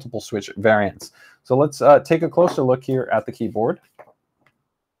in multiple switch variants. So let's take a closer look here at the keyboard.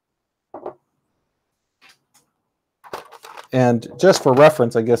 And just for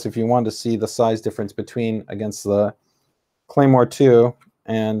reference, I guess if you want to see the size difference between against the Claymore 2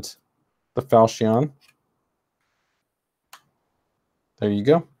 and the Falchion, there you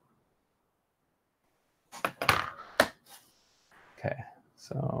go. Okay.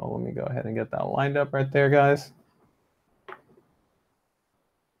 So let me go ahead and get that lined up right there, guys.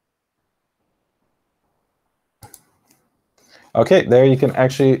 Okay, there you can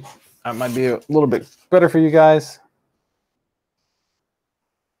actually, that might be a little bit better for you guys.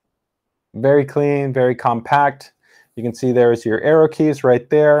 Very clean, very compact. You can see there's your arrow keys right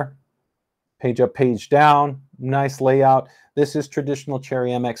there. Page up, page down. Nice layout. This is traditional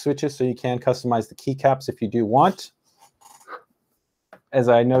Cherry MX switches, so you can customize the keycaps if you do want. As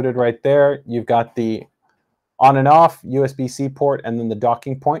I noted right there, you've got the on and off USB-C port and then the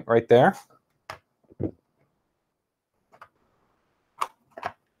docking point right there.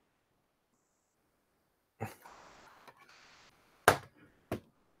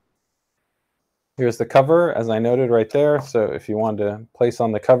 Here's the cover, as I noted right there. So if you wanted to place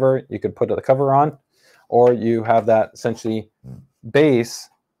on the cover, you could put the cover on, or you have that essentially base,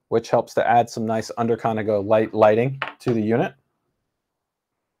 which helps to add some nice under kind of go lighting to the unit.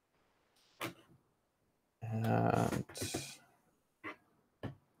 And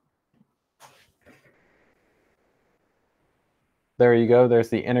there you go. There's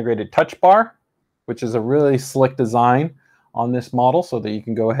the integrated touch bar, which is a really slick design on this model so that you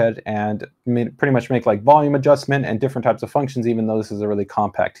can go ahead and pretty much make like volume adjustment and different types of functions, even though this is a really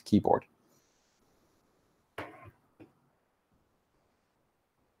compact keyboard.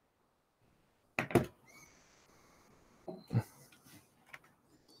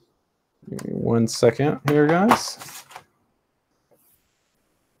 Give me 1 second here, guys.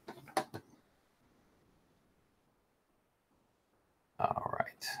 All right.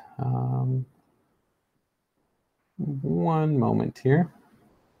 One moment here.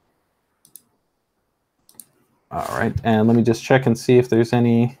 All right, and let me just check and see if there's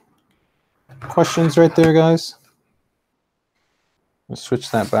any questions right there, guys. Let's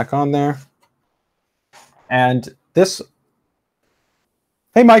switch that back on there. And this,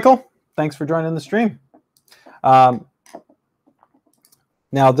 hey, Michael. Thanks for joining the stream. Now,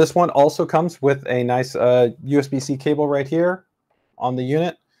 this one also comes with a nice USB-C cable right here on the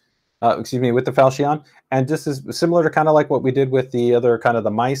unit. Excuse me, with the Falchion. And this is similar to kind of like what we did with the other kind of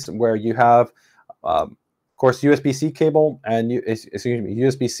the mice, where you have course, USB-C cable and excuse me,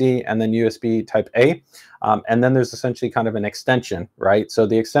 USB-C and then USB Type A. And then there's essentially kind of an extension, right? So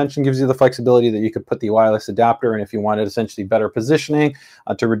the extension gives you the flexibility that you could put the wireless adapter, and if you wanted essentially better positioning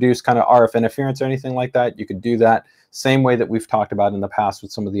to reduce kind of RF interference or anything like that, you could do that same way that we've talked about in the past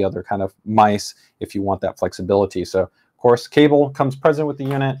with some of the other kind of mice if you want that flexibility. So of course, cable comes present with the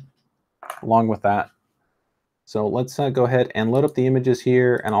unit along with that. So let's go ahead and load up the images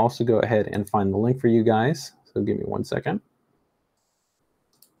here and also go ahead and find the link for you guys. So give me 1 second.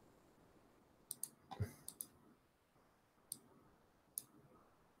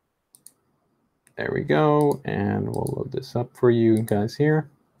 There we go. And we'll load this up for you guys here.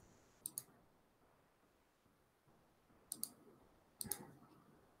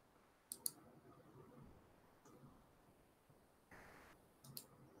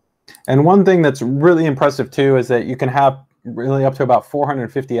 And one thing that's really impressive too is that you can have really up to about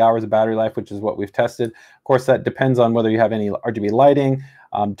 450 hours of battery life, which is what we've tested. Of course, that depends on whether you have any RGB lighting,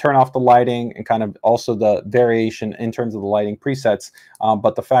 turn off the lighting, and kind of also the variation in terms of the lighting presets.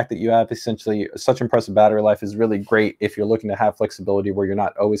 But the fact that you have essentially such impressive battery life is really great if you're looking to have flexibility where you're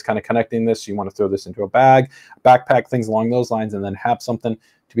not always kind of connecting this. You want to throw this into a bag, backpack, things along those lines, and then have something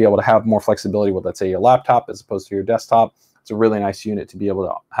to be able to have more flexibility with, let's say, your laptop as opposed to your desktop. It's a really nice unit to be able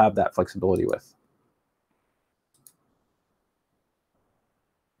to have that flexibility with.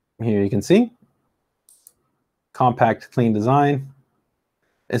 Here you can see compact, clean design.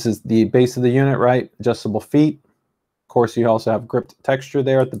 This is the base of the unit, right? Adjustable feet. Of course, you also have gripped texture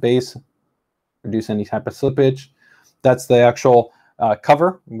there at the base, reduce any type of slippage. That's the actual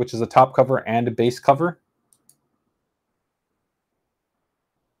cover, which is a top cover and a base cover.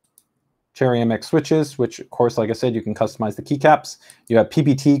 Cherry MX switches, which of course, like I said, you can customize the keycaps. You have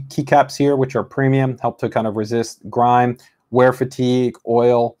PBT keycaps here, which are premium, help to kind of resist grime, wear fatigue,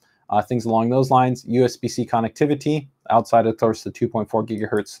 oil, things along those lines. USB-C connectivity, outside of course the 2.4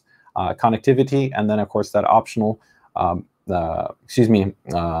 gigahertz connectivity, and then of course that optional, the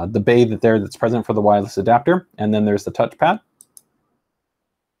bay that's present for the wireless adapter, and then there's the touchpad.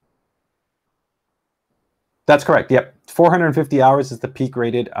 That's correct. Yep, 450 hours is the peak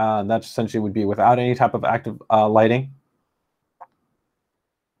rated. That essentially would be without any type of active lighting.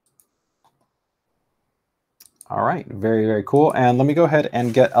 All right, very, very cool. And let me go ahead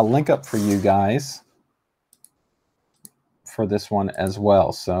and get a link up for you guys for this one as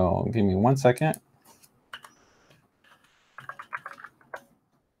well. So give me 1 second.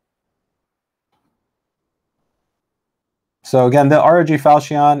 So again, the ROG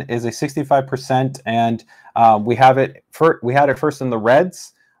Falchion is a 65%, and we had it first in the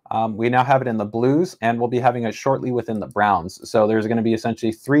reds. We now have it in the blues, and we'll be having it shortly within the browns. So there's going to be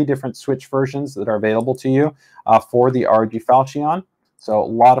essentially 3 different switch versions that are available to you for the ROG Falchion. So a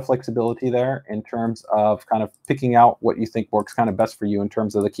lot of flexibility there in terms of kind of picking out what you think works kind of best for you in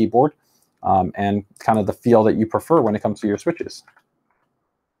terms of the keyboard and kind of the feel that you prefer when it comes to your switches.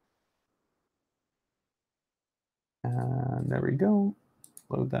 And there we go.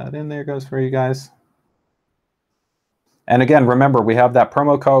 Load that in. There goes for you guys. And again, remember, we have that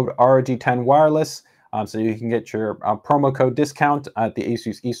promo code ROG10 Wireless, so you can get your promo code discount at the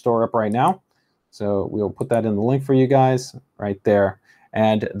ASUS eStore up right now. So we'll put that in the link for you guys right there.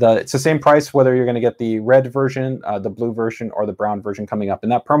 And it's the same price whether you're going to get the red version, the blue version, or the brown version coming up.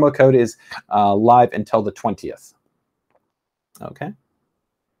 And that promo code is live until the 20th. Okay.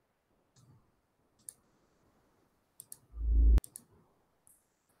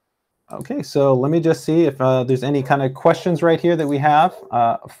 Okay, so let me just see if there's any kind of questions right here that we have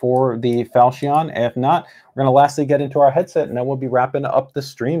for the Falchion. If not, we're going to lastly get into our headset, and then we'll be wrapping up the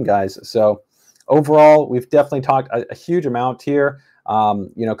stream, guys. So overall, we've definitely talked a huge amount here,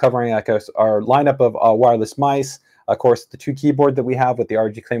 you know, covering like our lineup of wireless mice, of course, the 2 keyboard that we have with the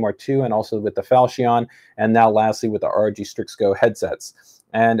ROG Claymore 2 and also with the Falchion, and now lastly with the ROG Strix Go headsets.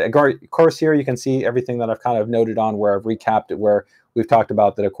 And of course, here you can see everything that I've kind of noted on where I've recapped it, where we've talked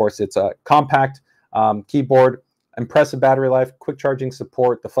about that, of course, it's a compact keyboard, impressive battery life, quick charging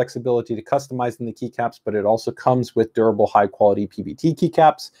support, the flexibility to customize in the keycaps, but it also comes with durable, high-quality PBT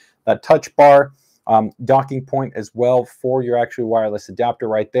keycaps, that touch bar, docking point as well for your actual wireless adapter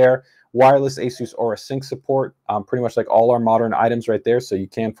right there, wireless ASUS Aura Sync support, pretty much like all our modern items right there, so you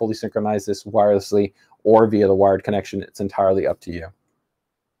can fully synchronize this wirelessly or via the wired connection. It's entirely up to you.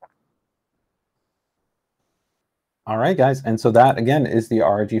 All right, guys, and so that, again, is the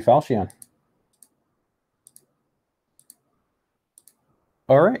ROG Falchion.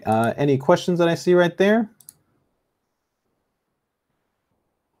 All right, any questions that I see right there?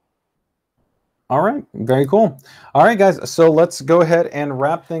 All right, very cool. All right, guys, so let's go ahead and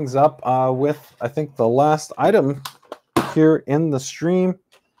wrap things up with, I think, the last item here in the stream.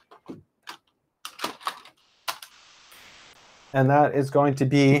 And that is going to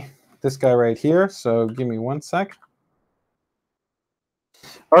be this guy right here. So give me one sec.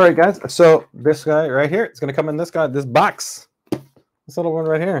 All right, guys, so this guy right here, it's going to come in this box. This little one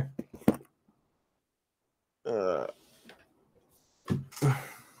right here.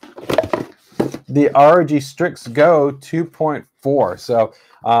 The ROG Strix Go 2.4. So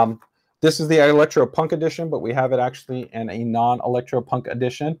this is the Electro-Punk edition, but we have it actually in a non-Electro-Punk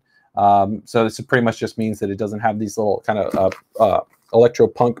edition. So this pretty much just means that it doesn't have these little kind of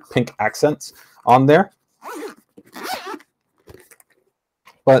Electro-Punk pink accents on there.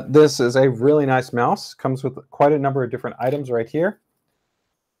 But this is a really nice mouse. Comes with quite a number of different items right here.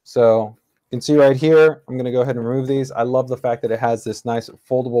 So you can see right here, I'm going to go ahead and remove these. I love the fact that it has this nice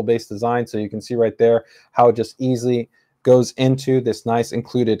foldable base design. So you can see right there how it just easily goes into this nice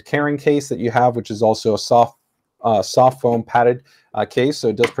included carrying case that you have, which is also a soft foam padded case. So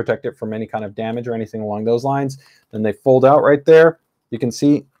it does protect it from any kind of damage or anything along those lines. Then they fold out right there. You can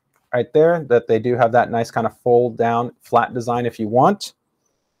see right there that they do have that nice kind of fold down flat design if you want.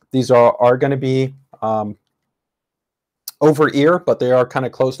 These are going to be over ear, but they are kind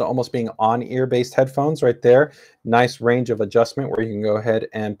of close to almost being on ear based headphones right there. Nice range of adjustment where you can go ahead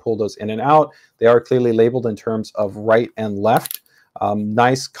and pull those in and out. They are clearly labeled in terms of right and left.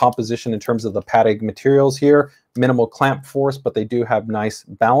 Nice composition in terms of the padded materials here. Minimal clamp force, but they do have nice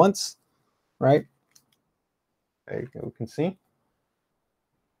balance, right? There you go, we can see.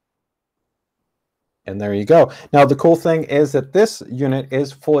 And there you go. Now, the cool thing is that this unit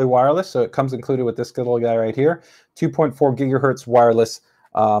is fully wireless, so it comes included with this little guy right here, 2.4 gigahertz wireless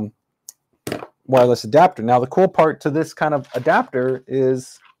wireless adapter. Now, the cool part to this kind of adapter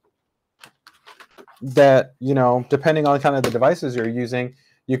is that, you know, depending on kind of the devices you're using,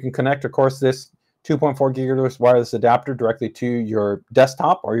 you can connect, of course, this 2.4 gigahertz wireless adapter directly to your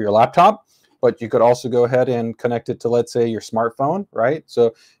desktop or your laptop. But you could also go ahead and connect it to, let's say, your smartphone, right? So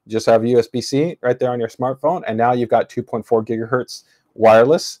you just have USB-C right there on your smartphone, and now you've got 2.4 gigahertz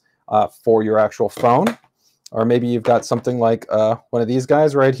wireless for your actual phone. Or maybe you've got something like one of these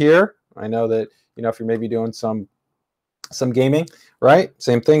guys right here. I know that, you know, if you're maybe doing some gaming, right?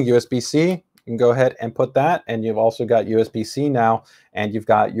 Same thing, USB-C. You can go ahead and put that, and you've also got USB-C now, and you've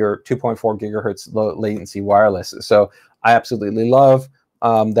got your 2.4 gigahertz low latency wireless. So I absolutely love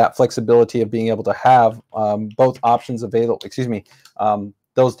that flexibility of being able to have both options available,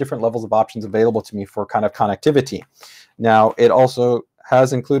 those different levels of options available to me for kind of connectivity. Now, it also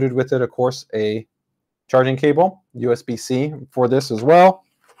has included with it, of course, a charging cable, USB-C for this as well,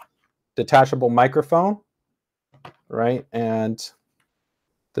 detachable microphone, right? And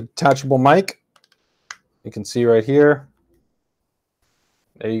the detachable mic, you can see right here.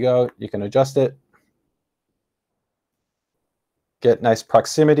 There you go. You can adjust it. Get nice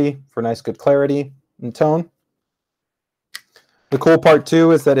proximity for nice good clarity and tone. The cool part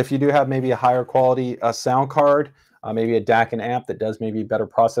too is that if you do have maybe a higher quality sound card, maybe a DAC and amp that does maybe better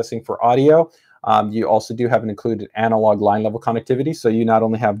processing for audio, you also do have an included analog line level connectivity. So you not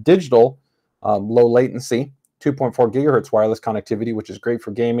only have digital low latency 2.4 gigahertz wireless connectivity, which is great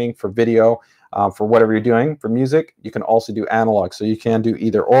for gaming, for video, for whatever you're doing. For music, you can also do analog, so you can do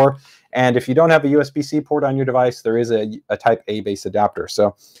either or. And if you don't have a USB-C port on your device, there is a Type A base adapter.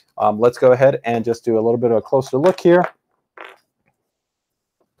 So let's go ahead and just do a little bit of a closer look here.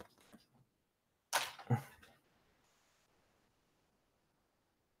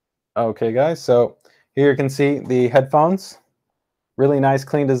 Okay, guys, so here you can see the headphones. Really nice,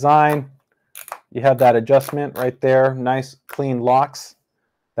 clean design. You have that adjustment right there. Nice, clean locks.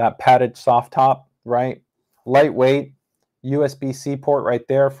 That padded soft top, right? Lightweight. USB-C port right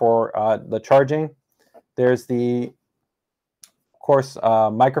there for the charging. There's the, of course,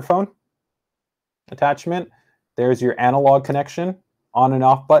 microphone attachment. There's your analog connection, on and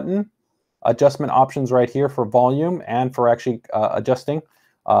off button. Adjustment options right here for volume and for actually adjusting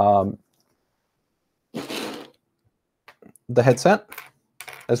the headset,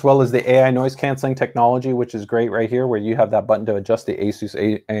 as well as the AI noise canceling technology, which is great right here, where you have that button to adjust the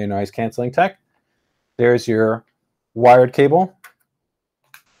ASUS AI noise canceling tech. There's your wired cable,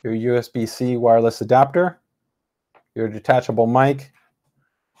 your USB-C wireless adapter, your detachable mic,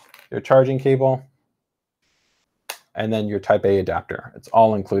 your charging cable, and then your Type A adapter. It's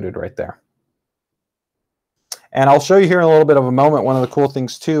all included right there. And I'll show you here in a little bit of a moment. One of the cool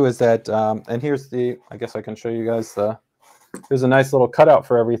things too is that, and here's the, I guess I can show you guys the, there's a nice little cutout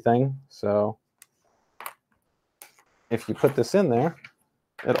for everything. So if you put this in there,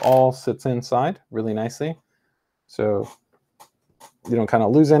 it all sits inside really nicely. So you don't kind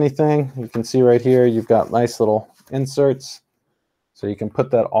of lose anything. You can see right here, you've got nice little inserts. So you can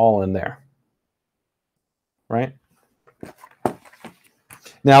put that all in there, right?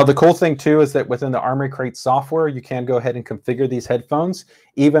 Now, the cool thing too is that within the Armory Crate software, you can go ahead and configure these headphones,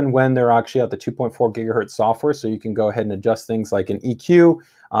 even when they're actually at the 2.4 gigahertz software. So you can go ahead and adjust things like an EQ.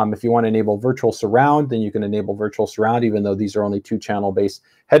 If you want to enable virtual surround, then you can enable virtual surround, even though these are only 2-channel based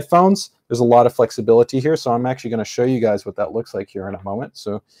headphones. There's a lot of flexibility here. So I'm actually going to show you guys what that looks like here in a moment.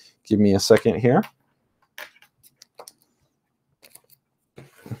 So give me a second here.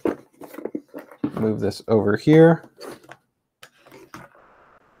 Move this over here.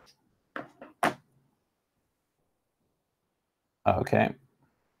 Okay,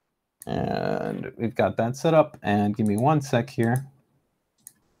 and we've got that set up, and give me one sec here.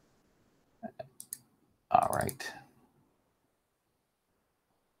 All right.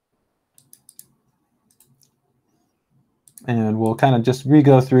 And we'll kind of just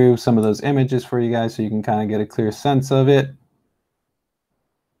re-go through some of those images for you guys so you can kind of get a clear sense of it.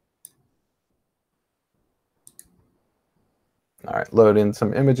 All right, load in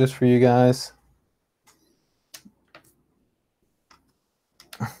some images for you guys.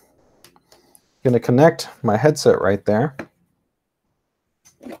 Going to connect my headset right there.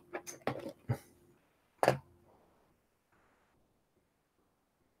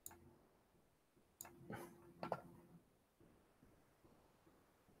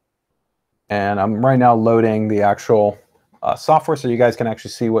 And I'm right now loading the actual software so you guys can actually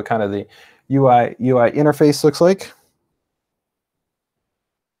see what kind of the UI interface looks like.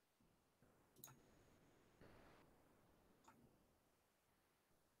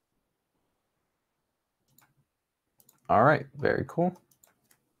 All right, very cool.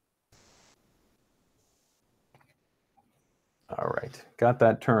 All right, got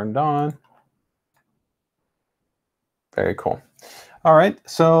that turned on. Very cool. All right,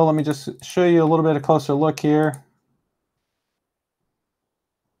 so let me just show you a little bit of closer look here.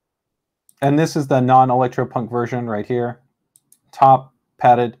 And this is the non-electropunk version right here. Top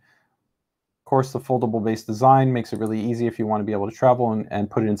padded. Of course, the foldable base design makes it really easy if you want to be able to travel and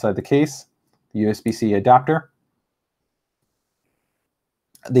put it inside the case. The USB-C adapter.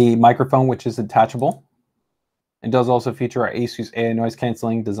 The microphone, which is detachable. It does also feature our ASUS AI noise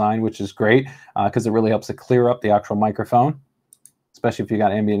canceling design, which is great because it really helps to clear up the actual microphone, especially if you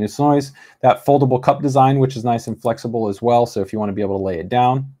got ambient noise. That foldable cup design, which is nice and flexible as well. So if you want to be able to lay it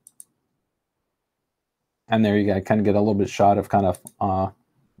down. And there you go, kind of get a little bit shot of kind of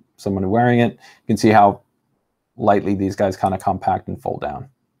someone wearing it. You can see how lightly these guys kind of compact and fold down.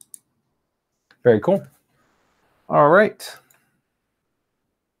 Very cool. All right.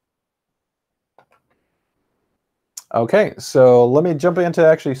 Okay, so let me jump into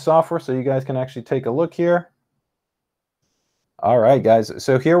actually software so you guys can actually take a look here. All right, guys.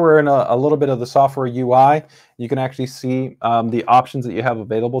 So here we're in a little bit of the software UI. You can actually see the options that you have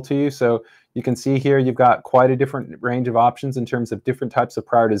available to you. So you can see here you've got quite a different range of options in terms of different types of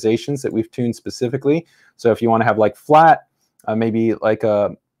prioritizations that we've tuned specifically. So if you want to have like flat, maybe like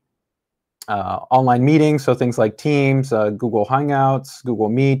a online meeting, so things like Teams, Google Hangouts, Google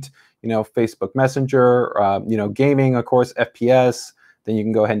Meet, Facebook Messenger, gaming, of course, FPS, then you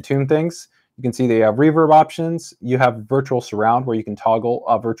can go ahead and tune things. You can see they have reverb options. You have virtual surround where you can toggle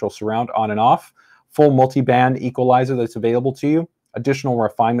virtual surround on and off. Full multi-band equalizer that's available to you. Additional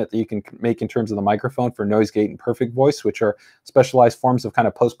refinement that you can make in terms of the microphone for noise gate and perfect voice, which are specialized forms of kind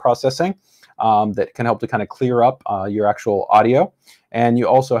of post-processing that can help to kind of clear up your actual audio. And you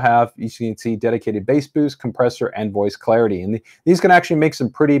also have, you can see, dedicated bass boost, compressor, and voice clarity. And these can actually make some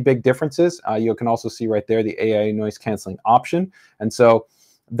pretty big differences. You can also see right there the AI noise canceling option. And so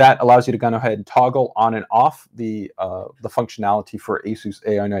that allows you to go ahead and toggle on and off the functionality for ASUS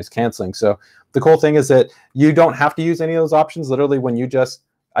AI noise canceling. So the cool thing is that you don't have to use any of those options. Literally, when you just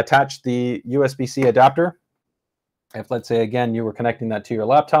attach the USB-C adapter, if let's say, again, you were connecting that to your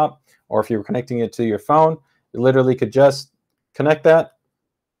laptop, or if you were connecting it to your phone, you literally could just connect that.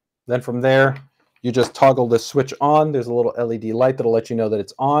 Then from there, you just toggle the switch on. There's a little LED light that'll let you know that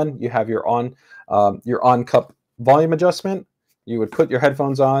it's on. You have your on cup volume adjustment. You would put your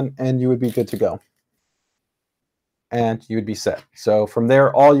headphones on and you would be good to go. And you would be set. So from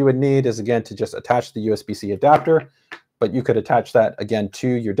there, all you would need is, again, to just attach the USB-C adapter, but you could attach that, again, to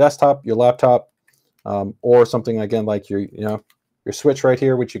your desktop, your laptop, or something, again, like your switch right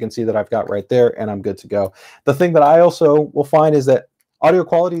here, which you can see that I've got right there, and I'm good to go. The thing that I also will find is that audio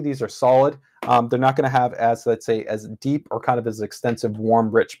quality, these are solid. They're not going to have as, let's say, as deep or kind of as extensive, warm,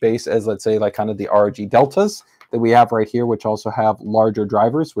 rich bass as, let's say, like kind of the ROG Deltas. that we have right here, which also have larger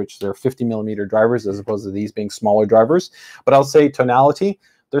drivers, which they're 50mm drivers as opposed to these being smaller drivers. But I'll say tonality,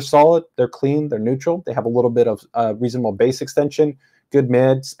 they're solid, they're clean, they're neutral. They have a little bit of reasonable bass extension, good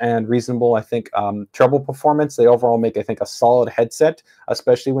mids, and reasonable, I think, treble performance. They overall make, I think, a solid headset,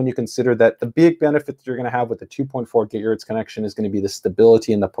 especially when you consider that the big benefit that you're going to have with the 2.4 gigahertz connection is going to be the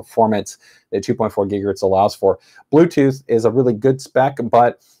stability and the performance that 2.4 gigahertz allows for. Bluetooth is a really good spec,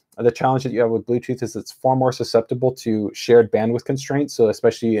 but the challenge that you have with Bluetooth is it's far more susceptible to shared bandwidth constraints. So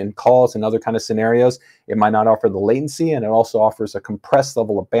especially in calls and other kind of scenarios, it might not offer the latency, and it also offers a compressed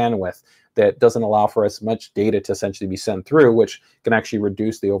level of bandwidth that doesn't allow for as much data to essentially be sent through, which can actually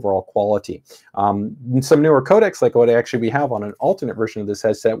reduce the overall quality. Some newer codecs, like what actually we have on an alternate version of this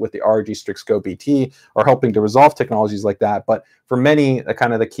headset with the ROG Strix Go BT, are helping to resolve technologies like that. But for many,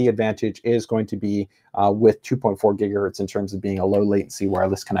 kind of the key advantage is going to be with 2.4 gigahertz in terms of being a low latency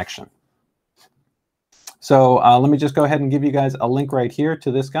wireless connection. So let me just go ahead and give you guys a link right here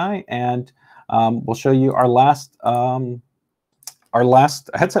to this guy, and we'll show you our last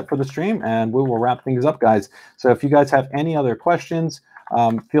headset for the stream, and we will wrap things up, guys. So if you guys have any other questions,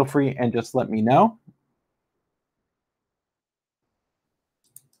 feel free and just let me know.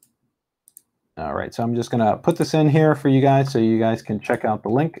 All right, so I'm just going to put this in here for you guys so you guys can check out the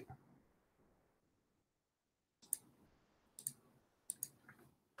link.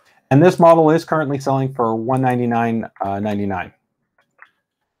 And this model is currently selling for $199.99, in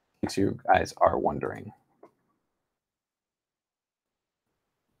case you guys are wondering.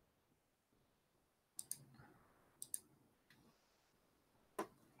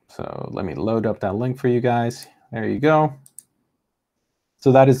 So let me load up that link for you guys. There you go.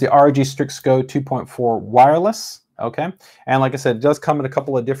 So that is the ROG Strix Go 2.4 Wireless. Okay, and like I said, it does come in a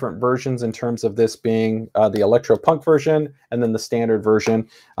couple of different versions in terms of this being the Electro Punk version and then the standard version,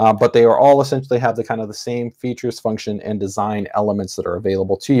 but they are all essentially have the kind of the same features, function, and design elements that are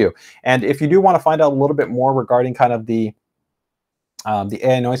available to you. And if you do want to find out a little bit more regarding kind of the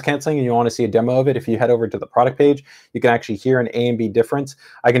AI noise canceling and you want to see a demo of it, if you head over to the product page, you can actually hear an A and B difference.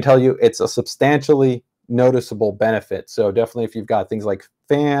 I can tell you it's a substantially noticeable benefit. So definitely if you've got things like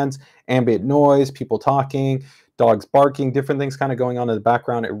fans, ambient noise, people talking, dogs barking, different things kind of going on in the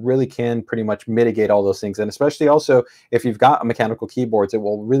background, it really can pretty much mitigate all those things. And especially also if you've got mechanical keyboards, it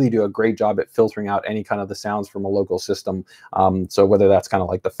will really do a great job at filtering out any kind of the sounds from a local system. So whether that's kind of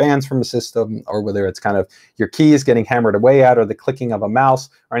like the fans from a system, or whether it's kind of your keys getting hammered away at, or the clicking of a mouse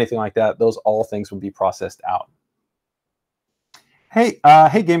or anything like that, those all things will be processed out. Hey,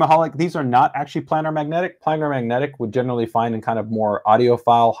 hey, Gameaholic, these are not actually planar magnetic. Planar magnetic would generally find in kind of more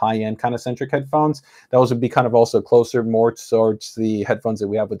audiophile, high-end kind of centric headphones. Those would be kind of also closer more towards the headphones that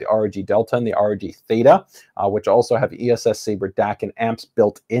we have with the ROG Delta and the ROG Theta, which also have ESS Saber DAC and amps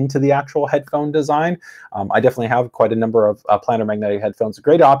built into the actual headphone design. I definitely have quite a number of planar magnetic headphones. A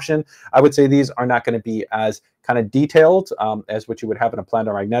great option. I would say these are not going to be as kind of detailed as what you would have in a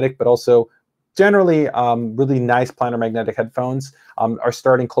planar magnetic, but also generally, really nice planar magnetic headphones are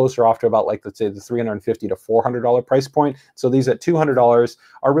starting closer off to about, like, let's say the $350 to $400 price point. So these at $200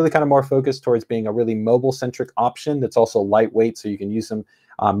 are really kind of more focused towards being a really mobile-centric option that's also lightweight, so you can use them,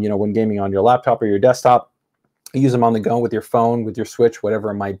 you know, when gaming on your laptop or your desktop. Use them on the go with your phone, with your Switch, whatever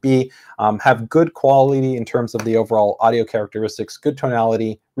it might be. Have good quality in terms of the overall audio characteristics, good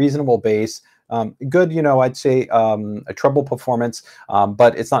tonality, reasonable bass. Good, you know, I'd say a treble performance,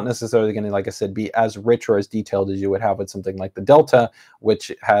 but it's not necessarily going to, like I said, be as rich or as detailed as you would have with something like the Delta,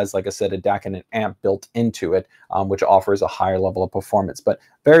 which has, like I said, a DAC and an amp built into it, which offers a higher level of performance. But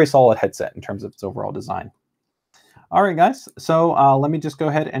very solid headset in terms of its overall design. All right, guys, so let me just go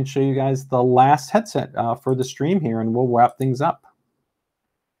ahead and show you guys the last headset for the stream here, and we'll wrap things up.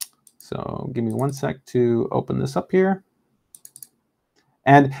 So give me one sec to open this up here.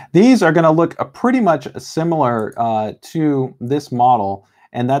 And these are going to look pretty much similar to this model,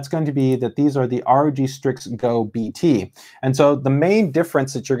 and that's going to be that these are the ROG Strix Go BT. And so the main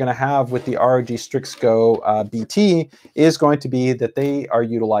difference that you're going to have with the ROG Strix Go BT is going to be that they are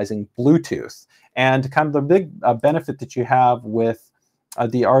utilizing Bluetooth. And kind of the big benefit that you have with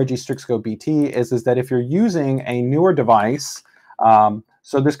the ROG Strix Go BT is that if you're using a newer device,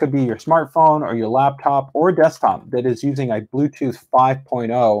 so this could be your smartphone or your laptop or desktop that is using a Bluetooth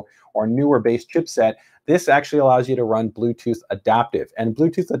 5.0 or newer based chipset, this actually allows you to run Bluetooth Adaptive. And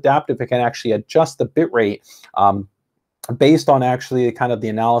Bluetooth Adaptive, it can actually adjust the bitrate based on actually kind of the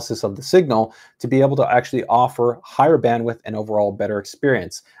analysis of the signal to be able to actually offer higher bandwidth and overall better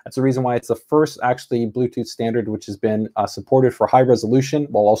experience. That's the reason why it's the first actually Bluetooth standard which has been supported for high resolution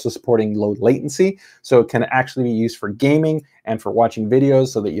while also supporting low latency. So it can actually be used for gaming and for watching videos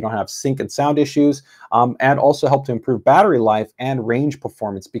so that you don't have sync and sound issues, and also help to improve battery life and range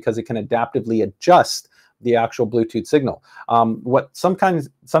performance because it can adaptively adjust the actual Bluetooth signal. What sometimes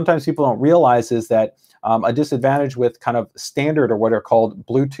people don't realize is that a disadvantage with kind of standard or what are called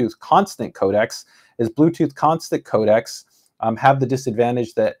Bluetooth constant codecs is Bluetooth constant codecs have the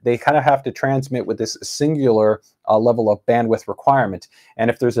disadvantage that they kind of have to transmit with this singular level of bandwidth requirement. And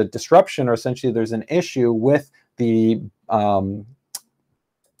if there's a disruption or essentially there's an issue with the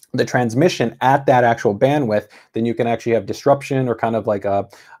transmission at that actual bandwidth, then you can actually have disruption or kind of like a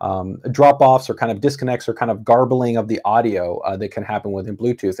drop-offs or kind of disconnects or kind of garbling of the audio that can happen within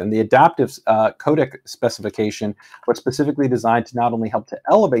Bluetooth. And the adaptive codec specification was specifically designed to not only help to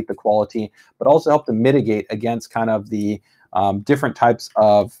elevate the quality, but also help to mitigate against kind of the different types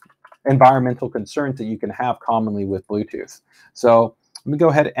of environmental concerns that you can have commonly with Bluetooth. So let me go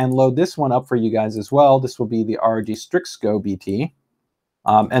ahead and load this one up for you guys as well. This will be the ROG Strix Go BT.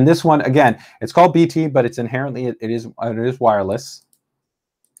 And this one, again, it's called BT, but it's inherently, it is wireless.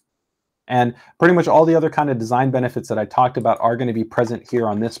 And pretty much all the other kind of design benefits that I talked about are going to be present here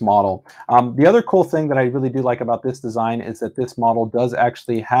on this model. The other cool thing that I really do like about this design is that this model does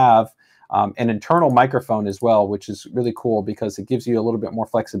actually have an internal microphone as well, which is really cool because it gives you a little bit more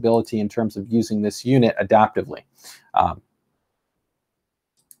flexibility in terms of using this unit adaptively.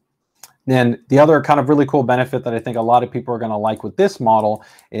 Then the other kind of really cool benefit that I think a lot of people are going to like with this model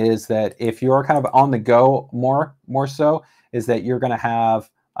is that if you're kind of on the go more so, is that you're going to have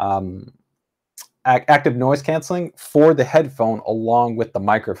active noise canceling for the headphone along with the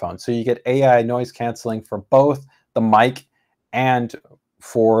microphone. So you get AI noise canceling for both the mic and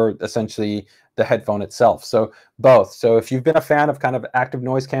for essentially the headphone itself. So both. So if you've been a fan of kind of active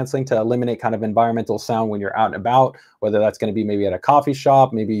noise canceling to eliminate kind of environmental sound when you're out and about, whether that's going to be maybe at a coffee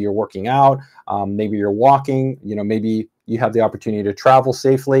shop, maybe you're working out, maybe you're walking, you know, maybe you have the opportunity to travel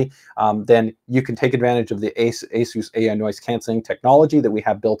safely, then you can take advantage of the ASUS AI noise canceling technology that we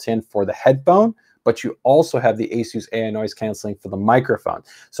have built in for the headphone, but you also have the ASUS AI noise canceling for the microphone.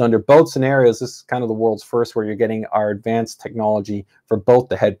 So under both scenarios, this is kind of the world's first where you're getting our advanced technology for both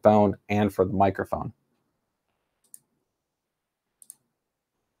the headphone and for the microphone.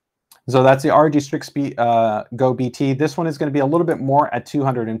 So that's the ROG Strix Go BT. This one is going to be a little bit more at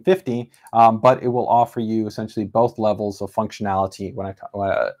 250, but it will offer you essentially both levels of functionality when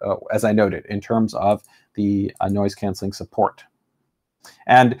as I noted, in terms of the noise canceling support.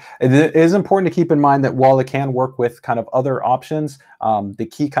 And it is important to keep in mind that while it can work with kind of other options, the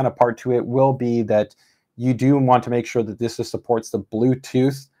key kind of part to it will be that you do want to make sure that this supports the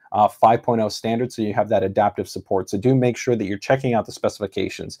Bluetooth 5.0 standard, so you have that adaptive support. So do make sure that you're checking out the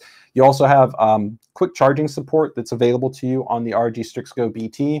specifications. You also have quick charging support that's available to you on the ROG Strix Go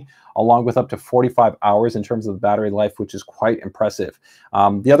BT, along with up to 45 hours in terms of the battery life, which is quite impressive.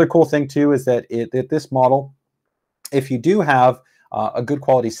 The other cool thing too is that this model, if you do have a good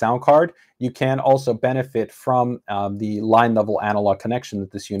quality sound card, you can also benefit from the line level analog connection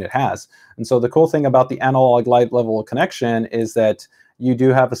that this unit has. And so the cool thing about the analog line level connection is that you do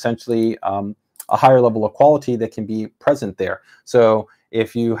have essentially a higher level of quality that can be present there. So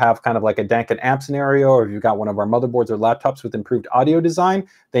if you have kind of like a DAC and amp scenario, or if you've got one of our motherboards or laptops with improved audio design,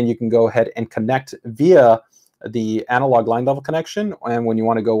 then you can go ahead and connect via the analog line level connection. And when you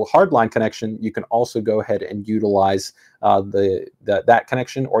want to go hardline connection, you can also go ahead and utilize that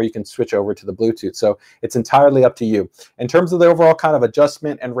connection, or you can switch over to the Bluetooth. So it's entirely up to you. In terms of the overall kind of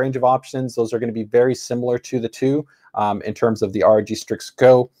adjustment and range of options, those are going to be very similar to the two in terms of the ROG Strix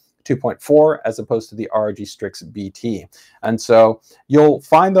Go 2.4 as opposed to the ROG Strix BT. And so you'll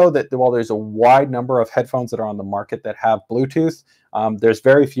find though that while there's a wide number of headphones that are on the market that have Bluetooth, there's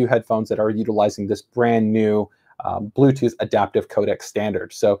very few headphones that are utilizing this brand new Bluetooth adaptive codec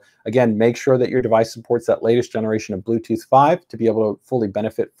standard. So again, make sure that your device supports that latest generation of Bluetooth 5 to be able to fully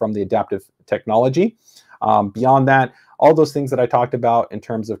benefit from the adaptive technology. Beyond that, all those things that I talked about in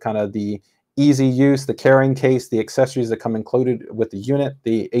terms of kind of the easy use, the carrying case, the accessories that come included with the unit,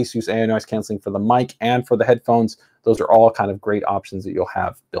 the ASUS AI noise canceling for the mic and for the headphones, those are all kind of great options that you'll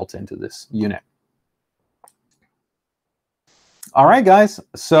have built into this unit. All right, guys.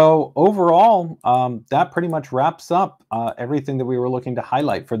 So overall, that pretty much wraps up everything that we were looking to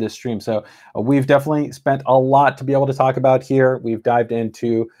highlight for this stream. So we've definitely spent a lot to be able to talk about here. We've dived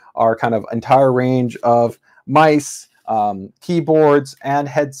into our kind of entire range of mice, keyboards, and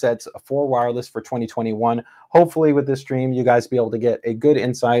headsets for wireless for 2021. hopefully with this stream, you guys be able to get a good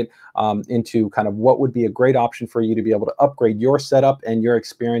insight into kind of what would be a great option for you to be able to upgrade your setup and your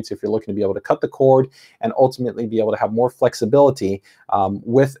experience if you're looking to be able to cut the cord and ultimately be able to have more flexibility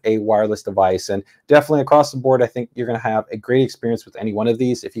with a wireless device. And definitely across the board, I think you're going to have a great experience with any one of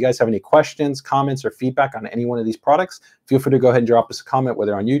these. If you guys have any questions, comments, or feedback on any one of these products, feel free to go ahead and drop us a comment,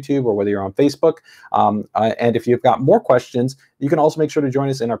 whether on YouTube or whether you're on Facebook. And if you've got more questions, you can also make sure to join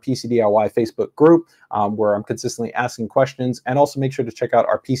us in our PC DIY Facebook group, where I'm consistently asking questions, and also make sure to check out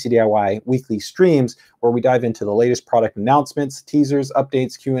our PC DIY weekly streams, where we dive into the latest product announcements, teasers,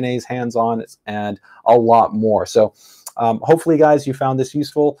 updates, Q&As, hands-on, and a lot more. So hopefully, guys, you found this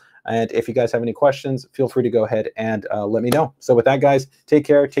useful. And if you guys have any questions, feel free to go ahead and let me know. So with that, guys, take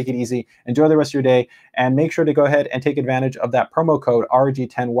care, take it easy, enjoy the rest of your day, and make sure to go ahead and take advantage of that promo code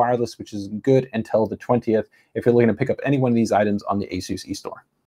ROG10 Wireless, which is good until the 20th if you're looking to pick up any one of these items on the ASUS eStore.